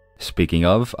 Speaking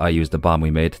of, I used the bomb we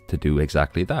made to do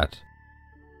exactly that.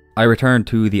 I return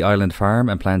to the island farm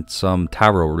and plant some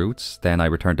taro roots, then I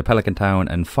return to Pelican Town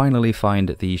and finally find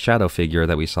the shadow figure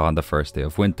that we saw on the first day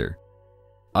of winter.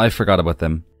 I forgot about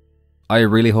them. I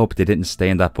really hope they didn't stay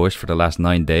in that bush for the last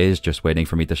 9 days just waiting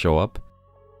for me to show up.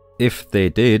 If they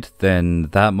did, then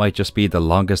that might just be the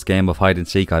longest game of hide and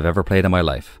seek I've ever played in my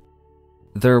life.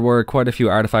 There were quite a few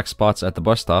artifact spots at the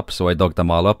bus stop, so I dug them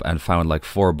all up and found like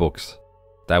 4 books.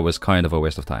 That was kind of a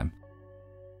waste of time.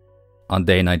 On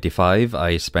day 95,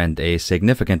 I spent a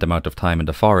significant amount of time in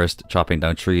the forest chopping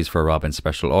down trees for Robin's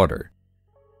special order.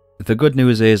 The good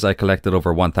news is I collected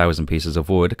over 1,000 pieces of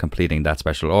wood, completing that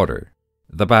special order.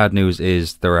 The bad news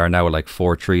is there are now like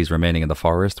 4 trees remaining in the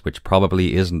forest, which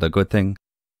probably isn't a good thing.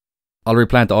 I'll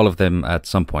replant all of them at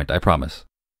some point, I promise.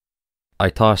 I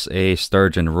toss a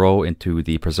sturgeon roe into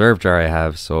the preserve jar I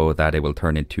have so that it will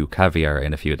turn into caviar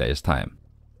in a few days' time.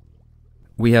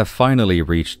 We have finally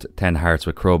reached 10 hearts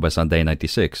with Krobus on day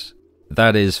 96.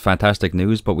 That is fantastic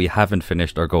news, but we haven't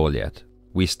finished our goal yet.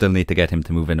 We still need to get him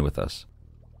to move in with us.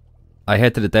 I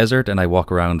head to the desert and I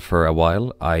walk around for a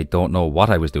while. I don't know what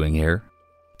I was doing here.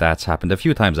 That's happened a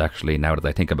few times actually, now that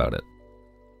I think about it.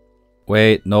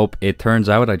 Wait, nope, it turns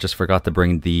out I just forgot to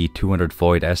bring the 200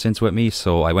 void essence with me,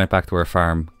 so I went back to our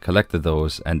farm, collected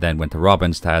those, and then went to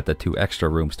Robin's to add the 2 extra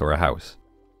rooms to our house.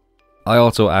 I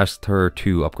also asked her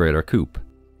to upgrade our coop.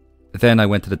 Then I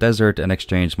went to the desert and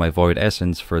exchanged my Void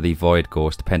Essence for the Void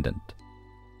Ghost Pendant.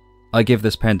 I give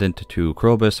this pendant to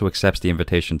Krobus, who accepts the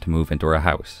invitation to move into our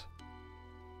house.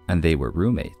 And they were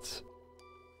roommates.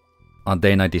 On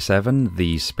day 97,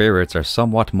 the spirits are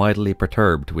somewhat mightily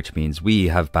perturbed, which means we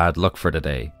have bad luck for the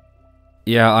day.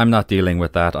 Yeah, I'm not dealing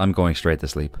with that, I'm going straight to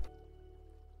sleep.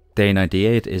 Day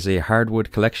 98 is a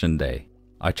hardwood collection day.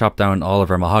 I chop down all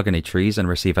of our mahogany trees and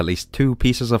receive at least 2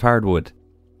 pieces of hardwood.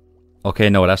 Okay,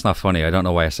 no, that's not funny, I don't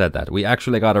know why I said that. We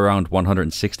actually got around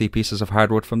 160 pieces of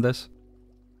hardwood from this.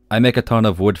 I make a ton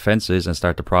of wood fences and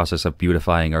start the process of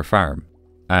beautifying our farm.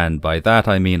 And by that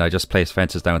I mean I just place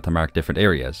fences down to mark different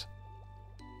areas.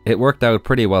 It worked out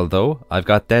pretty well though. I've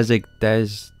got I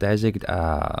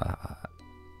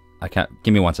can't,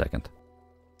 give me 1 second.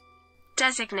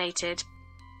 Designated.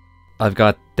 I've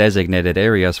got designated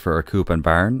areas for our coop and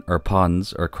barn, our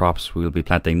ponds, our crops we'll be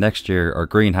planting next year, our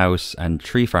greenhouse and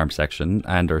tree farm section,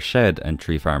 and our shed and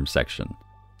tree farm section.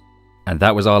 And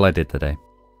that was all I did today.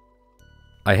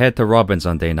 I head to Robin's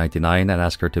on day 99 and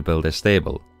ask her to build a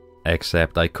stable.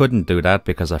 Except I couldn't do that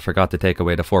because I forgot to take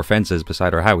away the 4 fences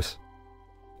beside our house.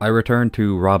 I return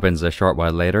to Robin's a short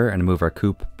while later and move our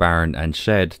coop, barn and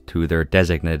shed to their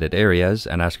designated areas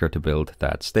and ask her to build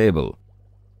that stable.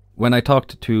 When I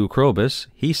talked to Krobus,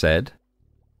 he said,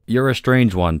 "You're a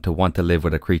strange one to want to live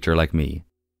with a creature like me.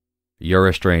 You're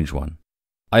a strange one."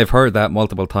 I've heard that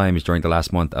multiple times during the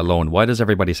last month alone. Why does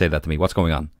everybody say that to me? What's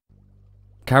going on?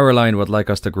 Caroline would like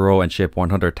us to grow and ship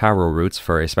 100 taro roots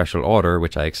for a special order,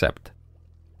 which I accept.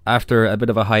 After a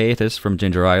bit of a hiatus from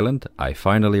Ginger Island, I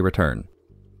finally return.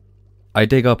 I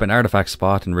dig up an artifact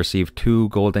spot and receive 2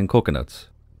 golden coconuts.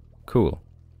 Cool.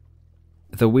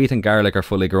 The wheat and garlic are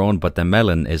fully grown, but the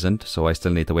melon isn't, so I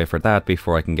still need to wait for that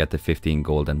before I can get the 15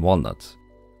 golden walnuts.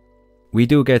 We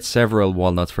do get several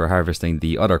walnuts for harvesting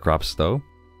the other crops though.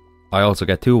 I also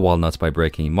get 2 walnuts by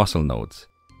breaking mussel nodes.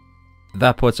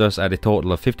 That puts us at a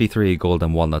total of 53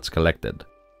 golden walnuts collected.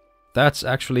 That's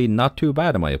actually not too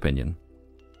bad in my opinion.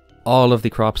 All of the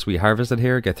crops we harvested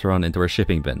here get thrown into our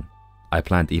shipping bin. I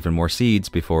plant even more seeds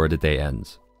before the day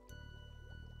ends.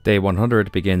 Day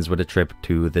 100 begins with a trip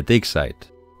to the dig site.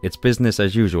 It's business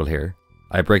as usual here.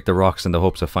 I break the rocks in the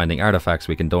hopes of finding artifacts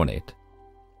we can donate.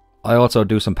 I also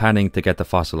do some panning to get the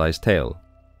fossilized tail.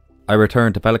 I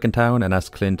return to Pelican Town and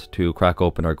ask Clint to crack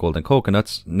open our golden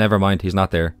coconuts. Never mind, he's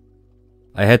not there.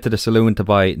 I head to the saloon to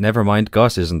buy, never mind,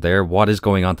 Gus isn't there, what is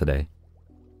going on today?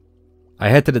 I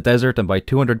head to the desert and buy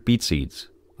 200 beet seeds.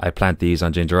 I plant these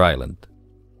on Ginger Island.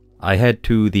 I head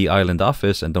to the island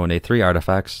office and donate 3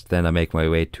 artifacts, then I make my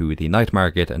way to the night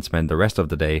market and spend the rest of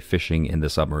the day fishing in the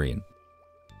submarine.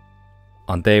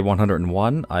 On day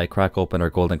 101, I crack open our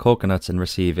golden coconuts and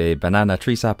receive a banana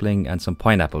tree sapling and some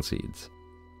pineapple seeds.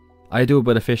 I do a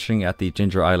bit of fishing at the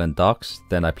Ginger Island docks,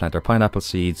 then I plant our pineapple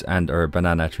seeds and our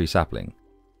banana tree sapling.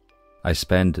 I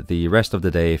spend the rest of the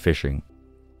day fishing.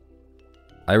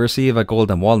 I receive a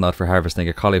golden walnut for harvesting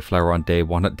a cauliflower on day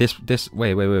 1. Wait,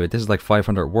 this is like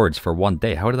 500 words for one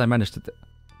day. How did I manage to...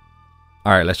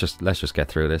 Alright, let's just get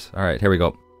through this. Alright, here we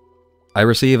go. I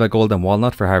receive a golden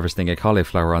walnut for harvesting a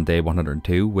cauliflower on day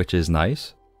 102, which is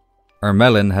nice. Our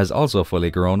melon has also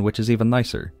fully grown, which is even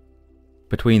nicer.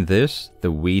 Between this,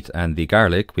 the wheat and the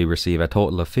garlic, we receive a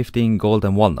total of 15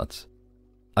 golden walnuts.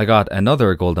 I got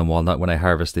another golden walnut when I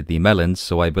harvested the melons,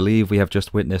 so I believe we have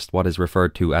just witnessed what is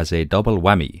referred to as a double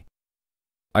whammy.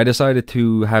 I decided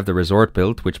to have the resort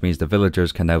built, which means the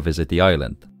villagers can now visit the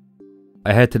island.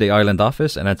 I head to the island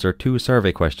office and answer 2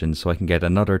 survey questions so I can get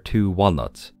another 2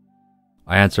 walnuts.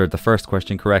 I answered the first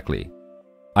question correctly.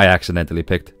 I accidentally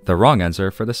picked the wrong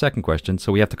answer for the second question,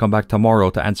 so we have to come back tomorrow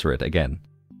to answer it again.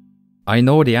 I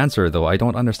know the answer though, I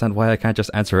don't understand why I can't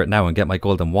just answer it now and get my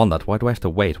golden walnut. Why do I have to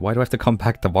wait? Why do I have to come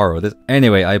back tomorrow?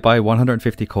 Anyway, I buy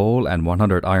 150 coal and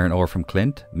 100 iron ore from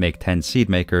Clint, make 10 seed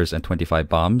makers and 25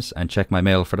 bombs, and check my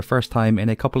mail for the first time in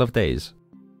a couple of days.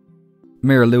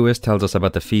 Mayor Lewis tells us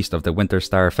about the Feast of the Winter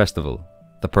Star Festival.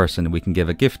 The person we can give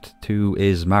a gift to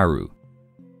is Maru.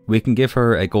 We can give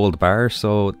her a gold bar,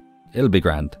 so it'll be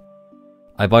grand.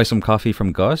 I buy some coffee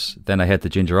from Gus, then I head to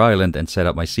Ginger Island and set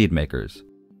up my seed makers.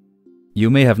 You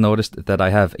may have noticed that I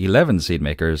have 11 seed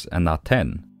makers and not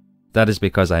 10. That is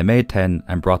because I made 10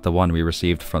 and brought the one we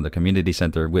received from the community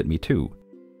center with me too.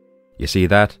 You see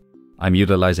that? I'm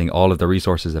utilizing all of the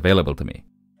resources available to me.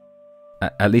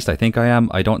 At least I think I am.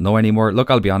 I don't know anymore.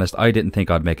 Look, I'll be honest, I didn't think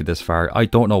I'd make it this far. I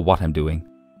don't know what I'm doing.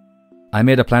 I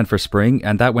made a plan for spring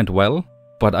and that went well,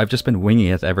 but I've just been winging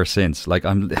it ever since. Like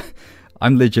I'm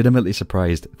legitimately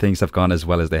surprised things have gone as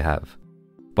well as they have.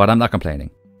 But I'm not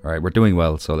complaining. Alright, we're doing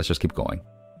well, so let's just keep going.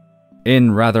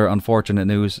 In rather unfortunate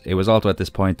news, it was also at this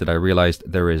point that I realised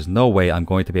there is no way I'm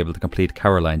going to be able to complete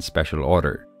Caroline's special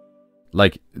order.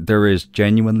 Like, there is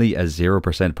genuinely a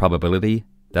 0% probability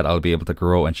that I'll be able to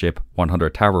grow and ship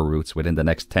 100 tower roots within the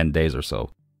next 10 days or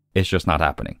so. It's just not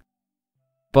happening.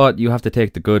 But you have to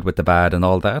take the good with the bad and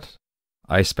all that.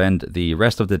 I spend the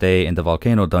rest of the day in the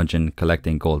volcano dungeon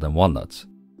collecting golden walnuts.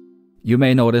 You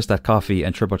may notice that coffee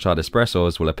and triple shot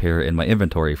espressos will appear in my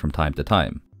inventory from time to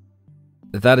time.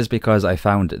 That is because I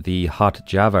found the hot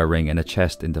Java ring in a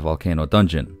chest in the volcano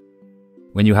dungeon.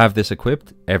 When you have this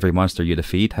equipped, every monster you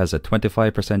defeat has a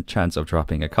 25% chance of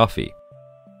dropping a coffee.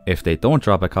 If they don't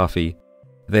drop a coffee,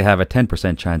 they have a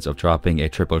 10% chance of dropping a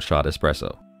triple shot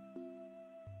espresso.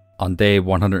 On day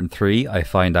 103, I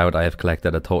find out I have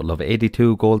collected a total of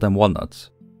 82 golden walnuts.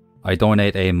 I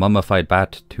donate a mummified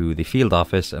bat to the field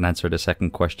office and answer the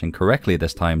second question correctly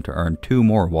this time to earn 2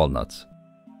 more walnuts.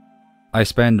 I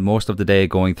spend most of the day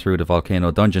going through the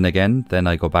volcano dungeon again, then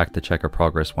I go back to check our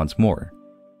progress once more.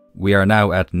 We are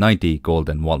now at 90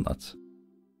 golden walnuts.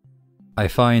 I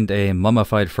find a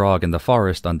mummified frog in the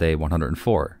forest on day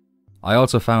 104. I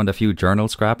also found a few journal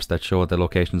scraps that show the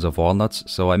locations of walnuts,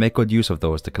 so I make good use of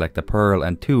those to collect a pearl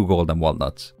and 2 golden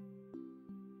walnuts.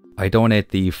 I donate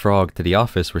the frog to the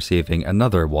office, receiving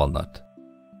another walnut.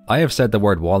 I have said the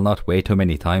word walnut way too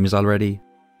many times already.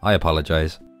 I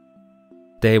apologise.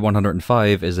 Day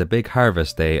 105 is a big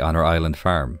harvest day on our island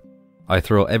farm. I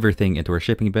throw everything into our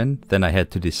shipping bin, then I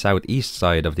head to the southeast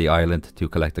side of the island to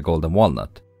collect a golden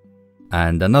walnut.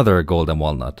 And another golden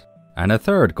walnut. And a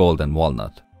third golden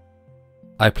walnut.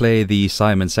 I play the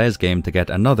Simon Says game to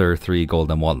get another 3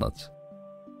 golden walnuts.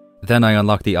 Then I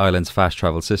unlock the island's fast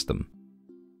travel system.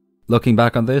 Looking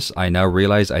back on this, I now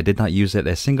realise I did not use it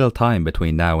a single time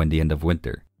between now and the end of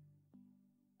winter.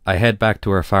 I head back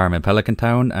to our farm in Pelican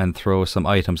Town and throw some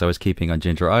items I was keeping on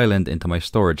Ginger Island into my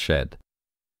storage shed.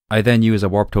 I then use a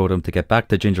warp totem to get back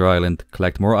to Ginger Island,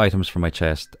 collect more items from my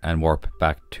chest, and warp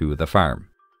back to the farm.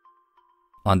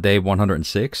 On day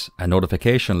 106, a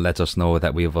notification lets us know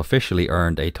that we have officially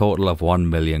earned a total of 1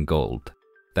 million gold.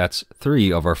 That's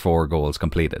 3 of our 4 goals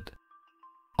completed.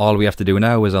 All we have to do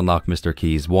now is unlock Mr.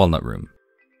 Key's walnut room.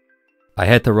 I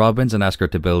head to Robin's and ask her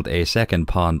to build a second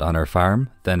pond on our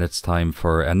farm, then it's time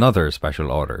for another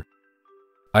special order.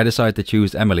 I decide to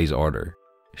choose Emily's order.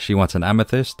 She wants an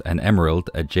amethyst, an emerald,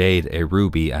 a jade, a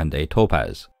ruby, and a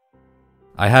topaz.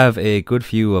 I have a good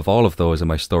few of all of those in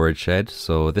my storage shed,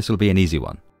 so this will be an easy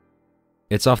one.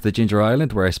 It's off the Ginger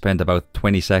Island where I spent about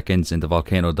 20 seconds in the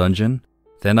volcano dungeon,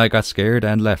 then I got scared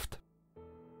and left.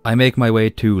 I make my way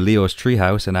to Leo's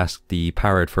treehouse and ask the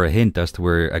parrot for a hint as to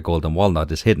where a golden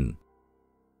walnut is hidden.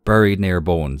 Buried near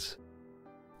bones.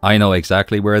 I know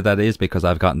exactly where that is because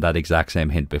I've gotten that exact same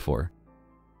hint before.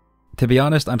 To be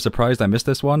honest, I'm surprised I missed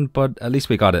this one, but at least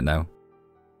we got it now.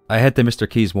 I head to Mr.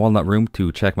 Key's walnut room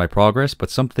to check my progress,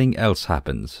 but something else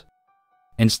happens.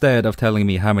 Instead of telling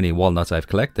me how many walnuts I've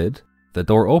collected, the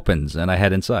door opens and I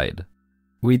head inside.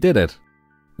 We did it.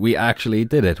 We actually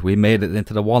did it. We made it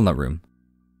into the walnut room.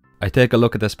 I take a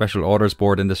look at the special orders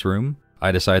board in this room.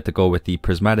 I decide to go with the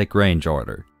prismatic range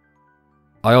order.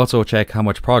 I also check how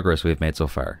much progress we've made so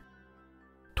far.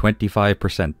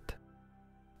 25%.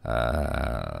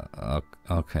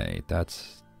 Okay,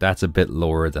 that's a bit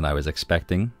lower than I was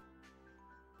expecting.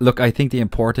 Look, I think the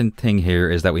important thing here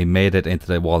is that we made it into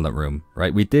the walnut room,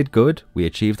 right? We did good, we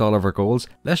achieved all of our goals.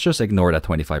 Let's just ignore that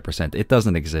 25%. It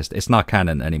doesn't exist. It's not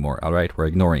canon anymore, alright? We're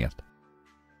ignoring it.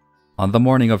 On the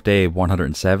morning of day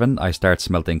 107, I start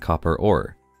smelting copper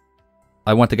ore.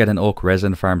 I want to get an oak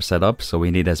resin farm set up, so we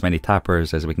need as many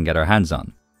tappers as we can get our hands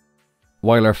on.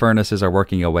 While our furnaces are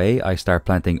working away, I start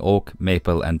planting oak,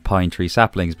 maple and pine tree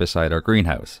saplings beside our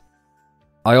greenhouse.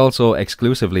 I also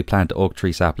exclusively plant oak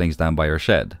tree saplings down by our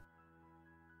shed.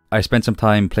 I spent some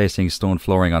time placing stone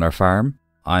flooring on our farm.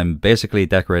 I'm basically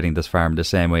decorating this farm the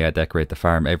same way I decorate the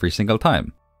farm every single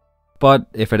time. But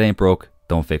if it ain't broke,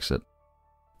 don't fix it.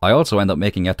 I also end up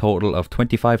making a total of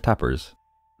 25 tappers.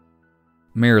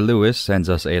 Mayor Lewis sends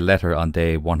us a letter on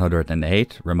day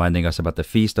 108 reminding us about the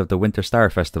Feast of the Winter Star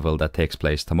Festival that takes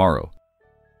place tomorrow.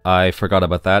 I forgot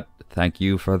about that, thank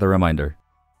you for the reminder.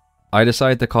 I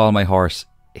decide to call my horse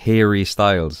Harry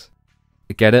Styles.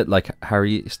 Get it? Like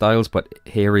Harry Styles, but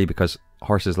hairy because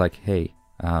horses like hay.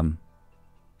 I'm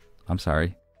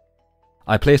sorry.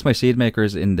 I place my seed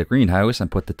makers in the greenhouse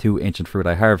and put the 2 ancient fruit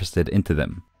I harvested into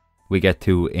them. We get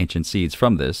 2 ancient seeds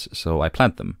from this, so I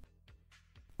plant them.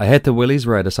 I head to Willie's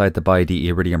where I decide to buy the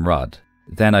iridium rod.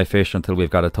 Then I fish until we've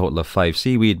got a total of 5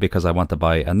 seaweed because I want to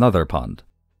buy another pond.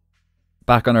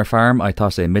 Back on our farm, I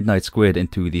toss a midnight squid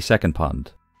into the second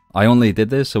pond. I only did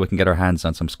this so we can get our hands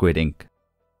on some squid ink.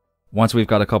 Once we've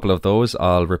got a couple of those,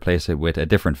 I'll replace it with a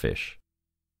different fish.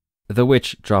 The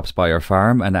witch drops by our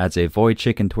farm and adds a void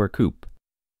chicken to her coop.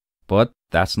 But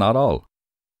that's not all.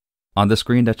 On the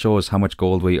screen that shows how much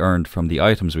gold we earned from the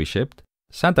items we shipped,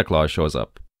 Santa Claus shows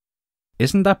up.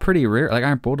 Isn't that pretty rare? Like,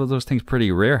 aren't both of those things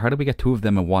pretty rare? How did we get two of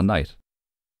them in one night?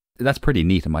 That's pretty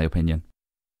neat in my opinion.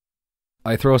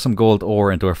 I throw some gold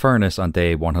ore into a furnace on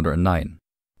day 109.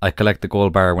 I collect the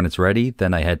gold bar when it's ready,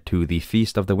 then I head to the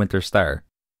Feast of the Winter Star.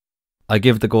 I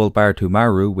give the gold bar to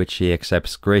Maru, which she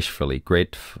accepts graciously.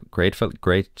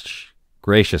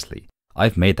 Graciously.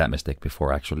 I've made that mistake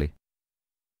before, actually.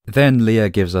 Then Leah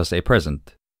gives us a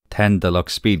present, 10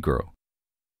 deluxe speed grow.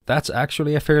 That's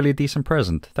actually a fairly decent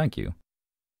present, thank you.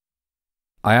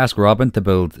 I ask Robin to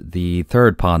build the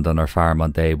third pond on our farm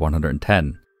on day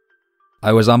 110.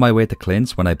 I was on my way to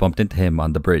Clint's when I bumped into him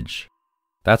on the bridge.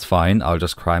 That's fine, I'll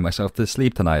just cry myself to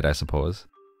sleep tonight, I suppose.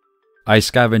 I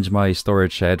scavenge my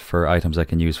storage shed for items I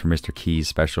can use for Mr. Key's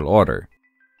special order.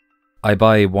 I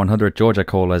buy 100 Joja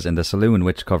Colas in the saloon,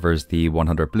 which covers the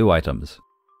 100 blue items.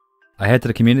 I head to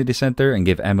the community centre and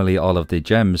give Emily all of the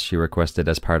gems she requested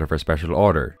as part of her special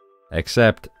order.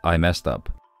 Except, I messed up.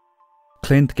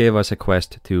 Clint gave us a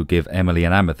quest to give Emily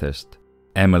an amethyst.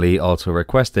 Emily also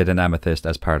requested an amethyst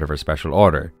as part of her special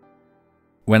order.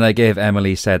 When I gave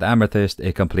Emily said amethyst,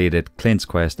 it completed Clint's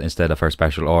quest instead of her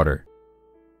special order.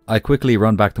 I quickly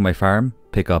run back to my farm,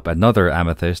 pick up another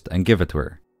amethyst and give it to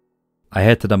her. I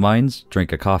head to the mines,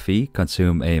 drink a coffee,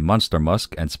 consume a monster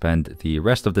musk and spend the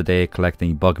rest of the day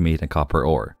collecting bug meat and copper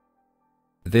ore.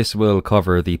 This will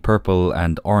cover the purple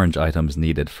and orange items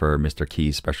needed for Mr.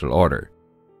 Key's special order.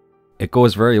 It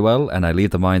goes very well and I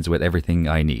leave the mines with everything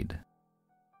I need.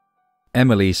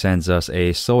 Emily sends us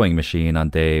a sewing machine on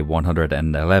day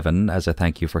 111 as a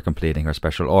thank you for completing her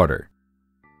special order.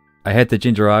 I head to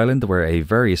Ginger Island where a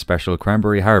very special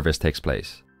cranberry harvest takes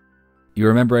place. You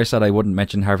remember I said I wouldn't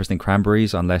mention harvesting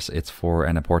cranberries unless it's for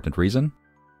an important reason?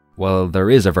 Well, there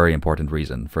is a very important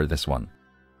reason for this one.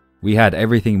 We had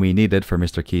everything we needed for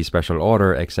Mr. Key's special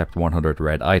order except 100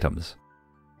 red items.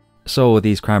 So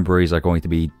these cranberries are going to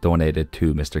be donated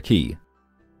to Mr. Key.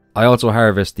 I also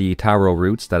harvest the taro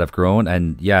roots that have grown,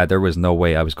 and yeah, there was no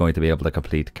way I was going to be able to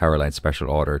complete Caroline's special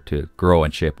order to grow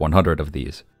and ship 100 of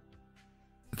these.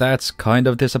 That's kind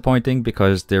of disappointing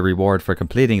because the reward for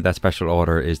completing that special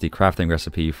order is the crafting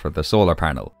recipe for the solar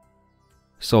panel.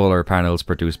 Solar panels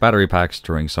produce battery packs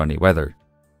during sunny weather.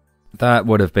 That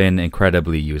would have been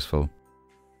incredibly useful.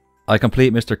 I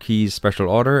complete Mr. Key's special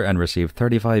order and receive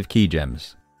 35 key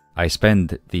gems. I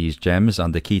spend these gems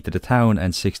on the key to the town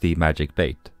and 60 magic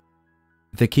bait.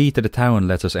 The key to the town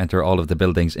lets us enter all of the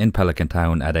buildings in Pelican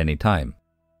Town at any time.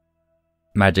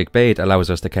 Magic bait allows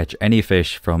us to catch any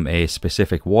fish from a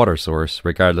specific water source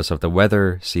regardless of the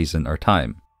weather, season or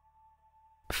time.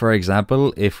 For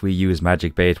example, if we use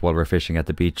magic bait while we're fishing at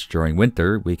the beach during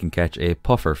winter, we can catch a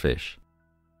puffer fish.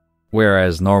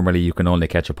 Whereas normally you can only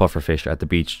catch a puffer fish at the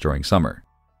beach during summer.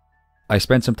 I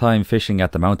spent some time fishing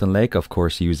at the mountain lake, of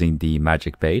course using the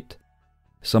magic bait.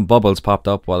 Some bubbles popped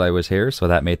up while I was here, so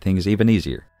that made things even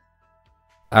easier.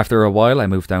 After a while I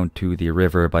moved down to the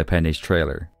river by Penny's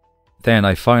trailer. Then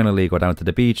I finally go down to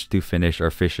the beach to finish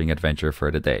our fishing adventure for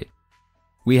the day.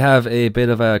 We have a bit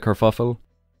of a kerfuffle.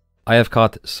 I have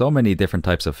caught so many different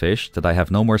types of fish that I have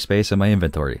no more space in my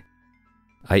inventory.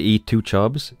 I eat 2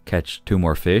 chubs, catch 2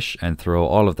 more fish, and throw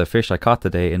all of the fish I caught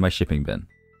today in my shipping bin.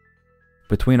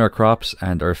 Between our crops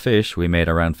and our fish, we made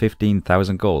around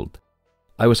 15,000 gold.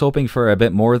 I was hoping for a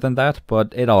bit more than that,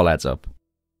 but it all adds up.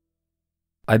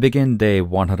 I begin day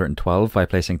 112 by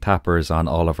placing tappers on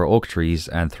all of our oak trees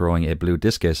and throwing a blue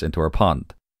discus into our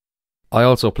pond. I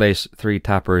also place 3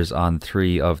 tappers on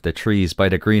 3 of the trees by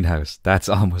the greenhouse. That's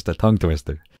almost a tongue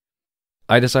twister.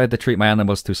 I decide to treat my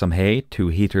animals to some hay, 2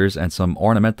 heaters and some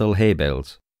ornamental hay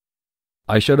bales.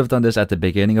 I should have done this at the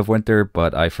beginning of winter,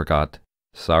 but I forgot.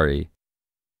 Sorry.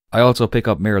 I also pick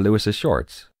up Mayor Lewis's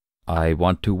shorts. I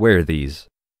want to wear these,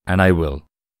 and I will,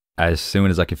 as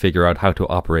soon as I can figure out how to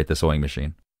operate the sewing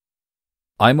machine.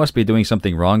 I must be doing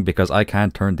something wrong because I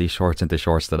can't turn these shorts into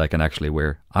shorts that I can actually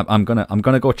wear. I'm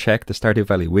gonna go check the Stardew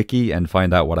Valley wiki and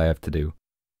find out what I have to do.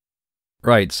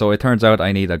 Right, so it turns out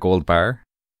I need a gold bar.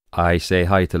 I say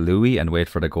hi to Louie and wait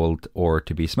for the gold ore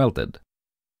to be smelted.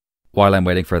 While I'm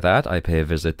waiting for that, I pay a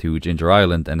visit to Ginger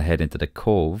Island and head into the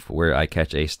cove where I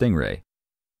catch a stingray.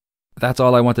 That's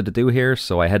all I wanted to do here,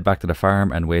 so I head back to the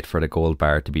farm and wait for the gold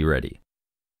bar to be ready.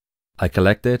 I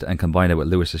collect it and combine it with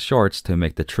Lewis's shorts to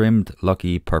make the trimmed,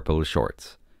 lucky purple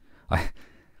shorts. I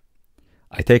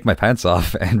take my pants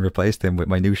off and replace them with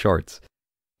my new shorts.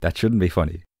 That shouldn't be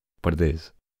funny, but it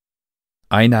is.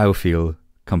 I now feel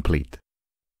complete.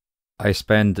 I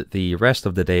spend the rest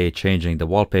of the day changing the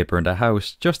wallpaper in the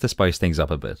house just to spice things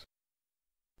up a bit.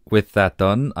 With that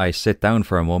done, I sit down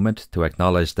for a moment to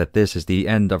acknowledge that this is the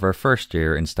end of our first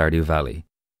year in Stardew Valley.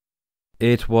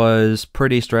 It was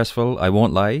pretty stressful, I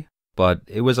won't lie, but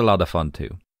it was a lot of fun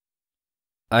too.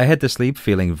 I head to sleep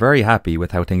feeling very happy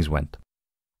with how things went.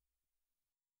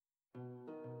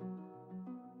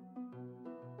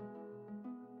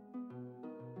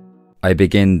 I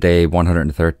begin day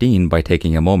 113 by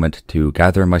taking a moment to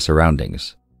gather my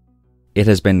surroundings. It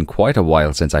has been quite a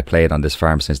while since I played on this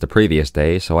farm since the previous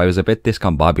day, so I was a bit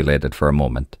discombobulated for a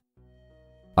moment.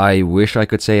 I wish I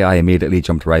could say I immediately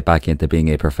jumped right back into being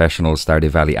a professional Stardew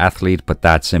Valley athlete, but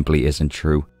that simply isn't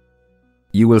true.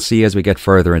 You will see as we get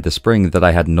further into spring that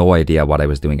I had no idea what I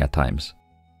was doing at times.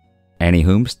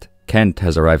 Anyhoomst, Kent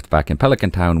has arrived back in Pelican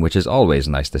Town, which is always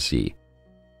nice to see.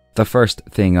 The first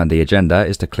thing on the agenda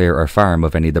is to clear our farm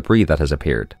of any debris that has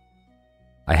appeared.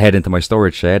 I head into my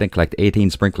storage shed and collect 18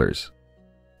 sprinklers.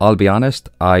 I'll be honest,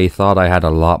 I thought I had a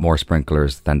lot more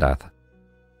sprinklers than that.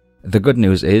 The good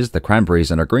news is the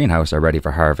cranberries in our greenhouse are ready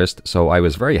for harvest, so I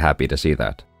was very happy to see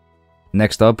that.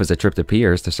 Next up is a trip to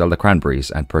Pierre's to sell the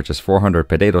cranberries and purchase 400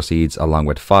 potato seeds along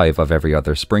with 5 of every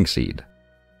other spring seed.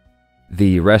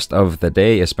 The rest of the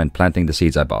day is spent planting the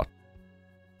seeds I bought.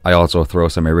 I also throw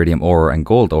some iridium ore and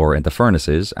gold ore into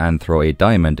furnaces and throw a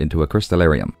diamond into a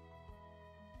crystallarium.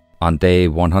 On day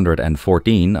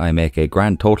 114, I make a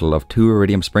grand total of 2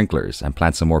 iridium sprinklers and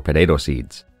plant some more potato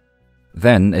seeds.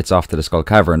 Then it's off to the Skull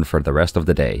Cavern for the rest of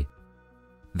the day.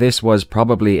 This was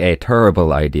probably a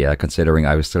terrible idea considering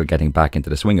I was still getting back into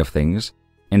the swing of things.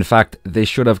 In fact, this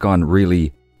should have gone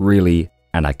really,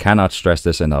 and I cannot stress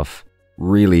this enough,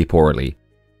 really poorly.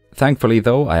 Thankfully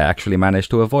though, I actually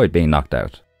managed to avoid being knocked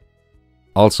out.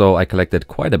 Also, I collected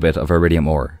quite a bit of iridium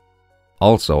ore.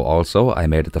 Also, I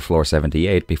made it to floor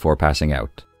 78 before passing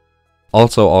out.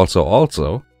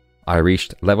 Also, I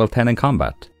reached level 10 in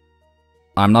combat.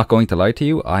 I'm not going to lie to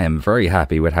you, I am very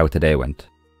happy with how today went.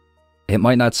 It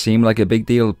might not seem like a big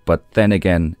deal, but then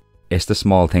again, it's the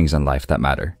small things in life that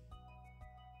matter.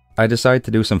 I decide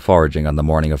to do some foraging on the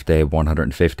morning of day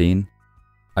 115.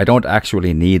 I don't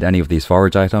actually need any of these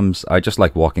forage items, I just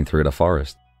like walking through the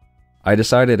forest. I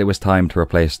decided it was time to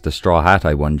replace the straw hat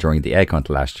I won during the egg hunt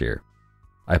last year.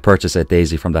 I purchased a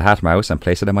daisy from the hat mouse and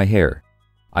place it in my hair.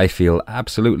 I feel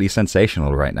absolutely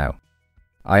sensational right now.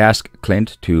 I ask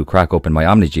Clint to crack open my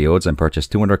Omni Geodes and purchase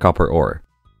 200 copper ore.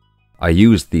 I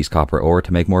used these copper ore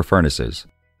to make more furnaces.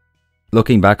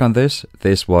 Looking back on this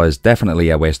was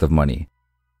definitely a waste of money.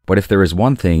 But if there is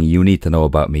one thing you need to know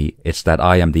about me, it's that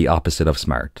I am the opposite of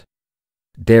smart.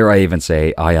 Dare I even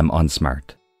say I am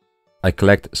unsmart. I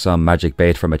collect some magic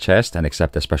bait from a chest and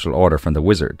accept a special order from the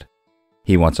wizard.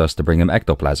 He wants us to bring him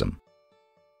ectoplasm.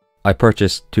 I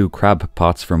purchase 2 crab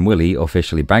pots from Willy,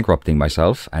 officially bankrupting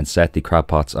myself, and set the crab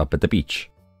pots up at the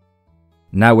beach.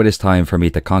 Now it is time for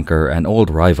me to conquer an old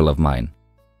rival of mine,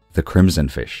 the crimson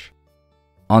fish.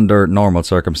 Under normal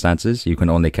circumstances, you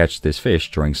can only catch this fish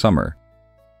during summer.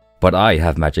 But I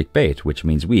have magic bait, which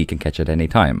means we can catch it any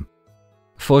time.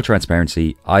 Full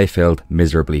transparency, I failed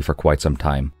miserably for quite some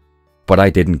time. But I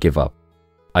didn't give up.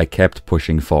 I kept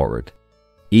pushing forward.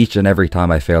 Each and every time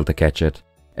I failed to catch it,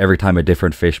 every time a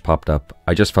different fish popped up,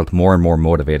 I just felt more and more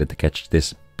motivated to catch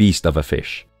this beast of a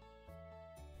fish.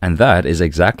 And that is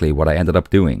exactly what I ended up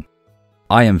doing.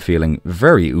 I am feeling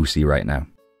very oozy right now.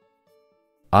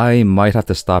 I might have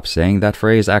to stop saying that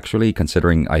phrase actually,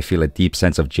 considering I feel a deep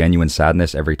sense of genuine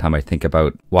sadness every time I think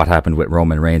about what happened with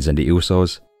Roman Reigns and the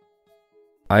Usos.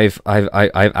 I've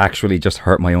actually just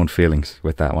hurt my own feelings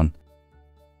with that one.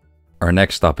 Our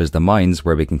next stop is the mines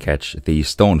where we can catch the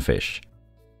stonefish.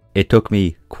 It took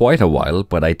me quite a while,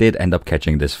 but I did end up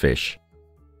catching this fish.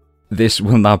 This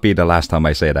will not be the last time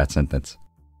I say that sentence.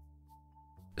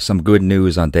 Some good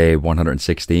news on day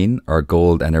 116, our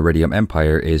gold and iridium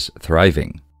empire is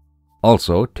thriving.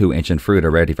 Also, 2 ancient fruit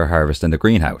are ready for harvest in the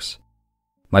greenhouse.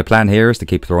 My plan here is to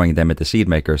keep throwing them into seed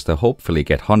makers to hopefully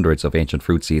get hundreds of ancient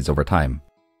fruit seeds over time.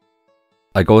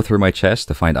 I go through my chest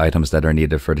to find items that are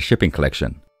needed for the shipping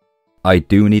collection. I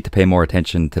do need to pay more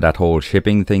attention to that whole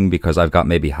shipping thing because I've got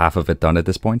maybe half of it done at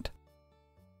this point.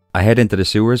 I head into the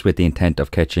sewers with the intent of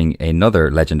catching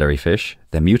another legendary fish,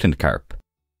 the mutant carp.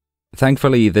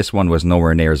 Thankfully, this one was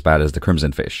nowhere near as bad as the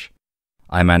crimson fish.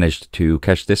 I managed to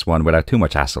catch this one without too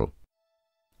much hassle.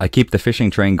 I keep the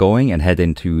fishing train going and head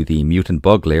into the mutant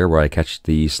bug lair where I catch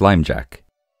the slime jack.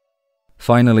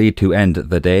 Finally, to end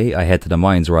the day, I head to the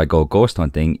mines where I go ghost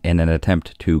hunting in an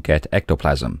attempt to get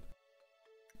ectoplasm.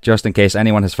 Just in case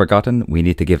anyone has forgotten, we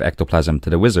need to give ectoplasm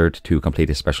to the wizard to complete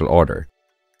his special order.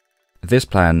 This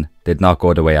plan did not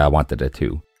go the way I wanted it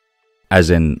to. As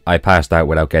in, I passed out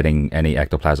without getting any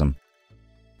ectoplasm.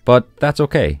 But that's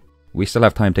okay, we still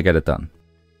have time to get it done.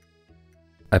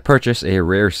 I purchase a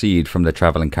rare seed from the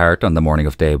travelling cart on the morning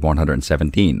of day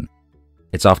 117.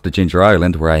 It's off to Ginger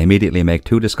Island where I immediately make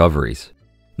 2 discoveries.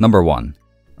 Number 1.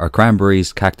 Our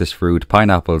cranberries, cactus fruit,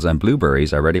 pineapples and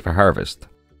blueberries are ready for harvest.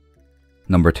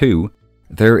 Number 2.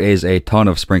 There is a ton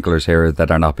of sprinklers here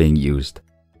that are not being used.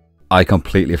 I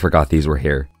completely forgot these were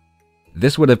here.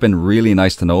 This would have been really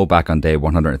nice to know back on day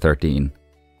 113.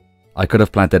 I could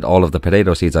have planted all of the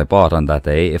potato seeds I bought on that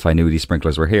day if I knew these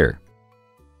sprinklers were here.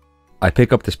 I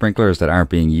pick up the sprinklers that aren't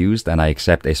being used and I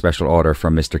accept a special order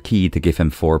from Mr. Key to give him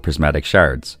 4 prismatic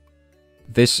shards.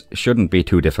 This shouldn't be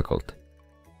too difficult.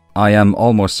 I am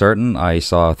almost certain I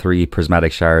saw 3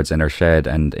 prismatic shards in our shed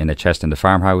and in a chest in the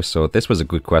farmhouse, so this was a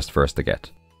good quest for us to get.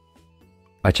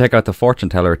 I check out the Fortune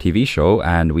Teller TV show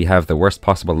and we have the worst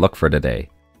possible luck for the day.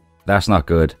 That's not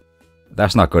good.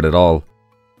 That's not good at all.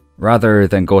 Rather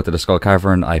than go to the Skull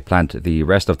Cavern, I plant the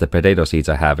rest of the potato seeds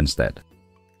I have instead.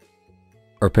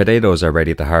 Our potatoes are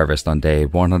ready to harvest on day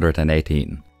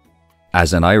 118.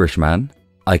 As an Irishman,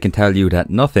 I can tell you that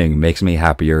nothing makes me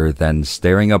happier than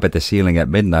staring up at the ceiling at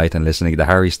midnight and listening to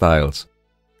Harry Styles.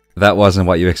 That wasn't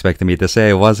what you expected me to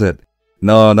say, was it?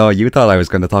 No, you thought I was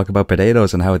going to talk about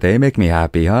potatoes and how they make me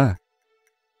happy, huh?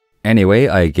 Anyway,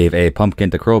 I gave a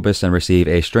pumpkin to Krobus and received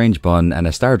a strange bun and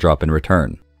a star drop in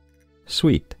return.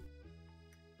 Sweet.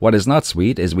 What is not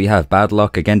sweet is we have bad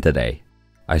luck again today.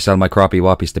 I sell my crappie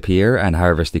whoppies to Pierre and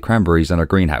harvest the cranberries in our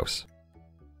greenhouse.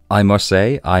 I must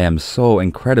say, I am so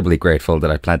incredibly grateful that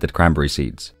I planted cranberry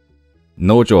seeds.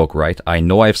 No joke, right? I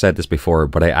know I've said this before,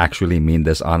 but I actually mean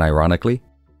this unironically.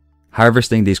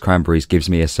 Harvesting these cranberries gives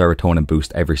me a serotonin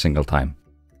boost every single time.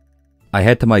 I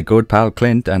head to my good pal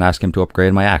Clint and ask him to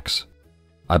upgrade my axe.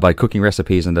 I buy cooking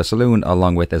recipes in the saloon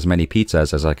along with as many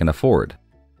pizzas as I can afford.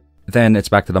 Then it's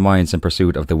back to the mines in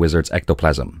pursuit of the wizard's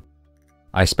ectoplasm.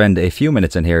 I spend a few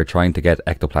minutes in here trying to get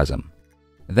ectoplasm.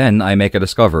 Then I make a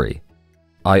discovery.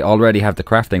 I already have the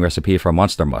crafting recipe for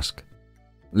monster musk.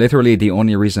 Literally the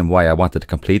only reason why I wanted to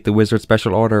complete the wizard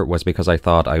special order was because I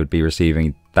thought I would be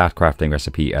receiving that crafting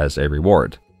recipe as a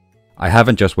reward. I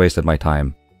haven't just wasted my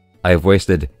time. I have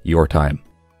wasted your time.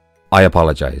 I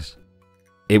apologize.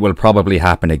 It will probably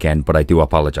happen again, but I do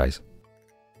apologize.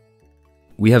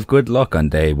 We have good luck on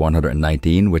day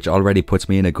 119, which already puts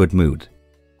me in a good mood.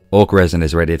 Oak resin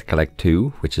is ready to collect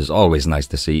 2, which is always nice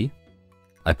to see.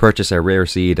 I purchase a rare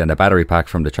seed and a battery pack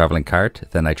from the travelling cart,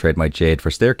 then I trade my jade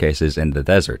for staircases in the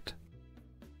desert.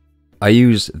 I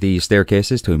use the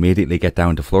staircases to immediately get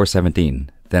down to floor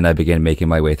 17, then I begin making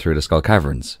my way through the Skull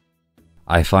Caverns.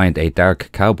 I find a dark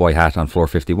cowboy hat on floor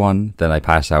 51, then I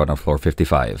pass out on floor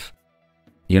 55.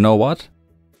 You know what?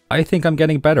 I think I'm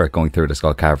getting better at going through the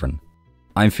Skull Cavern.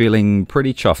 I'm feeling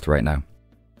pretty chuffed right now.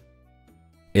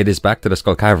 It is back to the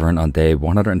Skull Cavern on day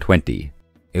 120.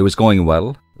 It was going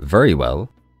well, very well.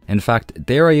 In fact,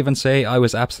 dare I even say I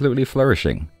was absolutely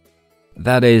flourishing.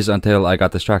 That is until I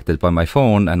got distracted by my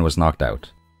phone and was knocked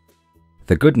out.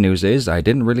 The good news is I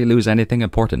didn't really lose anything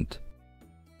important.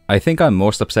 I think I'm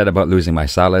most upset about losing my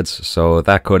salads, so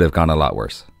that could have gone a lot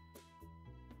worse.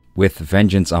 With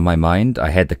vengeance on my mind, I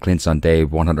head to Clint's on day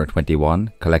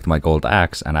 121, collect my gold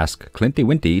axe and ask Clinty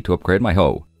Winty to upgrade my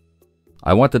hoe.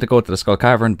 I wanted to go to the Skull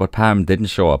Cavern, but Pam didn't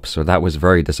show up, so that was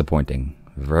very disappointing.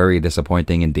 Very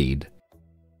disappointing indeed.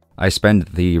 I spend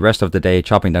the rest of the day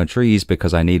chopping down trees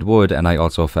because I need wood and I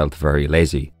also felt very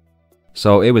lazy.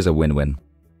 So it was a win-win.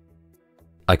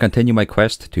 I continue my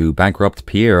quest to bankrupt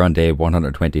Pierre on day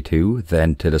 122,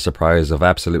 then to the surprise of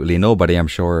absolutely nobody I'm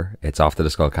sure, it's off to the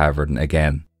Skull Cavern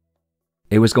again.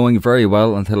 It was going very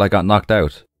well until I got knocked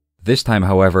out. This time,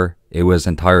 however, it was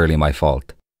entirely my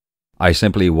fault. I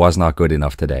simply was not good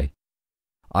enough today.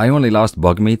 I only lost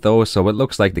bug meat though, so it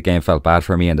looks like the game felt bad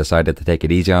for me and decided to take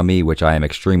it easy on me, which I am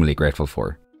extremely grateful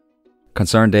for.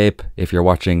 Concerned Ape, if you're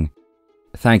watching,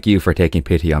 thank you for taking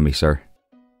pity on me, sir.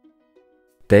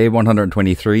 Day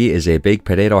 123 is a big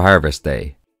potato harvest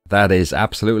day. That is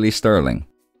absolutely sterling.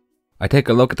 I take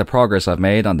a look at the progress I've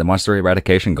made on the monster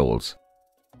eradication goals.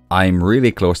 I'm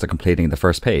really close to completing the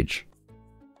first page.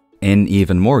 In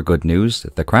even more good news,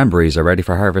 the cranberries are ready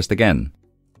for harvest again.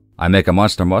 I make a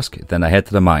monster musk, then I head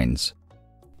to the mines.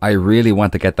 I really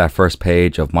want to get that first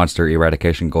page of monster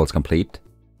eradication goals complete.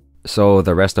 So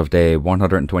the rest of day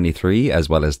 123 as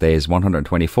well as days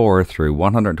 124 through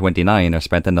 129 are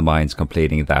spent in the mines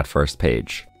completing that first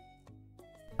page.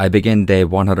 I begin day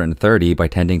 130 by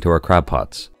tending to our crab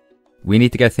pots. We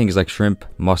need to get things like shrimp,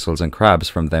 mussels and crabs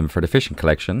from them for the fishing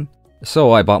collection,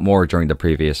 so I bought more during the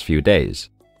previous few days.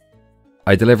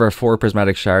 I deliver 4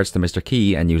 prismatic shards to Mr.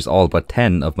 Key and use all but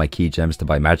 10 of my key gems to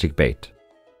buy magic bait.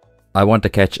 I want to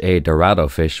catch a Dorado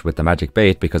fish with the magic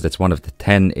bait because it's one of the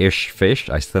 10-ish fish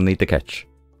I still need to catch.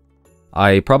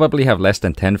 I probably have less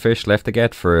than 10 fish left to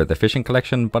get for the fishing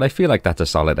collection, but I feel like that's a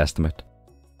solid estimate.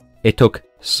 It took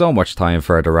so much time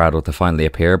for a Dorado to finally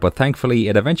appear, but thankfully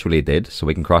it eventually did, so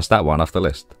we can cross that one off the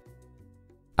list.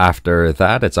 After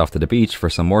that, it's off to the beach for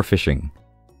some more fishing.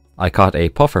 I caught a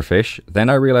puffer fish, then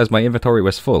I realized my inventory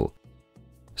was full.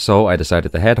 So I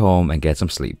decided to head home and get some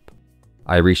sleep.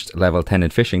 I reached level 10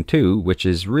 in fishing too, which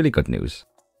is really good news.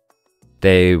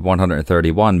 Day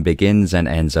 131 begins and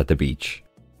ends at the beach.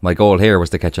 My goal here was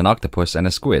to catch an octopus and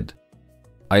a squid.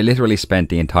 I literally spent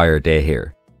the entire day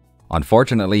here.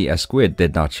 Unfortunately, a squid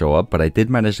did not show up, but I did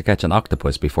manage to catch an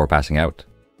octopus before passing out.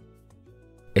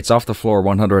 It's off the floor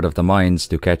 100 of the mines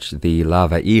to catch the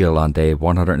lava eel on day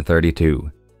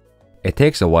 132. It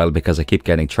takes a while because I keep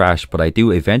getting trash, but I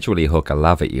do eventually hook a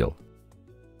lava eel.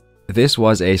 This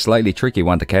was a slightly tricky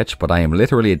one to catch, but I am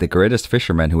literally the greatest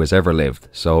fisherman who has ever lived,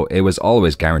 so it was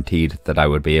always guaranteed that I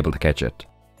would be able to catch it.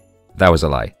 That was a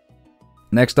lie.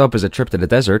 Next up is a trip to the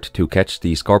desert to catch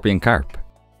the scorpion carp.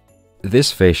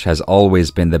 This fish has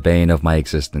always been the bane of my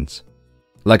existence.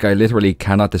 Like, I literally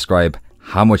cannot describe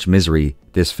how much misery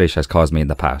this fish has caused me in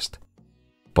the past.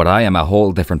 But I am a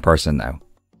whole different person now.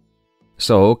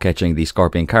 So, catching the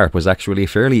scorpion carp was actually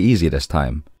fairly easy this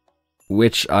time.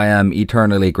 Which I am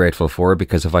eternally grateful for,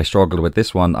 because if I struggled with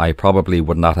this one, I probably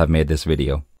would not have made this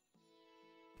video.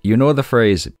 You know the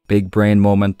phrase, big brain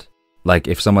moment? Like,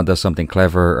 if someone does something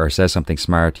clever or says something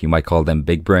smart, you might call them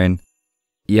big brain.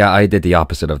 Yeah, I did the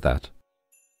opposite of that.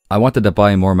 I wanted to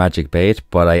buy more magic bait,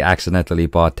 but I accidentally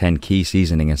bought 10 key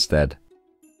seasoning instead.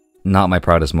 Not my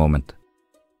proudest moment.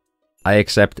 I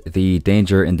accept the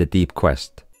Danger in the Deep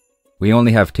quest. We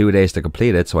only have 2 days to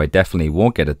complete it, so I definitely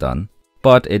won't get it done,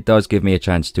 but it does give me a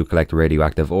chance to collect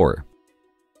radioactive ore.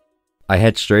 I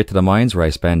head straight to the mines where I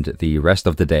spend the rest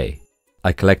of the day.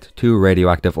 I collect 2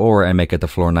 radioactive ore and make it to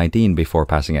floor 19 before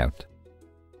passing out.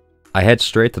 I head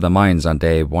straight to the mines on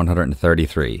day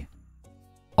 133.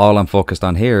 All I'm focused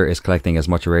on here is collecting as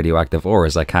much radioactive ore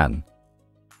as I can.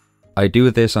 I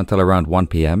do this until around 1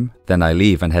 PM, then I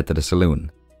leave and head to the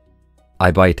saloon.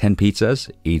 I buy 10 pizzas,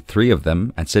 eat 3 of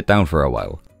them, and sit down for a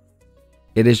while.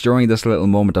 It is during this little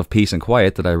moment of peace and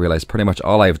quiet that I realize pretty much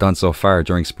all I have done so far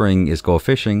during spring is go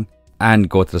fishing and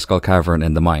go to the Skull Cavern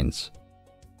in the mines.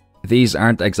 These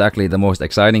aren't exactly the most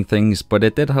exciting things, but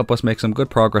it did help us make some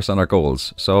good progress on our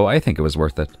goals, so I think it was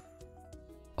worth it.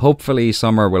 Hopefully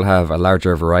summer will have a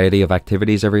larger variety of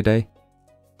activities every day.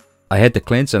 I head to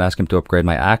Clint's and ask him to upgrade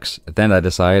my axe, then I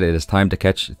decide it is time to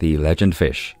catch the legend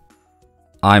fish.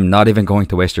 I'm not even going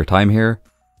to waste your time here.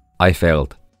 I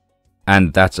failed.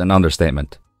 And that's an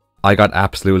understatement. I got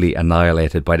absolutely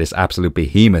annihilated by this absolute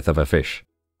behemoth of a fish.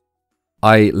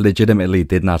 I legitimately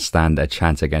did not stand a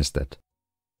chance against it.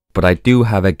 But I do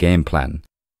have a game plan.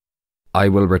 I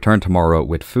will return tomorrow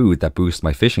with food that boosts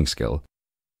my fishing skill.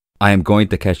 I am going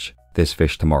to catch this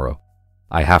fish tomorrow.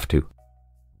 I have to.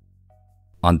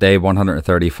 On day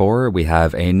 134, we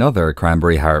have another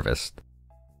cranberry harvest.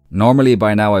 Normally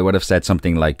by now I would have said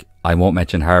something like, I won't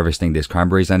mention harvesting these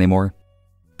cranberries anymore.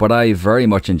 But I very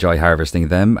much enjoy harvesting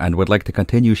them and would like to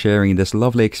continue sharing this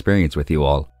lovely experience with you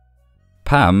all.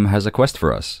 Pam has a quest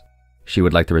for us. She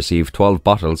would like to receive 12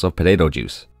 bottles of potato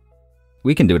juice.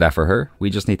 We can do that for her, we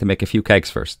just need to make a few kegs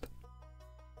first.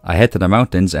 I head to the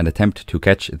mountains and attempt to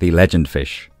catch the legend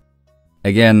fish.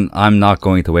 Again, I'm not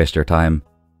going to waste your time.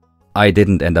 I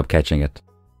didn't end up catching it.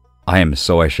 I am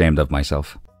so ashamed of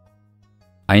myself.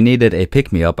 I needed a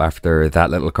pick-me-up after that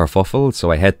little kerfuffle,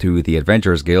 so I head to the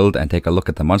Adventurers Guild and take a look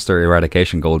at the monster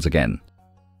eradication goals again.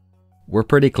 We're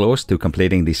pretty close to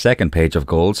completing the second page of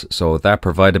goals, so that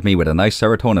provided me with a nice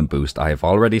serotonin boost. I have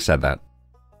already said that.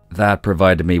 That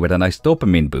provided me with a nice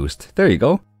dopamine boost. There you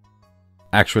go.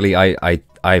 Actually,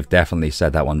 I've definitely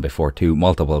said that one before too,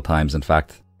 multiple times in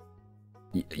fact.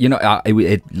 You know,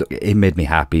 it made me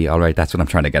happy, alright, that's what I'm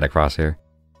trying to get across here.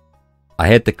 I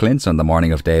head to Clint's on the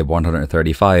morning of day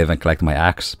 135 and collect my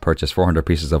axe, purchase 400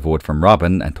 pieces of wood from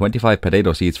Robin and 25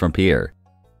 potato seeds from Pierre.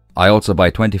 I also buy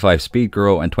 25 speed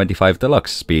grow and 25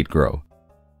 deluxe speed grow.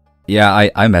 Yeah,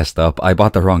 I messed up. I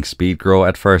bought the wrong speed grow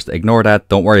at first. Ignore that,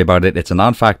 don't worry about it. It's a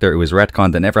non-factor, it was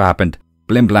retconned, it never happened.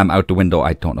 Blim blam out the window.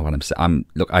 I don't know what I'm saying.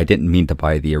 Look, I didn't mean to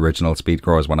buy the original speed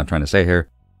grow is what I'm trying to say here.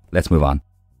 Let's move on.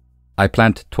 I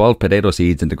plant 12 potato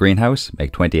seeds in the greenhouse,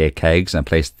 make 28 kegs and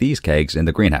place these kegs in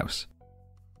the greenhouse.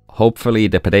 Hopefully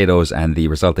the potatoes and the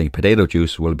resulting potato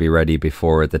juice will be ready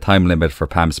before the time limit for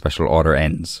Pam's special order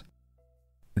ends.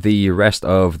 The rest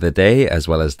of the day, as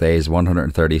well as days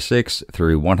 136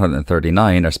 through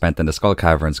 139, are spent in the Skull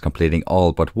Caverns completing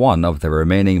all but one of the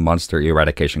remaining monster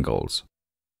eradication goals.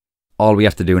 All we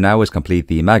have to do now is complete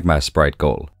the Magma Sprite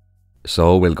goal,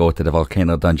 so we'll go to the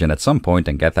Volcano Dungeon at some point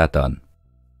and get that done.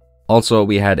 Also,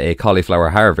 we had a cauliflower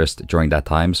harvest during that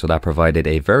time, so that provided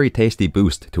a very tasty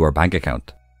boost to our bank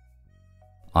account.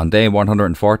 On day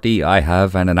 140, I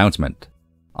have an announcement.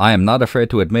 I am not afraid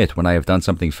to admit when I have done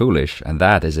something foolish, and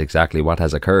that is exactly what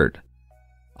has occurred.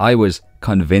 I was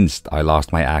convinced I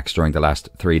lost my axe during the last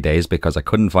 3 days because I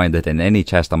couldn't find it in any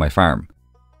chest on my farm.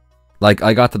 Like,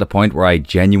 I got to the point where I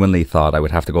genuinely thought I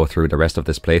would have to go through the rest of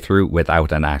this playthrough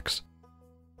without an axe.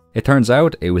 It turns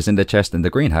out it was in the chest in the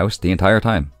greenhouse the entire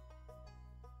time.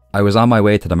 I was on my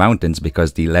way to the mountains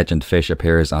because the legend fish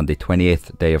appears on the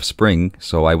 28th day of spring,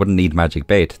 so I wouldn't need magic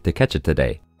bait to catch it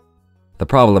today. The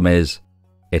problem is,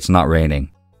 it's not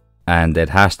raining, and it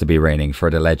has to be raining for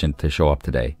the legend to show up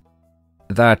today.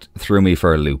 That threw me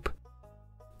for a loop.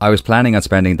 I was planning on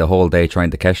spending the whole day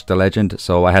trying to catch the legend,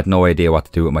 so I had no idea what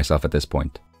to do with myself at this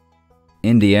point.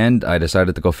 In the end, I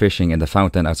decided to go fishing in the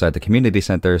fountain outside the community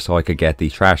centre so I could get the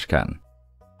trash can.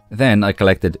 Then I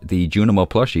collected the Junimo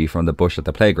plushie from the bush at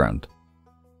the playground.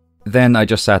 Then I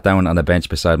just sat down on a bench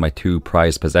beside my 2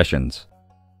 prized possessions.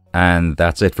 And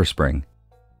that's it for spring.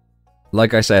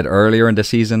 Like I said earlier in the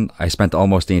season, I spent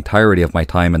almost the entirety of my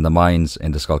time in the mines,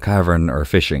 in the Skull Cavern, or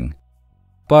fishing.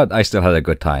 But I still had a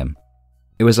good time.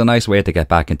 It was a nice way to get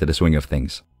back into the swing of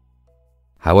things.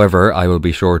 However, I will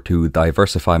be sure to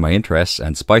diversify my interests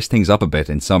and spice things up a bit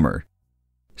in summer.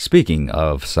 Speaking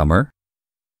of summer,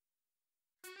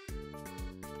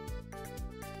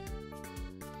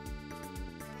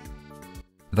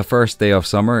 the first day of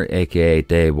summer, aka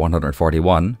day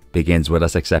 141, begins with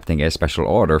us accepting a special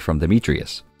order from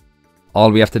Demetrius.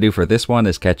 All we have to do for this one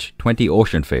is catch 20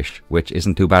 ocean fish, which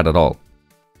isn't too bad at all.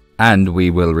 And we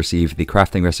will receive the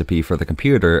crafting recipe for the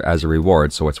computer as a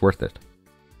reward, so it's worth it.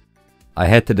 I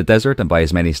head to the desert and buy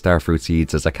as many starfruit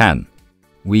seeds as I can.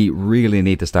 We really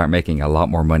need to start making a lot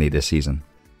more money this season.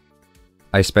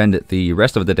 I spend the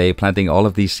rest of the day planting all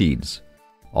of these seeds.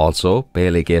 Also,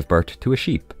 Bailey gave birth to a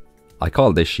sheep. I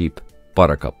call this sheep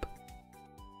Buttercup.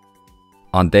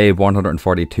 On day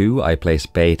 142, I place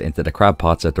bait into the crab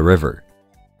pots at the river.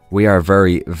 We are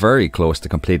very, very close to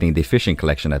completing the fishing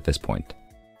collection at this point.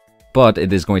 But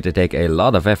it is going to take a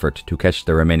lot of effort to catch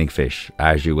the remaining fish,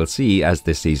 as you will see as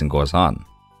this season goes on.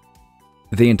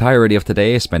 The entirety of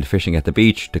today is spent fishing at the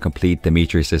beach to complete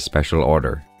Demetrius' special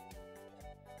order.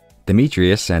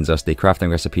 Demetrius sends us the crafting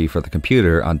recipe for the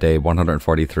computer on day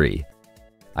 143.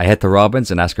 I head to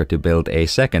Robin's and ask her to build a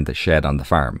second shed on the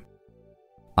farm.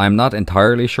 I'm not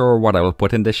entirely sure what I will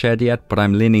put in this shed yet, but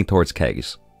I'm leaning towards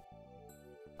kegs.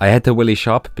 I head to Willie's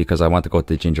shop because I want to go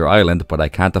to Ginger Island, but I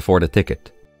can't afford a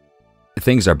ticket.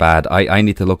 Things are bad. I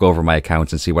need to look over my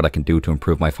accounts and see what I can do to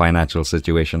improve my financial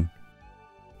situation.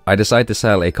 I decide to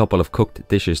sell a couple of cooked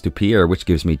dishes to Pierre, which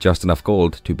gives me just enough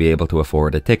gold to be able to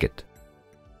afford a ticket.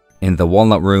 In the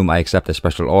Walnut Room, I accept a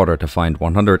special order to find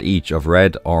 100 each of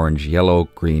red, orange, yellow,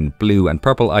 green, blue, and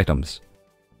purple items.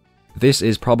 This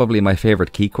is probably my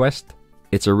favourite key quest.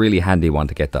 It's a really handy one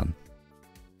to get done.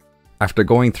 After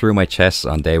going through my chests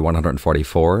on day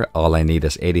 144, all I need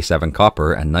is 87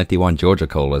 copper and 91 Joja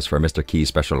Colas for Mr. Key's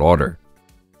special order.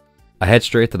 I head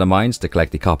straight to the mines to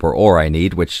collect the copper ore I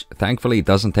need, which thankfully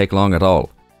doesn't take long at all.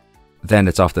 Then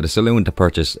it's off to the saloon to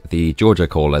purchase the Joja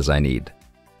Colas I need.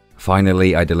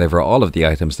 Finally, I deliver all of the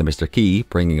items to Mr. Key,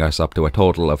 bringing us up to a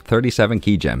total of 37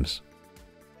 key gems.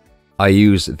 I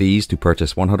use these to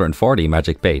purchase 140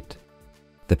 magic bait.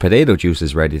 The potato juice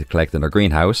is ready to collect in our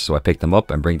greenhouse, so I pick them up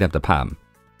and bring them to Pam.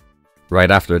 Right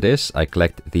after this, I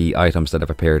collect the items that have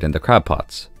appeared in the crab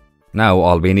pots. Now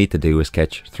all we need to do is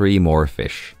catch 3 more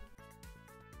fish.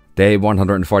 Day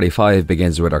 145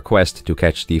 begins with our quest to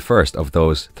catch the first of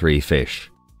those 3 fish,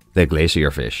 the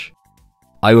glacier fish.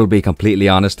 I will be completely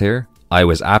honest here, I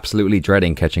was absolutely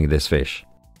dreading catching this fish.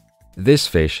 This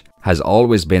fish has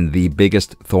always been the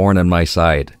biggest thorn in my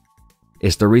side.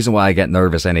 It's the reason why I get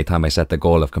nervous anytime I set the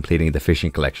goal of completing the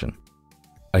fishing collection.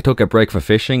 I took a break from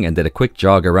fishing and did a quick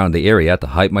jog around the area to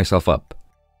hype myself up.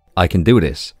 I can do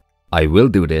this. I will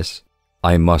do this.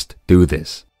 I must do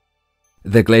this.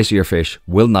 The glacier fish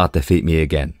will not defeat me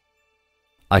again.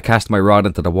 I cast my rod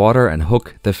into the water and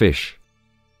hook the fish.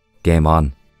 Game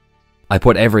on. I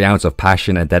put every ounce of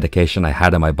passion and dedication I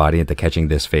had in my body into catching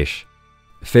this fish.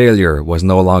 Failure was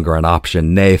no longer an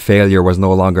option, nay, failure was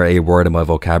no longer a word in my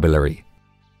vocabulary.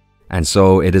 And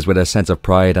so it is with a sense of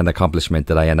pride and accomplishment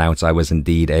that I announce I was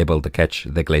indeed able to catch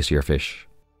the glacier fish.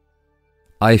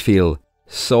 I feel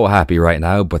So happy right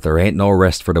now, but there ain't no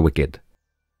rest for the wicked.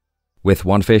 With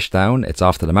one fish down, it's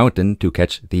off to the mountain to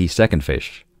catch the second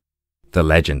fish. The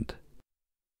legend.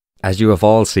 As you have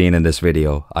all seen in this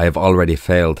video, I have already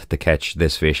failed to catch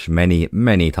this fish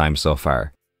many times so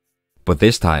far. But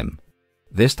this time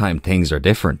things are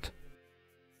different.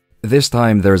 This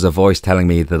time there's a voice telling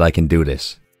me that I can do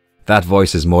this. That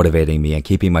voice is motivating me and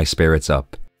keeping my spirits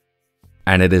up.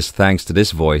 And it is thanks to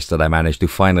this voice that I managed to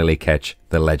finally catch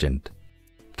the legend.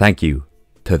 Thank you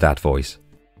to that voice.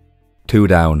 2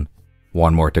 down,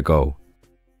 1 more to go.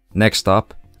 Next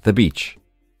stop, the beach.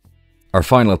 Our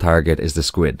final target is the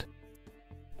squid.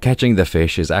 Catching the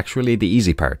fish is actually the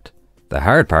easy part. The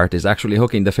hard part is actually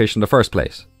hooking the fish in the first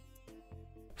place.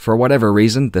 For whatever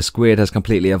reason, the squid has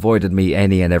completely avoided me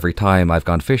any and every time I've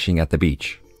gone fishing at the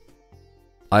beach.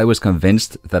 I was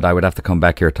convinced that I would have to come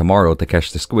back here tomorrow to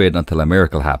catch the squid until a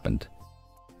miracle happened.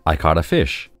 I caught a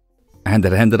fish, and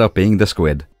it ended up being the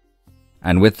squid.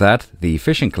 And with that, the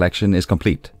fishing collection is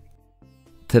complete.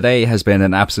 Today has been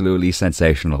an absolutely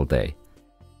sensational day.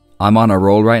 I'm on a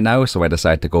roll right now, so I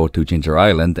decide to go to Ginger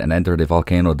Island and enter the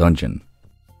volcano dungeon.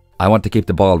 I want to keep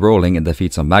the ball rolling and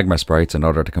defeat some magma sprites in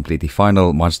order to complete the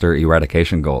final monster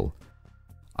eradication goal.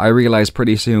 I realize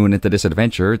pretty soon into this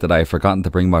adventure that I have forgotten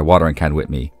to bring my watering can with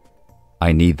me.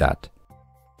 I need that.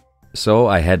 So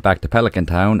I head back to Pelican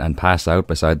Town and pass out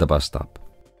beside the bus stop.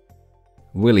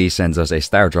 Willie sends us a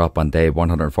star drop on day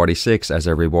 146 as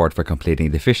a reward for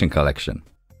completing the fishing collection.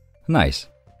 Nice.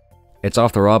 It's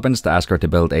off to Robin's to ask her to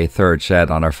build a third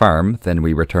shed on our farm, then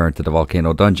we return to the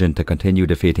volcano dungeon to continue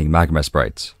defeating magma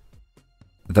sprites.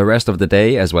 The rest of the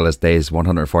day, as well as days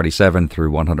 147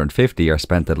 through 150, are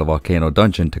spent at the volcano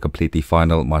dungeon to complete the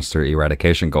final monster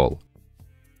eradication goal.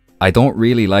 I don't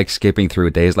really like skipping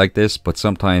through days like this, but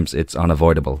sometimes it's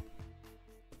unavoidable.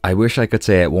 I wish I could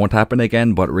say it won't happen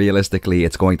again, but realistically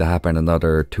it's going to happen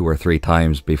another 2 or 3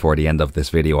 times before the end of this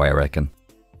video, I reckon.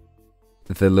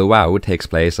 The luau takes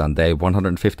place on day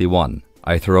 151.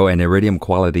 I throw an iridium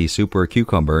quality super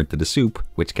cucumber into the soup,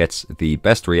 which gets the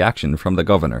best reaction from the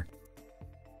governor.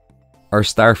 Our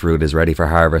starfruit is ready for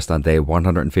harvest on day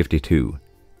 152.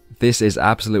 This is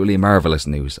absolutely marvelous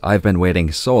news. I've been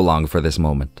waiting so long for this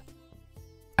moment.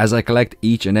 As I collect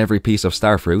each and every piece of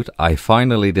starfruit, I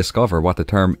finally discover what the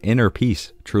term inner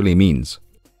peace truly means.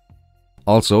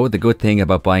 Also, the good thing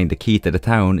about buying the key to the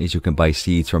town is you can buy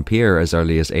seeds from Pierre as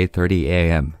early as 8:30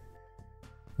 AM.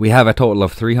 We have a total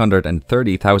of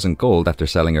 330,000 gold after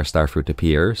selling our starfruit to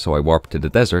Pierre, so I warp to the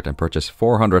desert and purchase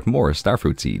 400 more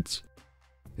starfruit seeds.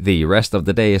 The rest of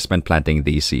the day is spent planting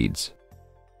these seeds.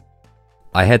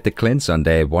 I head to Clint's on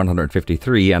day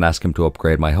 153 and ask him to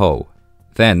upgrade my hoe.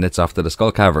 Then it's off to the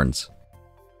Skull Caverns.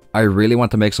 I really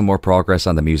want to make some more progress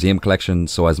on the museum collection,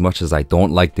 so as much as I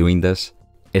don't like doing this,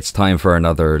 it's time for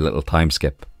another little time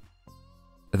skip.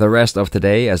 The rest of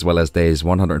today, as well as days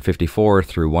 154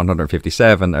 through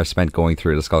 157, are spent going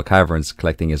through the Skull Caverns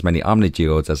collecting as many Omni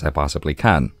Geodes as I possibly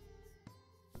can.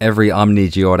 Every Omni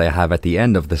Geode I have at the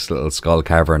end of this little Skull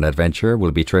Cavern adventure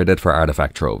will be traded for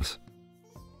artifact troves.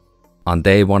 On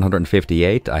day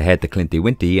 158, I head to Clinty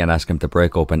Winty and ask him to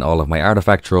break open all of my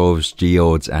artifact troves,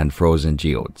 geodes, and frozen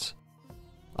geodes.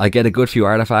 I get a good few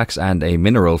artifacts and a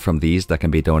mineral from these that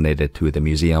can be donated to the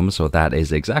museum, so that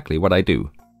is exactly what I do.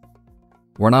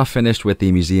 We're not finished with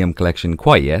the museum collection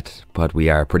quite yet, but we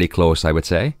are pretty close, I would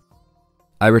say.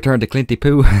 I return to Clinty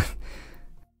Poo.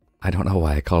 I don't know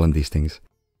why I call him these things.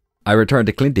 I return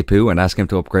to Clinty Poo and ask him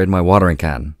to upgrade my watering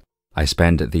can. I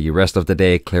spend the rest of the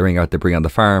day clearing out debris on the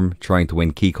farm, trying to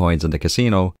win key coins in the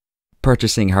casino,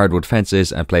 purchasing hardwood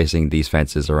fences and placing these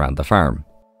fences around the farm.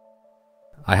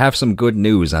 I have some good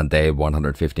news on day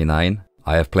 159.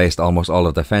 I have placed almost all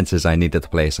of the fences I needed to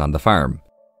place on the farm.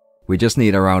 We just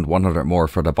need around 100 more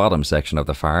for the bottom section of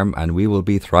the farm and we will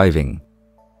be thriving.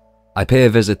 I pay a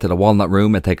visit to the Walnut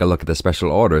Room and take a look at the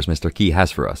special orders Mr. Key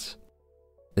has for us.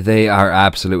 They are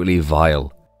absolutely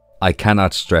vile. I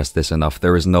cannot stress this enough,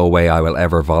 there is no way I will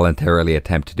ever voluntarily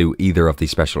attempt to do either of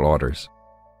these special orders.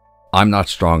 I'm not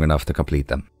strong enough to complete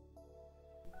them.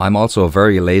 I'm also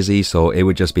very lazy, so it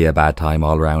would just be a bad time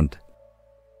all round.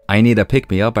 I need a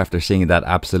pick-me-up after seeing that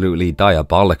absolutely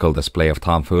diabolical display of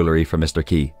tomfoolery from Mr.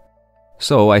 Key.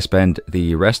 So I spend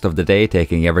the rest of the day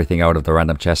taking everything out of the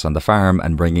random chests on the farm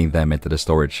and bringing them into the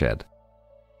storage shed.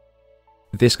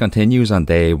 This continues on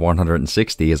day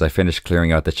 160 as I finish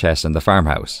clearing out the chests in the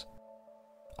farmhouse.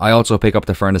 I also pick up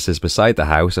the furnaces beside the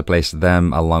house and place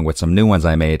them, along with some new ones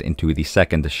I made, into the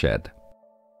second shed.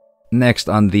 Next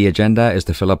on the agenda is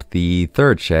to fill up the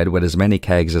third shed with as many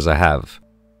kegs as I have.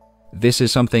 This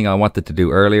is something I wanted to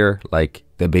do earlier, like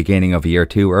the beginning of year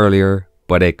 2 earlier,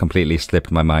 but it completely slipped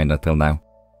my mind until now.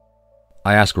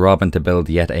 I asked Robin to build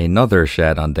yet another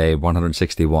shed on day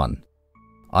 161.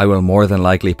 I will more than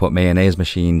likely put mayonnaise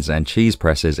machines and cheese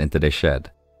presses into this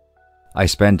shed. I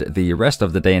spend the rest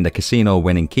of the day in the casino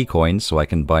winning key coins so I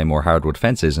can buy more hardwood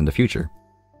fences in the future.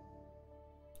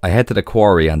 I head to the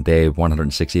quarry on day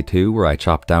 162 where I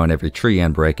chop down every tree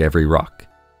and break every rock.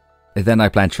 Then I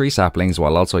plant tree saplings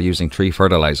while also using tree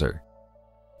fertilizer.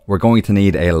 We're going to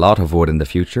need a lot of wood in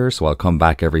the future, so I'll come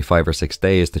back every 5 or 6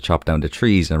 days to chop down the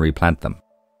trees and replant them.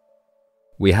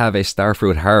 We have a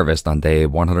starfruit harvest on day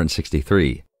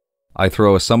 163. I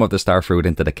throw some of the starfruit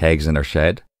into the kegs in our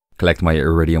shed, collect my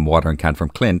iridium watering can from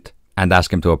Clint, and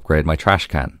ask him to upgrade my trash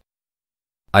can.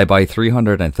 I buy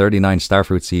 339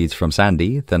 starfruit seeds from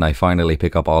Sandy, then I finally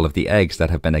pick up all of the eggs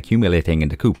that have been accumulating in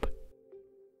the coop.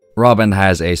 Robin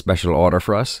has a special order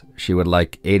for us. She would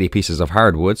like 80 pieces of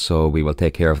hardwood, so we will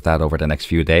take care of that over the next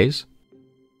few days.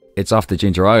 It's off to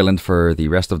Ginger Island for the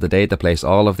rest of the day to place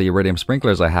all of the iridium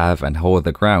sprinklers I have and hoe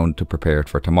the ground to prepare it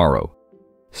for tomorrow.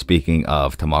 Speaking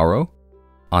of tomorrow,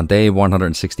 on day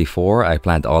 164 I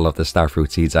plant all of the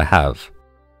starfruit seeds I have.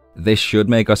 This should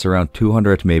make us around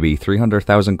 200, maybe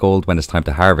 300,000 gold when it's time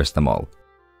to harvest them all.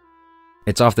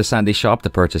 It's off to Sandy's shop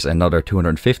to purchase another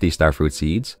 250 starfruit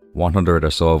seeds, 100 or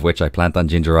so of which I plant on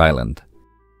Ginger Island.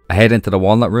 I head into the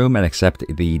walnut room and accept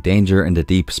the Danger in the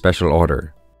Deep special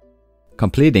order.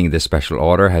 Completing this special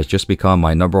order has just become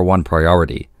my #1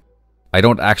 priority. I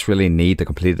don't actually need to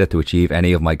complete it to achieve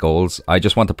any of my goals, I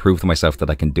just want to prove to myself that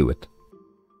I can do it.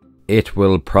 It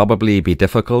will probably be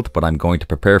difficult, but I'm going to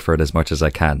prepare for it as much as I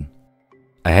can.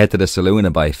 I head to the saloon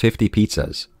and buy 50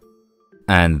 pizzas.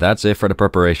 And that's it for the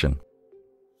preparation.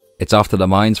 It's off to the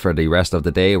mines for the rest of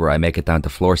the day where I make it down to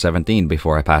floor 17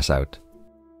 before I pass out.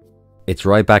 It's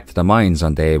right back to the mines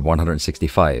on day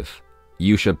 165.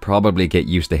 You should probably get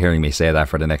used to hearing me say that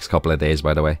for the next couple of days,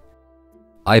 by the way.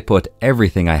 I put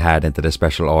everything I had into the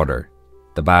special order.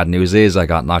 The bad news is I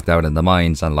got knocked out in the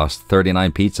mines and lost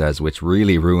 39 pizzas, which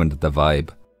really ruined the vibe.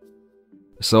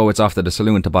 So it's off to the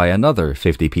saloon to buy another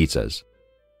 50 pizzas.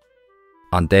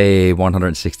 On day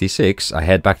 166, I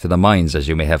head back to the mines, as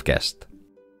you may have guessed.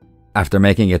 After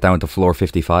making it down to floor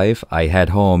 55, I head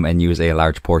home and use a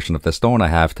large portion of the stone I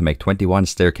have to make 21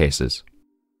 staircases.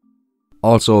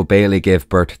 Also, Bailey gave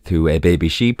birth to a baby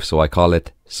sheep, so I call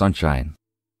it Sunshine.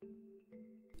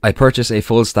 I purchase a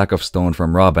full stack of stone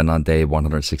from Robin on day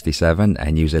 167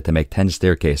 and use it to make 10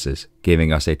 staircases,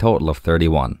 giving us a total of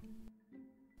 31.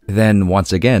 Then,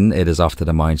 once again, it is off to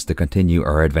the mines to continue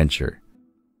our adventure.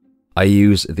 I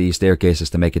use these staircases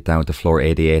to make it down to floor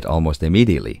 88 almost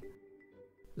immediately.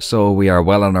 So we are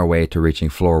well on our way to reaching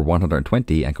floor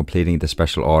 120 and completing the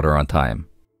special order on time.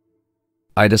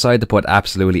 I decide to put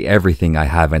absolutely everything I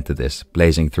have into this,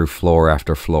 blazing through floor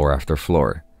after floor after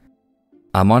floor.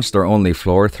 A monster-only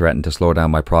floor threatened to slow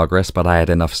down my progress, but I had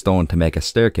enough stone to make a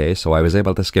staircase, so I was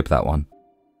able to skip that one.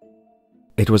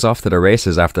 It was off to the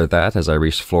races after that as I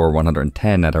reached floor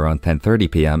 110 at around 10:30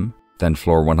 PM, then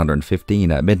floor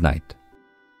 115 at midnight.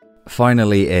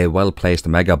 Finally, a well-placed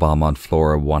mega bomb on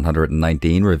floor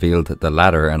 119 revealed the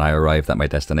ladder and I arrived at my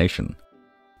destination.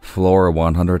 Floor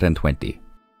 120.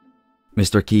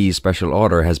 Mr. Key's special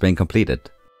order has been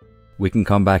completed. We can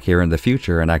come back here in the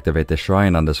future and activate the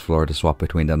shrine on this floor to swap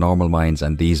between the normal mines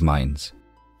and these mines.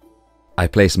 I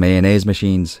place mayonnaise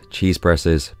machines, cheese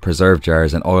presses, preserve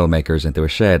jars and oil makers into a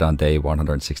shed on day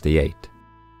 168.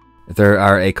 There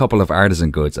are a couple of artisan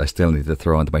goods I still need to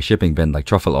throw into my shipping bin like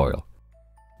truffle oil.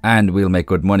 And we'll make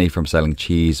good money from selling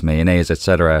cheese, mayonnaise,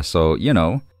 etc. So, you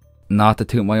know, not to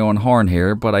toot my own horn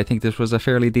here, but I think this was a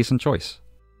fairly decent choice.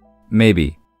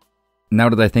 Maybe. Now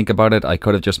that I think about it, I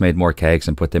could have just made more kegs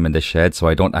and put them in the shed, so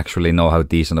I don't actually know how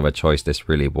decent of a choice this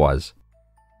really was.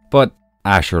 But,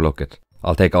 sure, look it.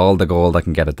 I'll take all the gold I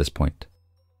can get at this point.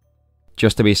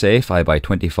 Just to be safe, I buy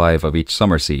 25 of each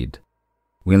summer seed.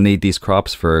 We'll need these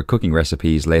crops for cooking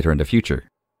recipes later in the future.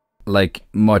 Like,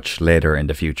 much later in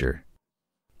the future.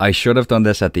 I should have done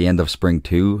this at the end of spring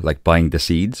too, like buying the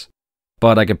seeds,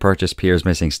 but I could purchase Pierre's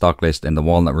missing stock list in the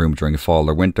walnut room during fall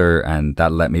or winter, and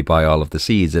that let me buy all of the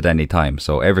seeds at any time,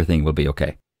 so everything will be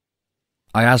okay.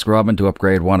 I ask Robin to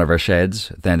upgrade one of our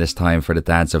sheds, then it's time for the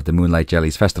dance of the Moonlight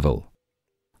Jellies festival.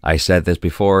 I said this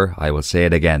before, I will say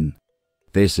it again.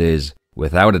 This is,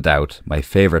 without a doubt, my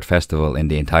favourite festival in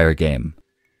the entire game.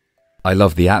 I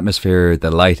love the atmosphere, the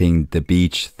lighting, the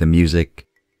beach, the music.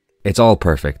 It's all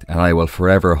perfect, and I will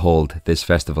forever hold this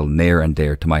festival near and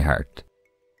dear to my heart.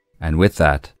 And with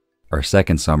that, our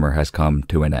second summer has come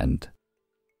to an end.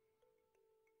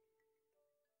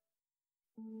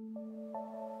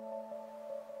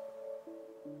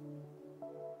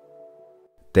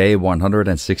 Day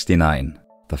 169,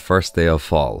 the first day of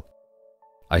fall.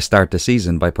 I start the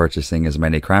season by purchasing as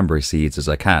many cranberry seeds as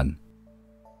I can.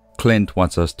 Clint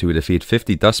wants us to defeat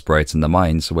 50 dust sprites in the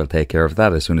mine, so we'll take care of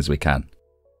that as soon as we can.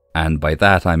 And by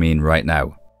that I mean right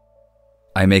now.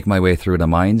 I make my way through the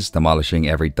mines, demolishing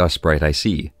every dust sprite I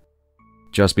see.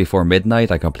 Just before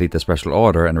midnight I complete the special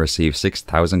order and receive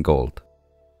 6,000 gold.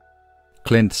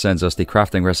 Clint sends us the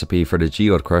crafting recipe for the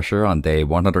geode crusher on day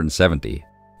 170.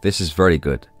 This is very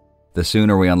good. The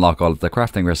sooner we unlock all of the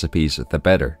crafting recipes, the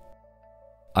better.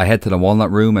 I head to the walnut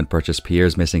room and purchase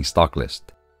Pierre's missing stock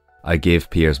list. I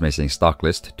give Pierre's missing stock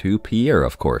list to Pierre,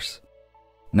 of course.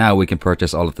 Now we can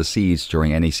purchase all of the seeds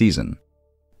during any season.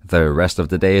 The rest of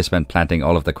the day is spent planting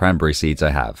all of the cranberry seeds I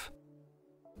have.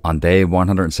 On day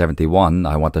 171,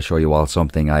 I want to show you all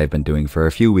something I have been doing for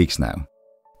a few weeks now.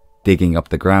 Digging up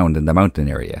the ground in the mountain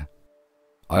area.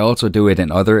 I also do it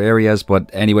in other areas, but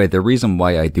anyway, the reason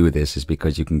why I do this is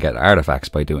because you can get artifacts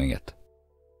by doing it.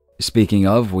 Speaking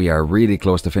of, we are really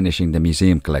close to finishing the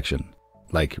museum collection.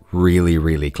 Like,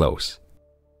 really close.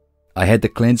 I head to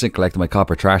Clint's and collect my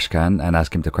copper trash can and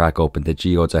ask him to crack open the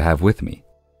geodes I have with me.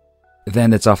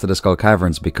 Then it's off to the Skull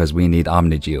Caverns because we need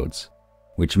Omni geodes,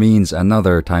 which means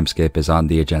another timeskip is on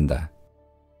the agenda.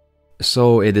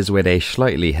 So it is with a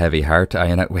slightly heavy heart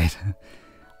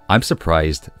I'm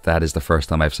surprised that is the first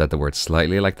time I've said the word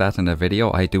slightly like that in a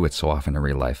video. I do it so often in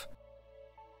real life.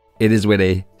 It is with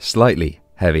a slightly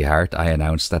heavy heart I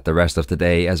announce that the rest of the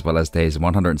day, as well as days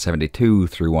 172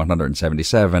 through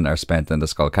 177, are spent in the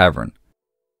Skull Cavern.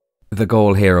 The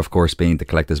goal here, of course, being to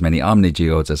collect as many Omni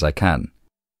geodes as I can.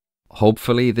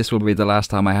 Hopefully this will be the last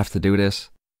time I have to do this.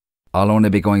 I'll only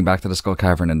be going back to the Skull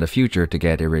Cavern in the future to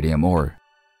get iridium ore.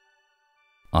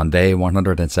 On day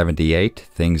 178,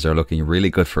 things are looking really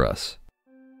good for us.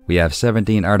 We have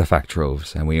 17 artifact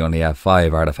troves, and we only have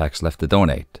 5 artifacts left to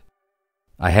donate.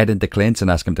 I head into Clint's and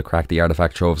ask him to crack the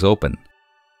artifact troves open.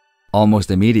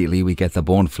 Almost immediately we get the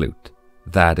bone flute.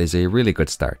 That is a really good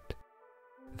start.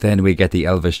 Then we get the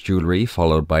elvish jewellery,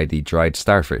 followed by the dried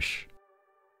starfish.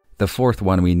 The fourth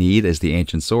one we need is the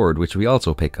ancient sword, which we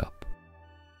also pick up.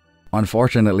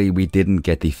 Unfortunately, we didn't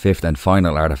get the 5th and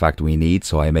final artifact we need,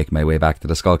 so I make my way back to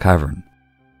the Skull Cavern.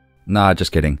 Nah,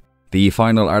 just kidding. The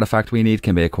final artifact we need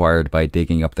can be acquired by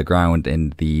digging up the ground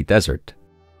in the desert.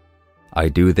 I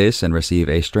do this and receive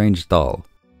a strange doll.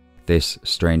 This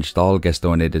strange doll gets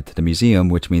donated to the museum,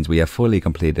 which means we have fully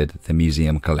completed the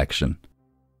museum collection.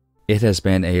 It has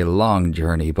been a long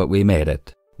journey, but we made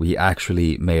it. We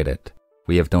actually made it.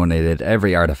 We have donated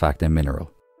every artifact and mineral.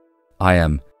 I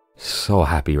am so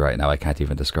happy right now, I can't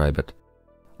even describe it.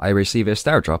 I receive a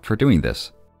star drop for doing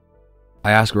this.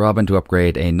 I ask Robin to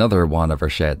upgrade another one of her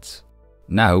sheds.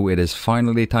 Now it is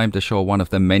finally time to show one of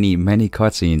the many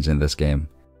cutscenes in this game.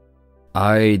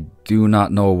 I do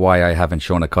not know why I haven't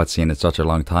shown a cutscene in such a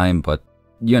long time, but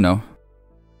you know.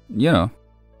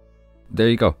 There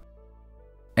you go.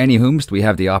 Anyhoomst, we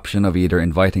have the option of either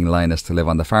inviting Linus to live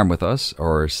on the farm with us,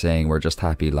 or saying we're just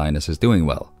happy Linus is doing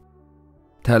well.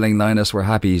 Telling Linus we're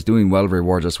happy he's doing well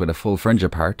rewards us with a full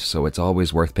friendship heart, so it's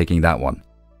always worth picking that one.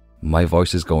 My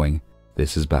voice is going.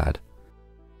 This is bad.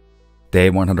 Day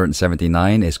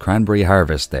 179 is Cranberry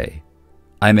Harvest Day.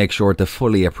 I make sure to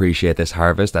fully appreciate this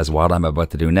harvest, as what I'm about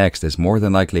to do next is more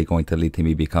than likely going to lead to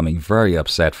me becoming very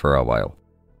upset for a while.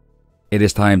 It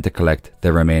is time to collect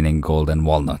the remaining golden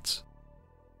walnuts.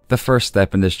 The first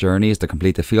step in this journey is to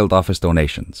complete the field office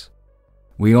donations.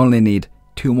 We only need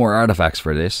 2 more artifacts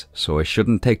for this, so it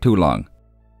shouldn't take too long.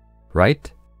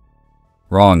 Right?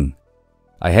 Wrong.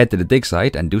 I head to the dig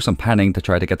site and do some panning to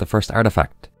try to get the first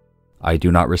artifact. I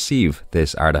do not receive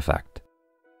this artifact.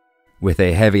 With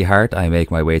a heavy heart, I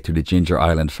make my way to the Ginger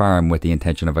Island farm with the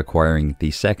intention of acquiring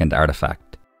the second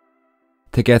artifact.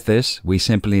 To get this, we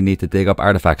simply need to dig up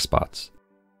artifact spots.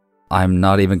 I'm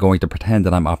not even going to pretend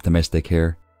that I'm optimistic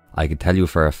here. I can tell you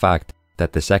for a fact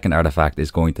that the second artifact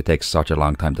is going to take such a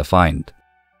long time to find.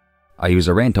 I use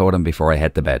a rain totem before I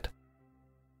head to bed.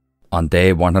 On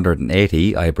day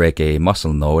 180, I break a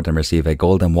muscle node and receive a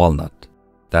golden walnut.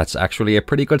 That's actually a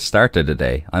pretty good start to the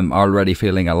day. I'm already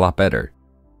feeling a lot better.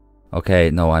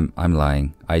 Okay, no, I'm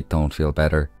lying. I don't feel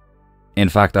better. In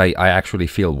fact, I actually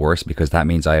feel worse because that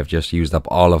means I have just used up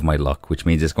all of my luck, which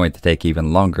means it's going to take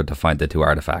even longer to find the 2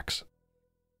 artifacts.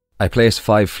 I place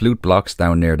 5 flute blocks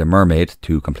down near the mermaid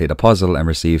to complete a puzzle and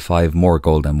receive 5 more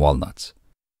golden walnuts.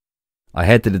 I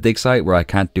head to the dig site where I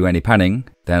can't do any panning,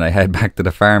 then I head back to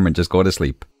the farm and just go to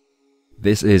sleep.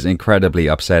 This is incredibly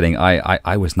upsetting.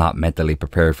 I was not mentally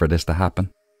prepared for this to happen.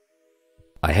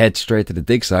 I head straight to the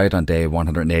dig site on day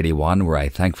 181 where I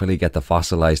thankfully get the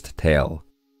fossilized tail.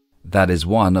 That is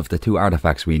one of the 2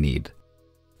 artifacts we need.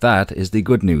 That is the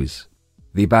good news.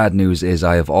 The bad news is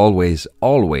I have always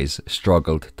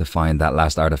struggled to find that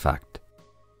last artifact.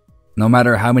 No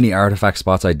matter how many artifact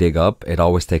spots I dig up, it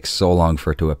always takes so long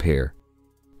for it to appear.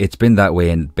 It's been that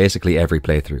way in basically every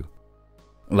playthrough.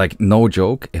 Like, no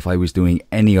joke, if I was doing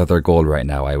any other goal right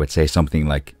now, I would say something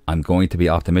like, I'm going to be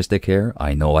optimistic here,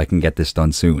 I know I can get this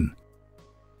done soon.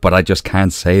 But I just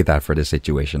can't say that for this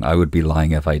situation, I would be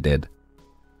lying if I did.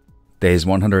 Days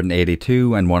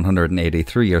 182 and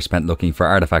 183 are spent looking for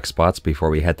artifact spots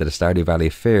before we head to the Stardew Valley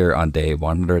Fair on day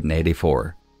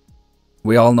 184.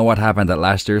 We all know what happened at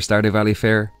last year's Stardew Valley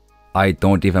Fair. I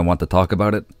don't even want to talk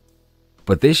about it.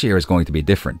 But this year is going to be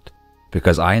different,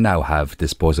 because I now have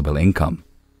disposable income.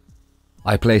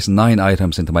 I place 9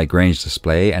 items into my Grange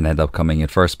display and end up coming in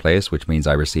first place, which means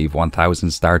I receive 1000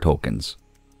 star tokens.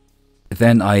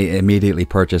 Then I immediately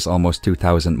purchase almost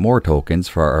 2000 more tokens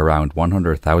for around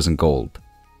 100,000 gold.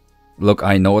 Look,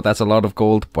 I know that's a lot of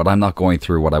gold, but I'm not going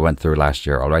through what I went through last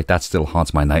year, alright? That still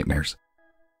haunts my nightmares.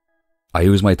 I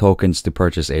use my tokens to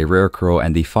purchase a rare crow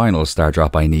and the final star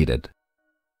drop I needed.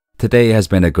 Today has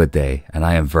been a good day, and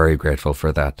I am very grateful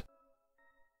for that.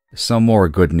 Some more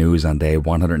good news on day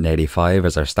 185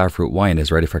 as our starfruit wine is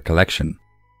ready for collection.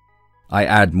 I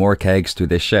add more kegs to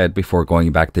this shed before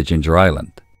going back to Ginger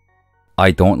Island.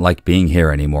 I don't like being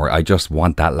here anymore, I just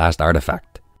want that last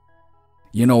artifact.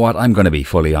 You know what, I'm gonna be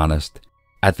fully honest.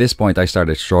 At this point I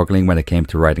started struggling when it came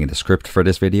to writing the script for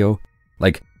this video.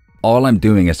 Like, all I'm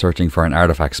doing is searching for an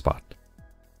artifact spot.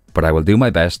 But I will do my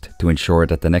best to ensure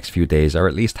that the next few days are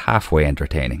at least halfway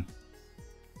entertaining.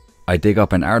 I dig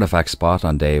up an artifact spot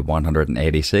on day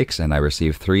 186 and I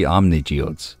receive 3 Omni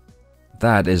Geodes.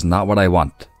 That is not what I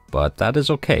want, but that is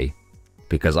okay,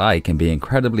 because I can be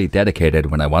incredibly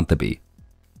dedicated when I want to be.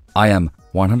 I am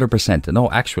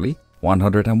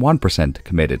 101%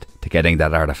 committed to getting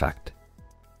that artifact.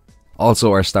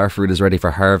 Also, our starfruit is ready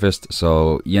for harvest,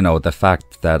 so, you know, the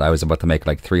fact that I was about to make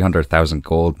like 300,000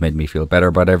 gold made me feel better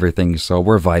about everything, so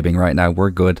we're vibing right now, we're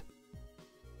good.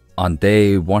 On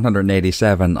day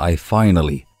 187, I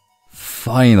finally,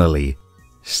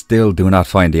 still do not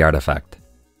find the artifact.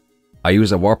 I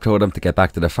use a warp totem to get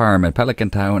back to the farm in Pelican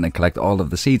Town and collect all of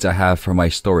the seeds I have for my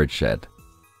storage shed.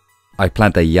 I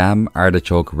plant a yam,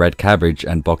 artichoke, red cabbage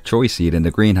and bok choy seed in the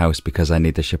greenhouse because I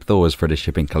need to ship those for the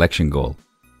shipping collection goal.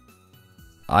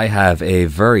 I have a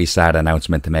very sad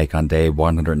announcement to make on day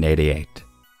 188.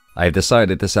 I've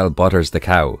decided to sell Butters the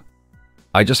cow.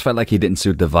 I just felt like he didn't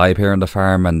suit the vibe here on the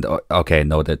farm and okay,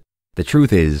 no, the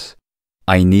truth is,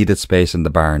 I needed space in the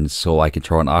barns so I could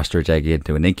throw an ostrich egg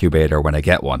into an incubator when I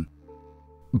get one.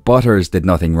 Butters did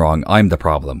nothing wrong, I'm the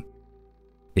problem.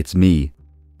 It's me.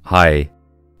 Hi,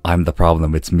 I'm the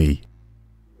problem, it's me.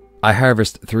 I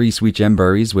harvest 3 sweet gem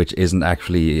berries, which isn't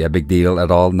actually a big deal at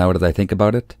all now that I think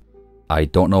about it. I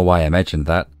don't know why I mentioned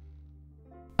that.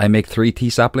 I make 3 tea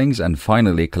saplings and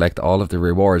finally collect all of the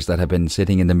rewards that have been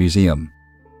sitting in the museum.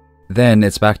 Then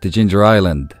it's back to Ginger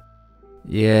Island.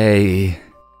 Yay.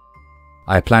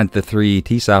 I plant the 3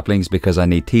 tea saplings because I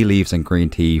need tea leaves and green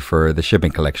tea for the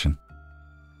shipping collection.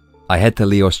 I head to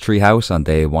Leo's treehouse on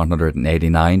day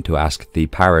 189 to ask the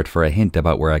parrot for a hint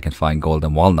about where I can find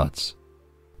golden walnuts.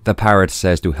 The parrot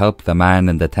says to help the man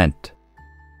in the tent,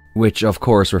 which of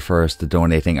course refers to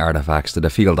donating artifacts to the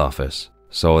field office,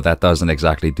 so that doesn't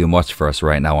exactly do much for us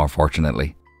right now,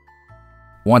 unfortunately.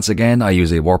 Once again, I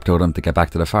use a warp totem to get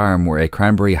back to the farm where a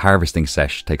cranberry harvesting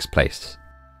sesh takes place.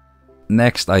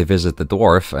 Next, I visit the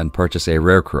dwarf and purchase a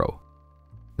rare crow.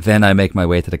 Then I make my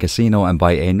way to the casino and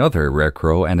buy another rare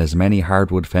crow and as many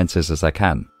hardwood fences as I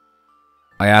can.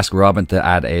 I ask Robin to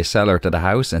add a cellar to the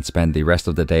house and spend the rest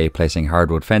of the day placing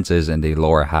hardwood fences in the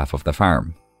lower half of the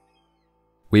farm.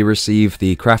 We receive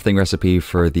the crafting recipe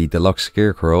for the deluxe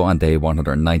scarecrow on day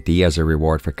 190 as a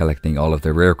reward for collecting all of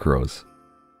the rare crows.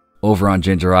 Over on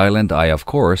Ginger Island, I of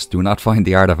course do not find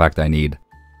the artifact I need.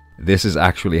 This is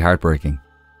actually heartbreaking.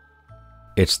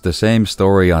 It's the same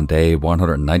story on day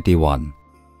 191.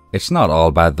 It's not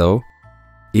all bad though.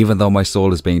 Even though my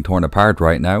soul is being torn apart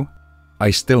right now, I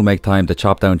still make time to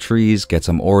chop down trees, get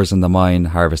some ores in the mine,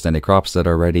 harvest any crops that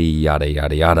are ready, yada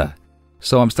yada yada.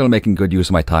 So I'm still making good use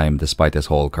of my time despite this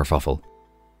whole kerfuffle.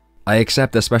 I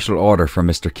accept a special order from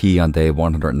Mr. Key on day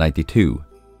 192.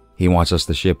 He wants us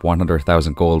to ship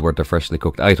 100,000 gold worth of freshly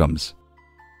cooked items.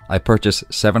 I purchase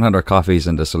 700 coffees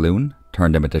in the saloon,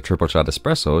 turn them into triple shot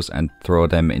espressos and throw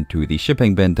them into the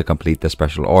shipping bin to complete the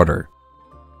special order.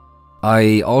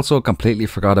 I also completely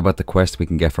forgot about the quest we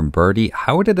can get from Birdie.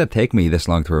 How did it take me this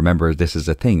long to remember this is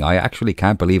a thing? I actually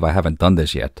can't believe I haven't done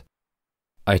this yet.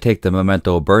 I take the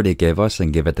memento Birdie gave us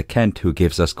and give it to Kent, who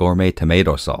gives us gourmet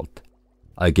tomato salt.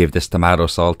 I give this tomato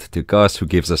salt to Gus, who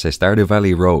gives us a Stardew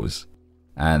Valley rose.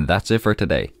 And that's it for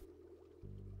today.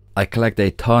 I collect a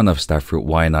ton of starfruit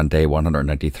wine on day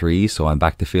 193, so I'm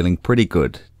back to feeling pretty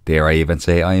good. Dare I even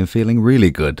say I am feeling really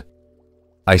good.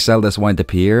 I sell this wine to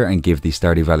Pierre and give the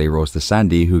Stardew Valley rose to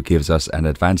Sandy, who gives us an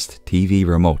advanced TV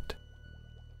remote.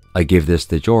 I give this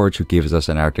to George, who gives us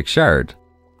an Arctic shard.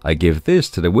 I give this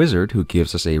to the wizard, who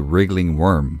gives us a wriggling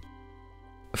worm.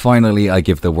 Finally, I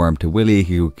give the worm to Willie,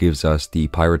 who gives us the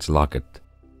pirate's locket.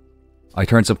 I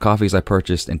turn some coffees I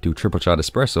purchased into triple shot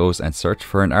espressos and search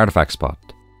for an artifact spot.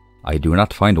 I do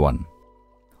not find one.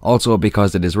 Also,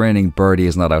 because it is raining, Birdie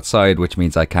is not outside, which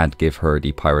means I can't give her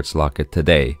the pirate's locket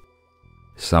today.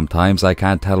 Sometimes I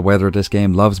can't tell whether this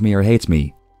game loves me or hates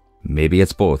me. Maybe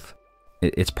it's both.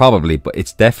 It's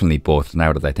definitely both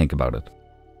now that I think about it.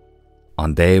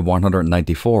 On day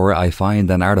 194, I find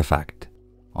an artifact.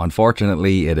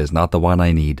 Unfortunately, it is not the one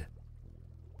I need.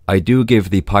 I do give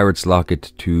the pirate's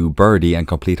locket to Birdie and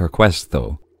complete her quest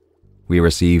though. We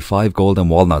receive 5 golden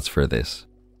walnuts for this.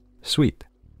 Sweet.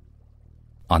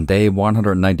 On day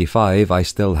 195, I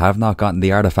still have not gotten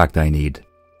the artifact I need.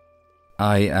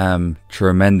 I am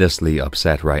tremendously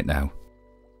upset right now.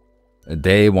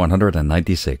 Day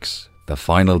 196, the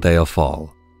final day of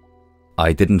fall.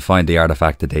 I didn't find the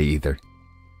artifact today either.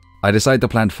 I decide to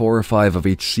plant 4 or 5 of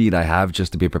each seed I have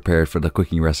just to be prepared for the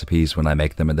cooking recipes when I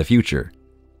make them in the future.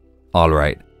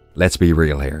 Alright, let's be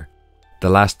real here. The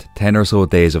last 10 or so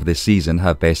days of this season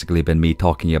have basically been me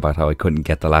talking about how I couldn't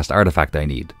get the last artifact I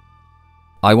need.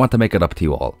 I want to make it up to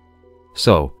you all.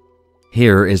 So,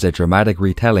 here is a dramatic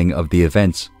retelling of the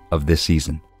events of this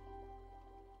season.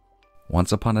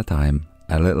 Once upon a time,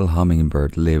 a little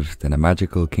hummingbird lived in a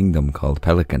magical kingdom called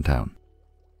Pelican Town.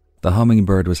 The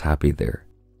hummingbird was happy there.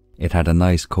 It had a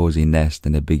nice cozy nest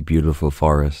in a big beautiful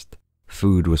forest.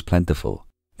 Food was plentiful.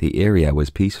 The area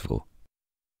was peaceful.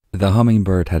 The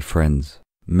hummingbird had friends,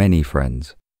 many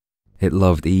friends. It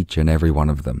loved each and every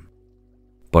one of them.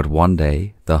 But one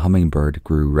day, the hummingbird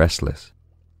grew restless.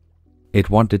 It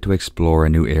wanted to explore a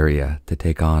new area, to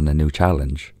take on a new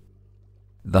challenge.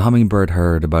 The hummingbird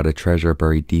heard about a treasure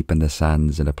buried deep in the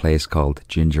sands in a place called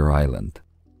Ginger Island.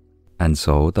 And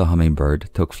so the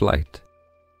hummingbird took flight.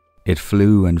 It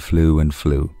flew and flew and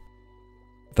flew.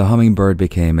 The hummingbird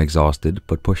became exhausted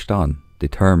but pushed on,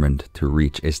 determined to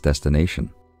reach its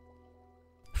destination.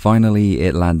 Finally,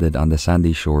 it landed on the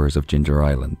sandy shores of Ginger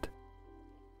Island.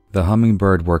 The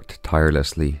hummingbird worked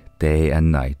tirelessly, day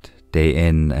and night, day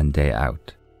in and day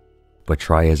out. But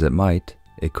try as it might,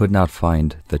 it could not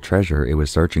find the treasure it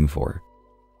was searching for.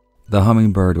 The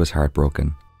hummingbird was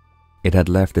heartbroken. It had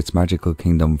left its magical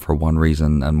kingdom for one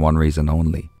reason and one reason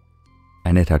only,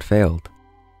 and it had failed.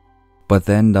 But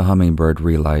then the hummingbird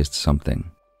realized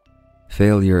something.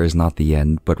 Failure is not the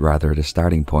end, but rather the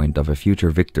starting point of a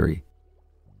future victory.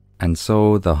 And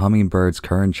so the hummingbird's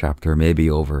current chapter may be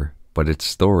over, but its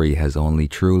story has only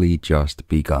truly just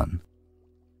begun.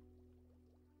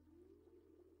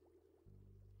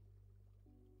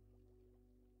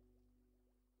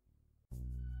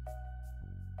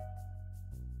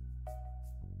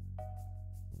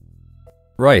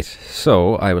 Right,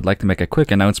 so I would like to make a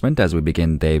quick announcement as we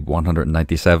begin day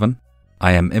 197.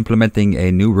 I am implementing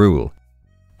a new rule.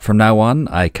 From now on,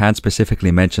 I can't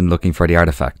specifically mention looking for the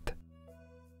artifact.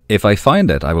 If I find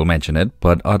it, I will mention it,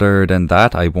 but other than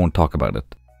that, I won't talk about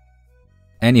it.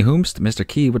 Anyhoomst, Mr.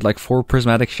 Key would like 4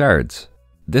 prismatic shards.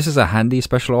 This is a handy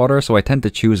special order, so I tend to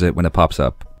choose it when it pops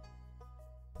up.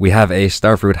 We have a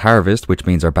starfruit harvest, which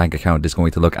means our bank account is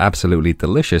going to look absolutely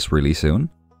delicious really soon.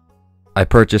 I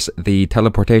purchased the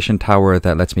teleportation tower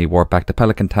that lets me warp back to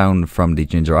Pelican Town from the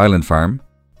Ginger Island farm,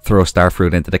 throw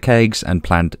starfruit into the kegs, and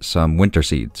plant some winter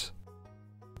seeds.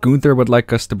 Gunther would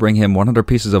like us to bring him 100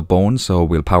 pieces of bone, so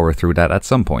we'll power through that at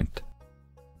some point.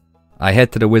 I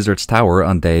head to the Wizard's Tower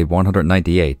on day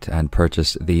 198 and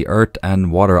purchase the Earth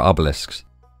and Water obelisks.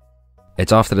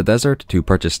 It's off to the desert to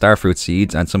purchase starfruit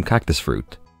seeds and some cactus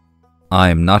fruit.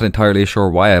 I'm not entirely sure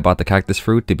why I bought the cactus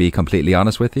fruit, to be completely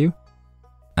honest with you.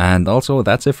 And also,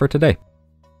 that's it for today.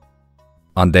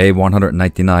 On day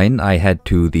 199, I head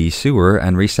to the sewer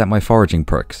and reset my foraging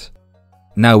perks.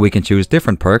 Now we can choose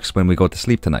different perks when we go to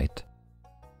sleep tonight.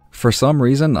 For some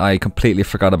reason, I completely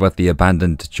forgot about the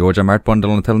abandoned Joja Mart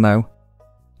bundle until now.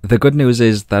 The good news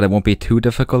is that it won't be too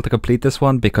difficult to complete this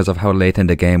one because of how late in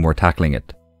the game we're tackling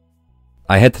it.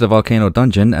 I head to the volcano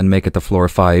dungeon and make it to floor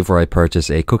 5, where I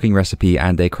purchase a cooking recipe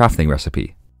and a crafting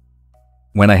recipe.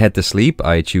 When I head to sleep,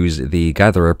 I choose the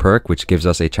Gatherer perk, which gives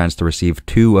us a chance to receive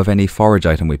 2 of any forage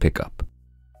item we pick up.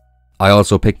 I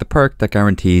also pick the perk that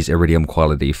guarantees iridium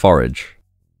quality forage.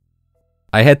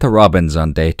 I head to Robin's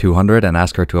on day 200 and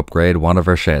ask her to upgrade one of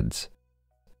her sheds.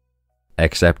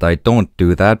 Except I don't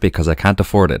do that because I can't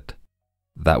afford it.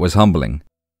 That was humbling.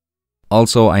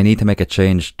 Also, I need to make a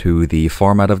change to the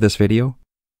format of this video.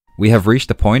 We have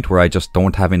reached a point where I just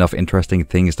don't have enough interesting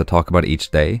things to talk about each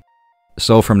day.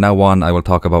 So from now on, I will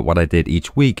talk about what I did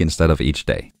each week instead of each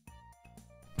day.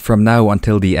 From now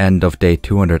until the end of day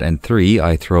 203,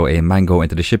 I throw a mango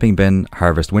into the shipping bin,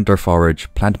 harvest winter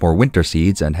forage, plant more winter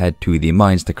seeds, and head to the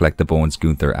mines to collect the bones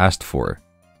Gunther asked for.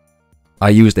 I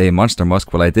used a monster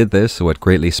musk while I did this, so it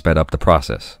greatly sped up the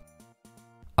process.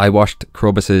 I watched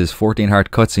Krobus's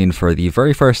 14-heart cutscene for the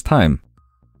very first time.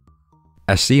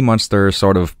 A sea monster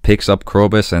sort of picks up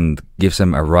Krobus and gives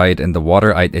him a ride in the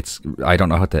water. I don't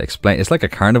know how to explain. It's like a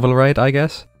carnival ride, I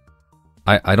guess.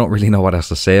 I don't really know what else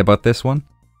to say about this one.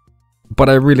 But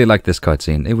I really liked this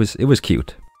cutscene. It was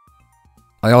cute.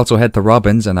 I also head to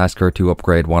Robin's and ask her to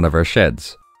upgrade one of her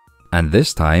sheds. And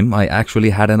this time, I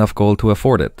actually had enough gold to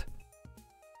afford it.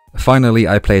 Finally,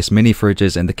 I place mini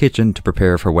fridges in the kitchen to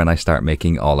prepare for when I start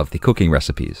making all of the cooking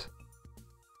recipes.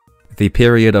 The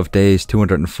period of days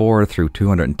 204 through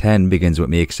 210 begins with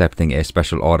me accepting a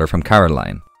special order from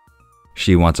Caroline.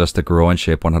 She wants us to grow and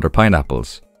ship 100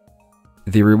 pineapples.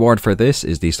 The reward for this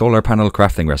is the solar panel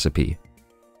crafting recipe.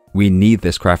 We need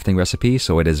this crafting recipe,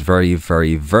 so it is very,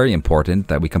 very, very important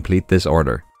that we complete this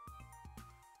order.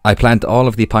 I plant all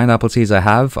of the pineapple seeds I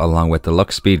have along with the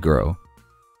luck speed grow.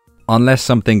 Unless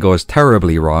something goes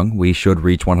terribly wrong, we should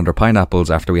reach 100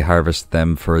 pineapples after we harvest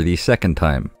them for the second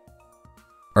time.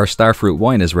 Our starfruit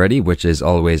wine is ready, which is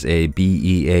always a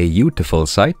beautiful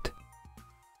sight.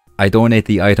 I donate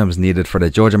the items needed for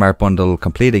the JojaMart bundle,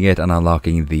 completing it and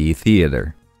unlocking the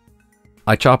theater.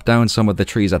 I chop down some of the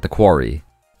trees at the quarry.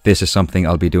 This is something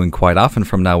I'll be doing quite often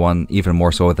from now on, even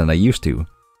more so than I used to.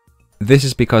 This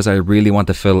is because I really want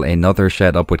to fill another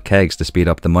shed up with kegs to speed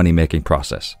up the money making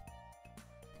process.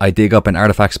 I dig up an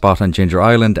artifact spot on Ginger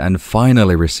Island and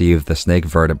finally receive the snake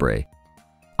vertebrae.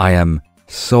 I am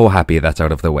so happy that's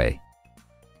out of the way.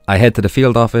 I head to the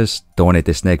field office, donate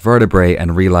the snake vertebrae,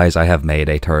 and realize I have made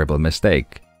a terrible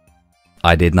mistake.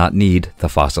 I did not need the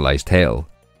fossilized tail.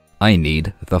 I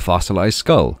need the fossilized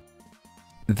skull.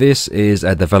 This is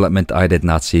a development I did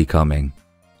not see coming.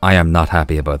 I am not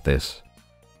happy about this.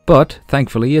 But,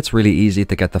 thankfully, it's really easy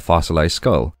to get the fossilized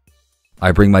skull.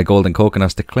 I bring my golden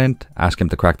coconuts to Clint, ask him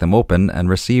to crack them open, and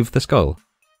receive the skull.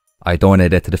 I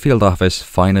donate it to the field office,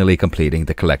 finally completing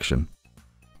the collection.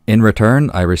 In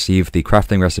return, I receive the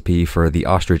crafting recipe for the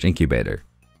ostrich incubator.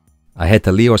 I head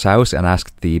to Leo's house and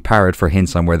ask the parrot for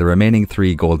hints on where the remaining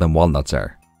 3 golden walnuts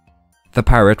are. The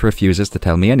parrot refuses to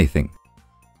tell me anything.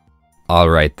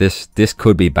 Alright, this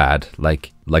could be bad,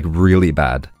 like really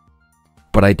bad.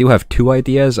 But I do have 2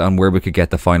 ideas on where we could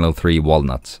get the final 3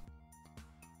 walnuts.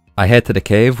 I head to the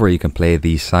cave where you can play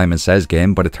the Simon Says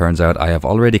game, but it turns out I have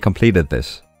already completed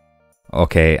this.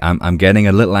 Okay, I'm getting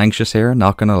a little anxious here,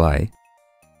 not gonna lie.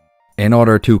 In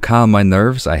order to calm my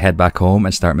nerves, I head back home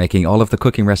and start making all of the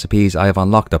cooking recipes I have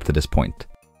unlocked up to this point.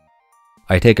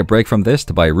 I take a break from this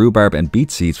to buy rhubarb and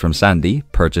beet seeds from Sandy,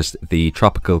 purchase the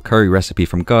tropical curry recipe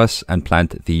from Gus, and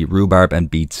plant the rhubarb and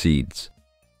beet seeds.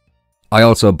 I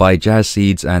also buy jazz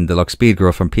seeds and deluxe speed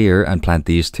grow from Pierre and plant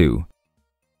these too.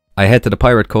 I head to the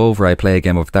Pirate Cove where I play a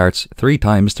game of darts 3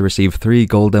 times to receive 3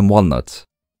 golden walnuts.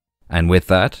 And with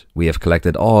that, we have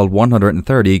collected all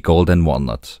 130 golden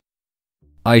walnuts.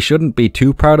 I shouldn't be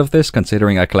too proud of this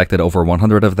considering I collected over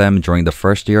 100 of them during the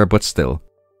first year, but still.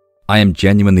 I am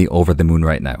genuinely over the moon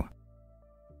right now.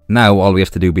 Now all we have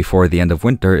to do before the end of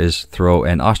winter is throw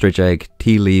an ostrich egg,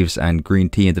 tea leaves and green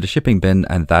tea into the shipping bin,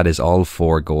 and that is all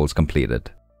 4 goals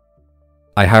completed.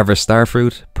 I harvest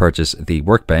starfruit, purchase the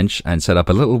workbench and set up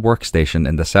a little workstation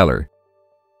in the cellar.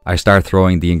 I start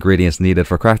throwing the ingredients needed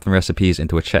for crafting recipes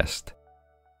into a chest.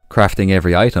 Crafting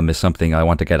every item is something I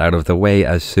want to get out of the way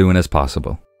as soon as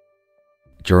possible.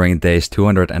 During days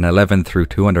 211 through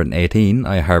 218,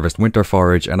 I harvest winter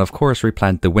forage and of course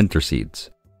replant the winter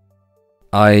seeds.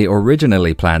 I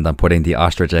originally planned on putting the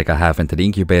ostrich egg I have into the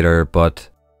incubator, but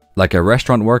like a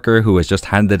restaurant worker who has just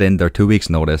handed in their 2 weeks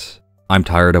notice, I'm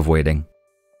tired of waiting.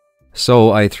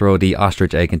 So I throw the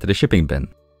ostrich egg into the shipping bin.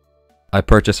 I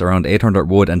purchase around 800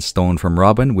 wood and stone from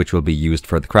Robin, which will be used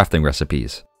for the crafting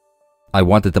recipes. I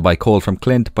wanted to buy coal from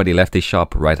Clint, but he left his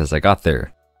shop right as I got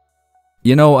there.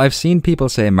 You know, I've seen people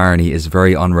say Marnie is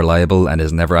very unreliable and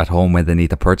is never at home when they need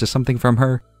to purchase something from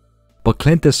her, but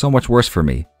Clint is so much worse for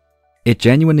me. It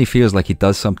genuinely feels like he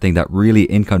does something that really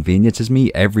inconveniences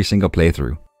me every single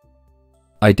playthrough.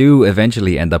 I do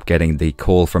eventually end up getting the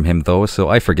coal from him though, so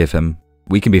I forgive him.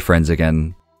 We can be friends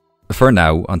again. For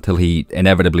now, until he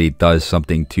inevitably does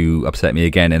something to upset me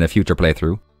again in a future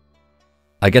playthrough.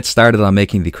 I get started on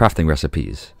making the crafting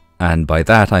recipes, and by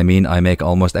that I mean I make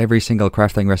almost every single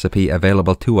crafting recipe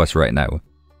available to us right now.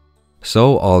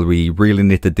 So all we really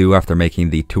need to do after making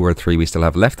the 2 or 3 we still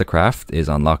have left to craft is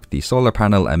unlock the solar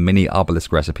panel and mini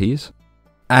obelisk recipes,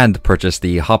 and purchase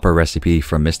the hopper recipe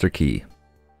from Mr. Key.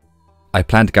 I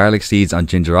plant garlic seeds on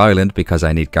Ginger Island because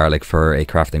I need garlic for a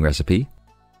crafting recipe.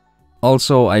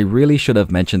 Also, I really should have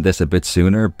mentioned this a bit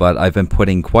sooner, but I've been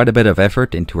putting quite a bit of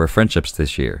effort into our friendships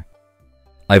this year.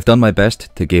 I've done my best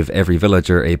to give every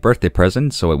villager a birthday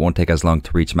present, so it won't take as long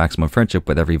to reach maximum friendship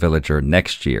with every villager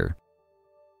next year.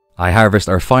 I harvest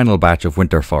our final batch of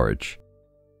winter forage.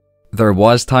 There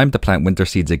was time to plant winter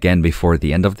seeds again before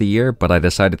the end of the year, but I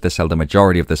decided to sell the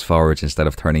majority of this forage instead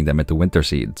of turning them into winter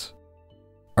seeds.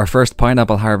 Our first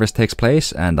pineapple harvest takes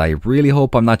place, and I really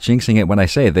hope I'm not jinxing it when I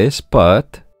say this,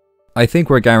 but I think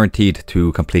we're guaranteed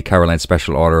to complete Caroline's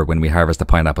special order when we harvest the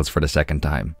pineapples for the second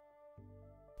time.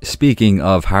 Speaking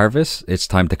of harvests, it's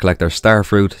time to collect our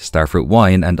starfruit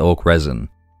wine, and oak resin.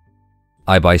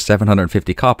 I buy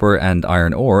 750 copper and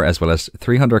iron ore as well as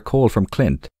 300 coal from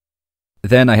Clint.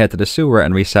 Then I head to the sewer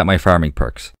and reset my farming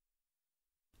perks.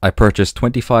 I purchase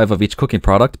 25 of each cooking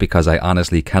product because I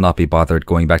honestly cannot be bothered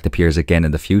going back to Piers again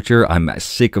in the future. I'm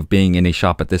sick of being in a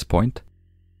shop at this point.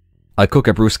 I cook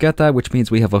a bruschetta, which means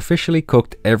we have officially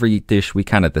cooked every dish we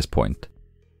can at this point.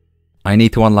 I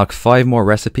need to unlock 5 more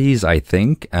recipes, I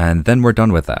think, and then we're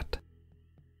done with that.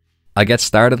 I get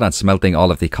started on smelting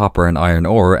all of the copper and iron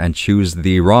ore and choose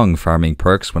the wrong farming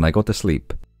perks when I go to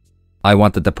sleep. I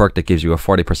wanted the perk that gives you a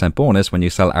 40% bonus when you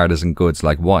sell artisan goods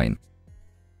like wine.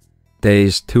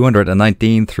 Days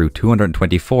 219 through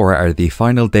 224 are the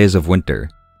final days of winter.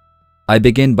 I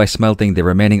begin by smelting the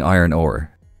remaining iron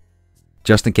ore.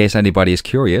 Just in case anybody is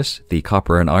curious, the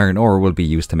copper and iron ore will be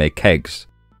used to make kegs.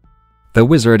 The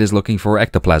wizard is looking for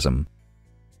ectoplasm.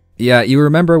 Yeah, you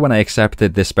remember when I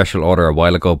accepted this special order a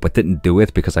while ago but didn't do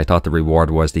it because I thought the reward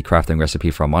was the crafting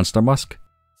recipe from Monster Musk?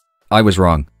 I was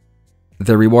wrong.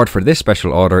 The reward for this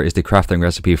special order is the crafting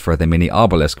recipe for the mini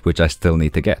obelisk, which I still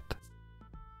need to get.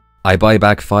 I buy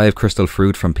back 5 crystal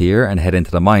fruit from Pierre and head into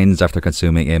the mines after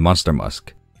consuming a Monster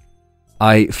Musk.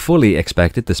 I fully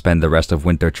expected to spend the rest of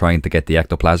winter trying to get the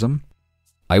ectoplasm.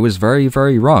 I was very,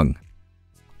 very wrong.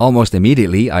 Almost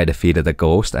immediately I defeated a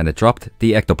ghost and it dropped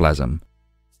the ectoplasm.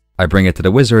 I bring it to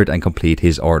the wizard and complete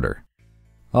his order.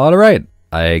 Alright,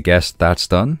 I guess that's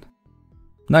done.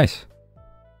 Nice.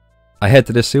 I head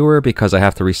to the sewer because I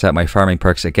have to reset my farming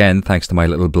perks again thanks to my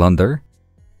little blunder.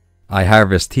 I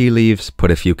harvest tea leaves,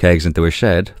 put a few kegs into a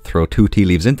shed, throw 2 tea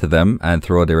leaves into them, and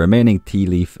throw the remaining tea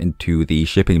leaf into the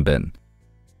shipping bin.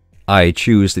 I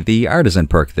choose the artisan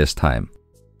perk this time.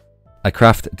 I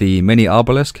craft the mini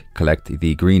obelisk, collect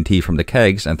the green tea from the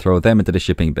kegs, and throw them into the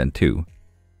shipping bin too.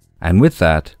 And with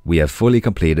that, we have fully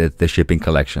completed the shipping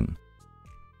collection.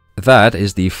 That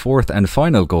is the 4th and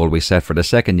final goal we set for the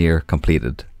second year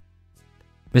completed.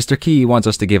 Mr. Key wants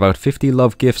us to give out 50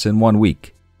 love gifts in 1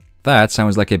 week. That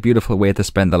sounds like a beautiful way to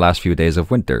spend the last few days of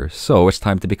winter, so it's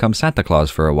time to become Santa Claus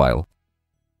for a while.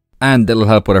 And it'll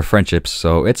help with our friendships,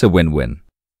 so it's a win-win.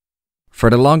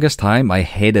 For the longest time, I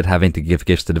hated having to give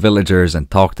gifts to the villagers and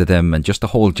talk to them and just the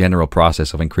whole general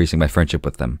process of increasing my friendship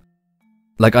with them.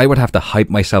 Like I would have to hype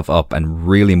myself up and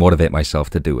really motivate myself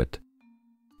to do it.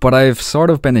 But I've sort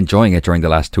of been enjoying it during the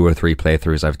last 2 or 3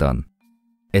 playthroughs I've done.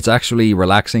 It's actually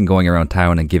relaxing going around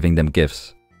town and giving them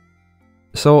gifts.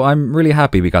 So I'm really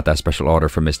happy we got that special order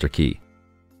from Mr. Key.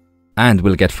 And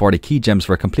we'll get 40 key gems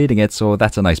for completing it, so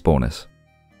that's a nice bonus.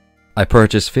 I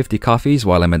purchase 50 coffees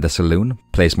while I'm in the saloon,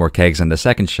 place more kegs in the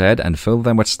second shed and fill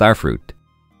them with starfruit.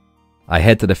 I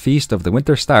head to the Feast of the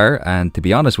Winter Star and to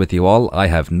be honest with you all, I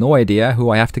have no idea who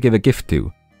I have to give a gift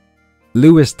to.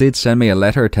 Lewis did send me a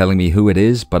letter telling me who it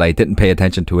is, but I didn't pay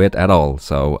attention to it at all,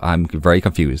 so I'm very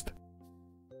confused.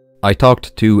 I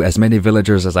talked to as many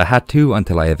villagers as I had to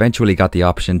until I eventually got the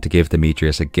option to give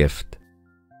Demetrius a gift.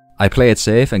 I play it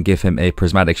safe and give him a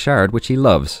prismatic shard which he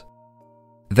loves.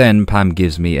 Then Pam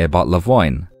gives me a bottle of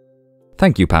wine.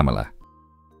 Thank you, Pamela.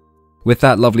 With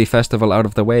that lovely festival out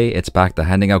of the way, it's back to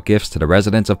handing out gifts to the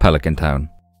residents of Pelican Town.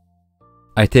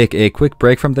 I take a quick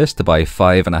break from this to buy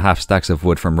 5.5 stacks of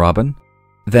wood from Robin.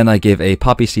 Then I give a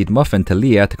poppy seed muffin to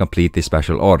Leah to complete the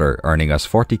special order, earning us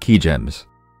 40 key gems.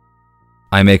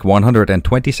 I make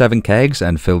 127 kegs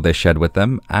and fill this shed with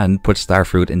them, and put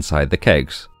starfruit inside the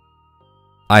kegs.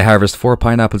 I harvest 4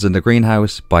 pineapples in the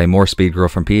greenhouse, buy more speed grow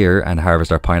from Pierre, and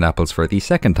harvest our pineapples for the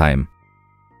second time.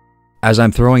 As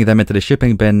I'm throwing them into the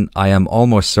shipping bin, I am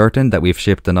almost certain that we've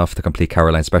shipped enough to complete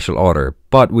Caroline's special order,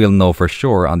 but we'll know for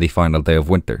sure on the final day of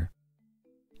winter.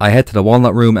 I head to the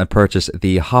walnut room and purchase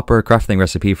the hopper crafting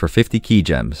recipe for 50 key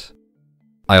gems.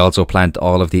 I also plant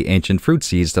all of the ancient fruit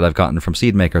seeds that I've gotten from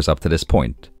seed makers up to this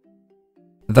point.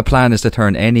 The plan is to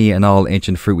turn any and all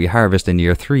ancient fruit we harvest in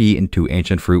year 3 into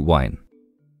ancient fruit wine.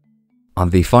 On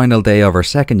the final day of our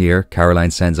second year, Caroline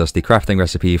sends us the crafting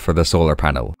recipe for the solar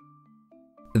panel.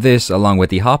 This, along with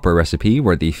the hopper recipe,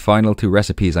 were the final 2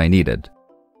 recipes I needed.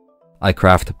 I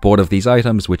craft both of these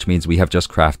items, which means we have just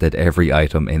crafted every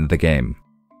item in the game.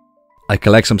 I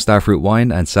collect some starfruit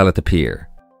wine and sell it to Pierre.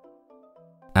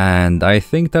 And I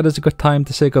think that is a good time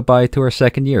to say goodbye to our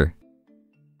second year.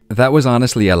 That was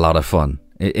honestly a lot of fun.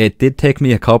 It did take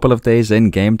me a couple of days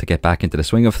in-game to get back into the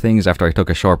swing of things after I took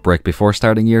a short break before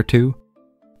starting year 2,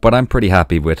 but I'm pretty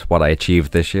happy with what I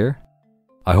achieved this year.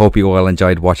 I hope you all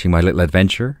enjoyed watching my little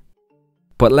adventure.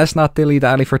 But let's not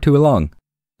dilly-dally for too long.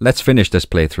 Let's finish this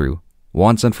playthrough,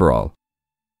 once and for all.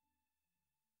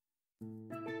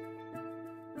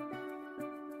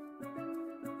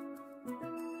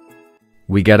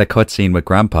 We get a cutscene with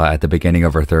Grandpa at the beginning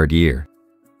of our 3rd year.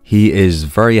 He is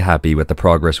very happy with the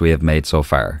progress we have made so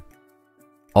far.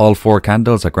 All 4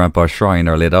 candles at Grandpa's shrine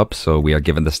are lit up, so we are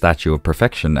given the Statue of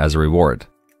Perfection as a reward.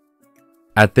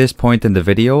 At this point in the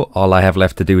video, all I have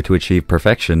left to do to achieve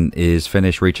perfection is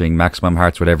finish reaching maximum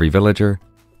hearts with every villager,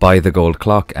 buy the gold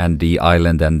clock and the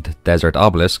island and desert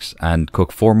obelisks, and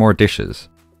cook 4 more dishes.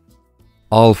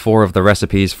 All 4 of the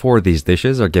recipes for these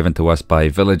dishes are given to us by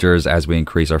villagers as we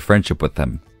increase our friendship with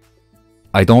them.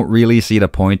 I don't really see the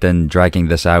point in dragging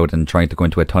this out and trying to go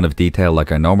into a ton of detail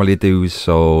like I normally do,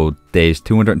 so days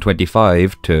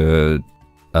 225 to...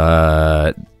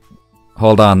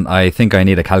 Hold on, I think I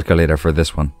need a calculator for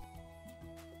this one.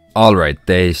 Alright,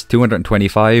 days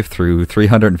 225 through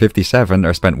 357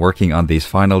 are spent working on these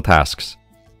final tasks.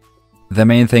 The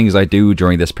main things I do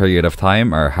during this period of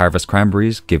time are harvest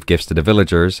cranberries, give gifts to the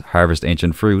villagers, harvest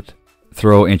ancient fruit,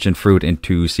 throw ancient fruit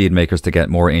into seed makers to get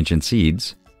more ancient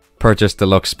seeds, purchase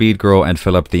deluxe speed grow and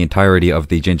fill up the entirety of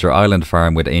the Ginger Island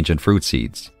farm with ancient fruit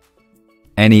seeds.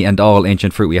 Any and all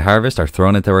ancient fruit we harvest are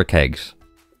thrown into our kegs.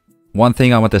 One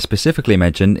thing I want to specifically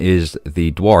mention is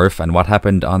the dwarf and what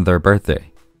happened on their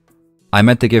birthday. I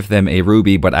meant to give them a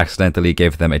ruby but accidentally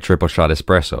gave them a triple shot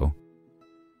espresso.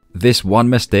 This one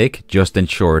mistake just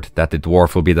ensured that the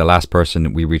dwarf will be the last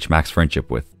person we reach max friendship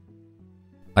with.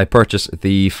 I purchase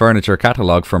the furniture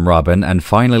catalogue from Robin and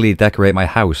finally decorate my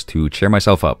house to cheer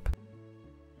myself up.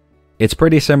 It's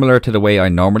pretty similar to the way I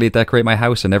normally decorate my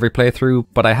house in every playthrough,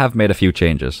 but I have made a few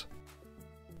changes.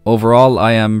 Overall,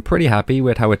 I am pretty happy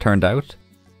with how it turned out.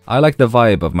 I like the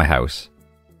vibe of my house.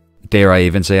 Dare I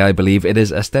even say I believe it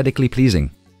is aesthetically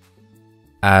pleasing.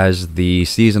 As the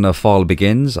season of fall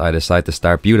begins, I decide to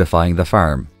start beautifying the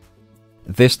farm.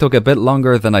 This took a bit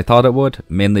longer than I thought it would,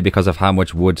 mainly because of how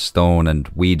much wood, stone and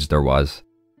weeds there was.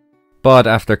 But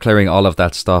after clearing all of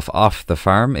that stuff off the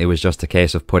farm, it was just a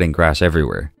case of putting grass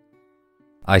everywhere.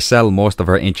 I sell most of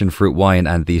our ancient fruit wine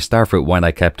and the starfruit wine I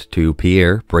kept to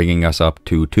Pierre, bringing us up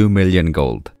to 2 million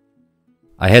gold.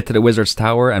 I head to the wizard's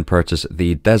tower and purchase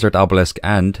the desert obelisk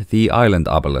and the island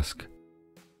obelisk.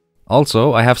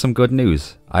 Also, I have some good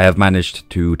news. I have managed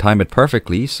to time it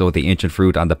perfectly so the ancient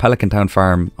fruit on the Pelican Town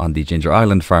farm, on the Ginger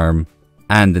Island farm,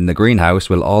 and in the greenhouse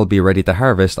will all be ready to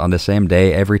harvest on the same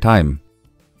day every time.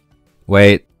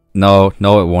 Wait, no it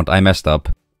won't, I messed up.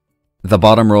 The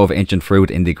bottom row of ancient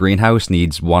fruit in the greenhouse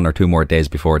needs 1 or 2 more days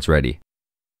before it's ready.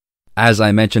 As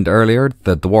I mentioned earlier,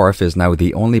 the dwarf is now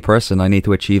the only person I need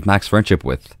to achieve max friendship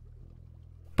with.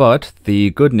 But the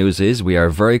good news is we are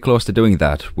very close to doing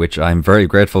that, which I'm very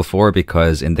grateful for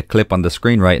because in the clip on the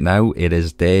screen right now, it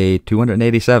is day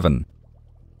 287.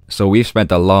 So we've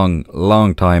spent a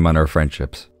long time on our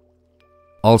friendships.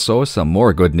 Also, some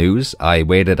more good news, I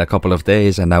waited a couple of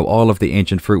days and now all of the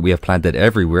ancient fruit we have planted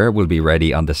everywhere will be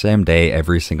ready on the same day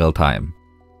every single time.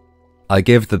 I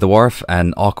give the dwarf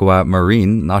an aqua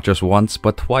marine not just once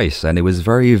but twice and it was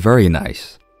very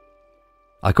nice.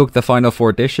 I cook the final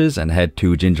 4 dishes and head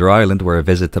to Ginger Island where a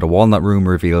visit to the walnut room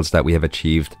reveals that we have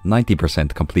achieved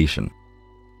 90% completion.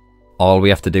 All we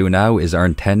have to do now is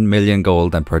earn 10 million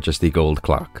gold and purchase the gold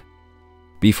clock.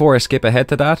 Before I skip ahead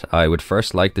to that, I would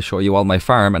first like to show you all my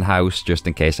farm and house just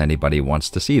in case anybody wants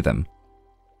to see them.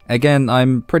 Again,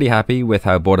 I'm pretty happy with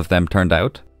how both of them turned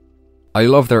out. I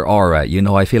love their aura, you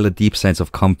know, I feel a deep sense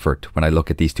of comfort when I look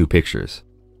at these 2 pictures.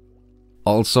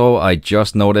 Also, I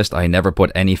just noticed I never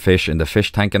put any fish in the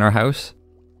fish tank in our house.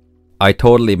 I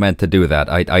totally meant to do that.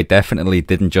 I definitely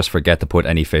didn't just forget to put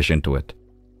any fish into it.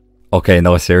 Okay,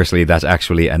 no, seriously, that's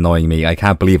actually annoying me. I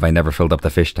can't believe I never filled up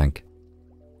the fish tank.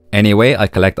 Anyway, I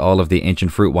collect all of the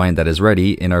ancient fruit wine that is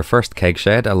ready in our first keg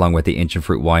shed, along with the ancient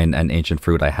fruit wine and ancient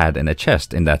fruit I had in a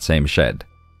chest in that same shed.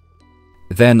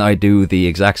 Then I do the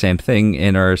exact same thing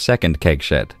in our second keg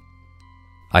shed.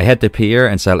 I head to Pierre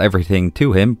and sell everything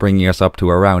to him, bringing us up to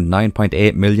around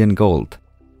 9.8 million gold.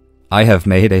 I have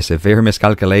made a severe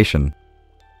miscalculation.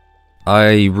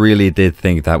 I really did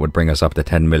think that would bring us up to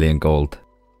 10 million gold.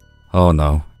 Oh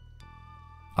no.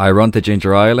 I run to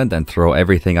Ginger Island and throw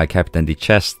everything I kept in the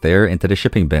chest there into the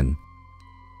shipping bin.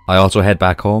 I also head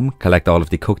back home, collect all of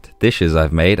the cooked dishes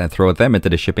I've made and throw them into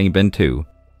the shipping bin too.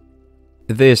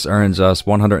 This earns us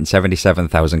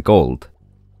 177,000 gold.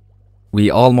 We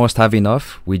almost have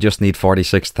enough, we just need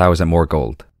 46,000 more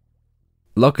gold.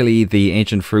 Luckily, the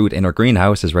ancient fruit in our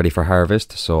greenhouse is ready for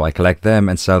harvest, so I collect them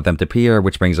and sell them to Pierre,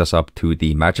 which brings us up to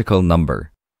the magical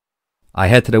number. I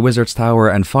head to the wizard's tower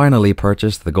and finally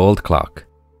purchase the gold clock.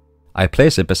 I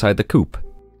place it beside the coop.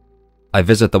 I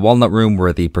visit the walnut room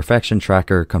where the perfection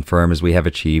tracker confirms we have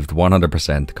achieved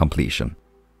 100% completion.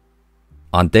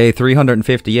 On day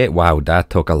 358, wow, that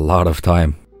took a lot of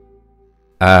time.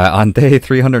 On day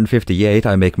 358,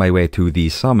 I make my way to the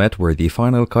summit where the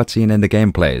final cutscene in the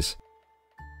game plays.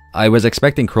 I was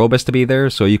expecting Krobus to be there,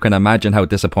 so you can imagine how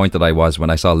disappointed I was when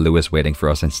I saw Lewis waiting for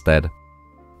us instead.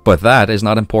 But that is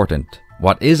not important.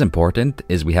 What is important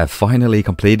is we have finally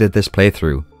completed this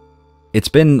playthrough. It's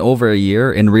been over a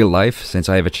year in real life since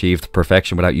I have achieved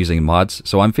perfection without using mods,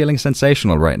 so I'm feeling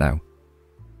sensational right now.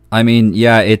 I mean,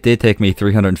 yeah, it did take me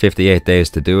 358 days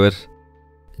to do it.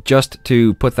 Just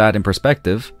to put that in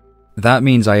perspective, that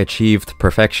means I achieved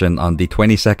perfection on the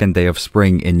 22nd day of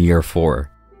spring in year 4.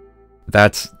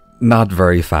 That's not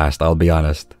very fast, I'll be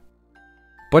honest.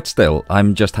 But still,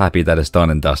 I'm just happy that it's done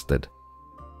and dusted.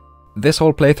 This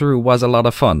whole playthrough was a lot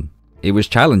of fun. It was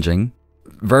challenging.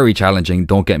 Very challenging,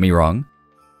 don't get me wrong.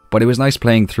 But it was nice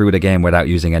playing through the game without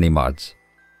using any mods.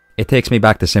 It takes me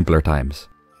back to simpler times.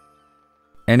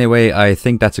 Anyway, I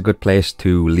think that's a good place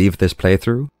to leave this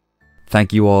playthrough.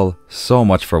 Thank you all so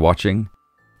much for watching.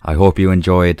 I hope you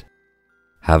enjoyed.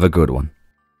 Have a good one.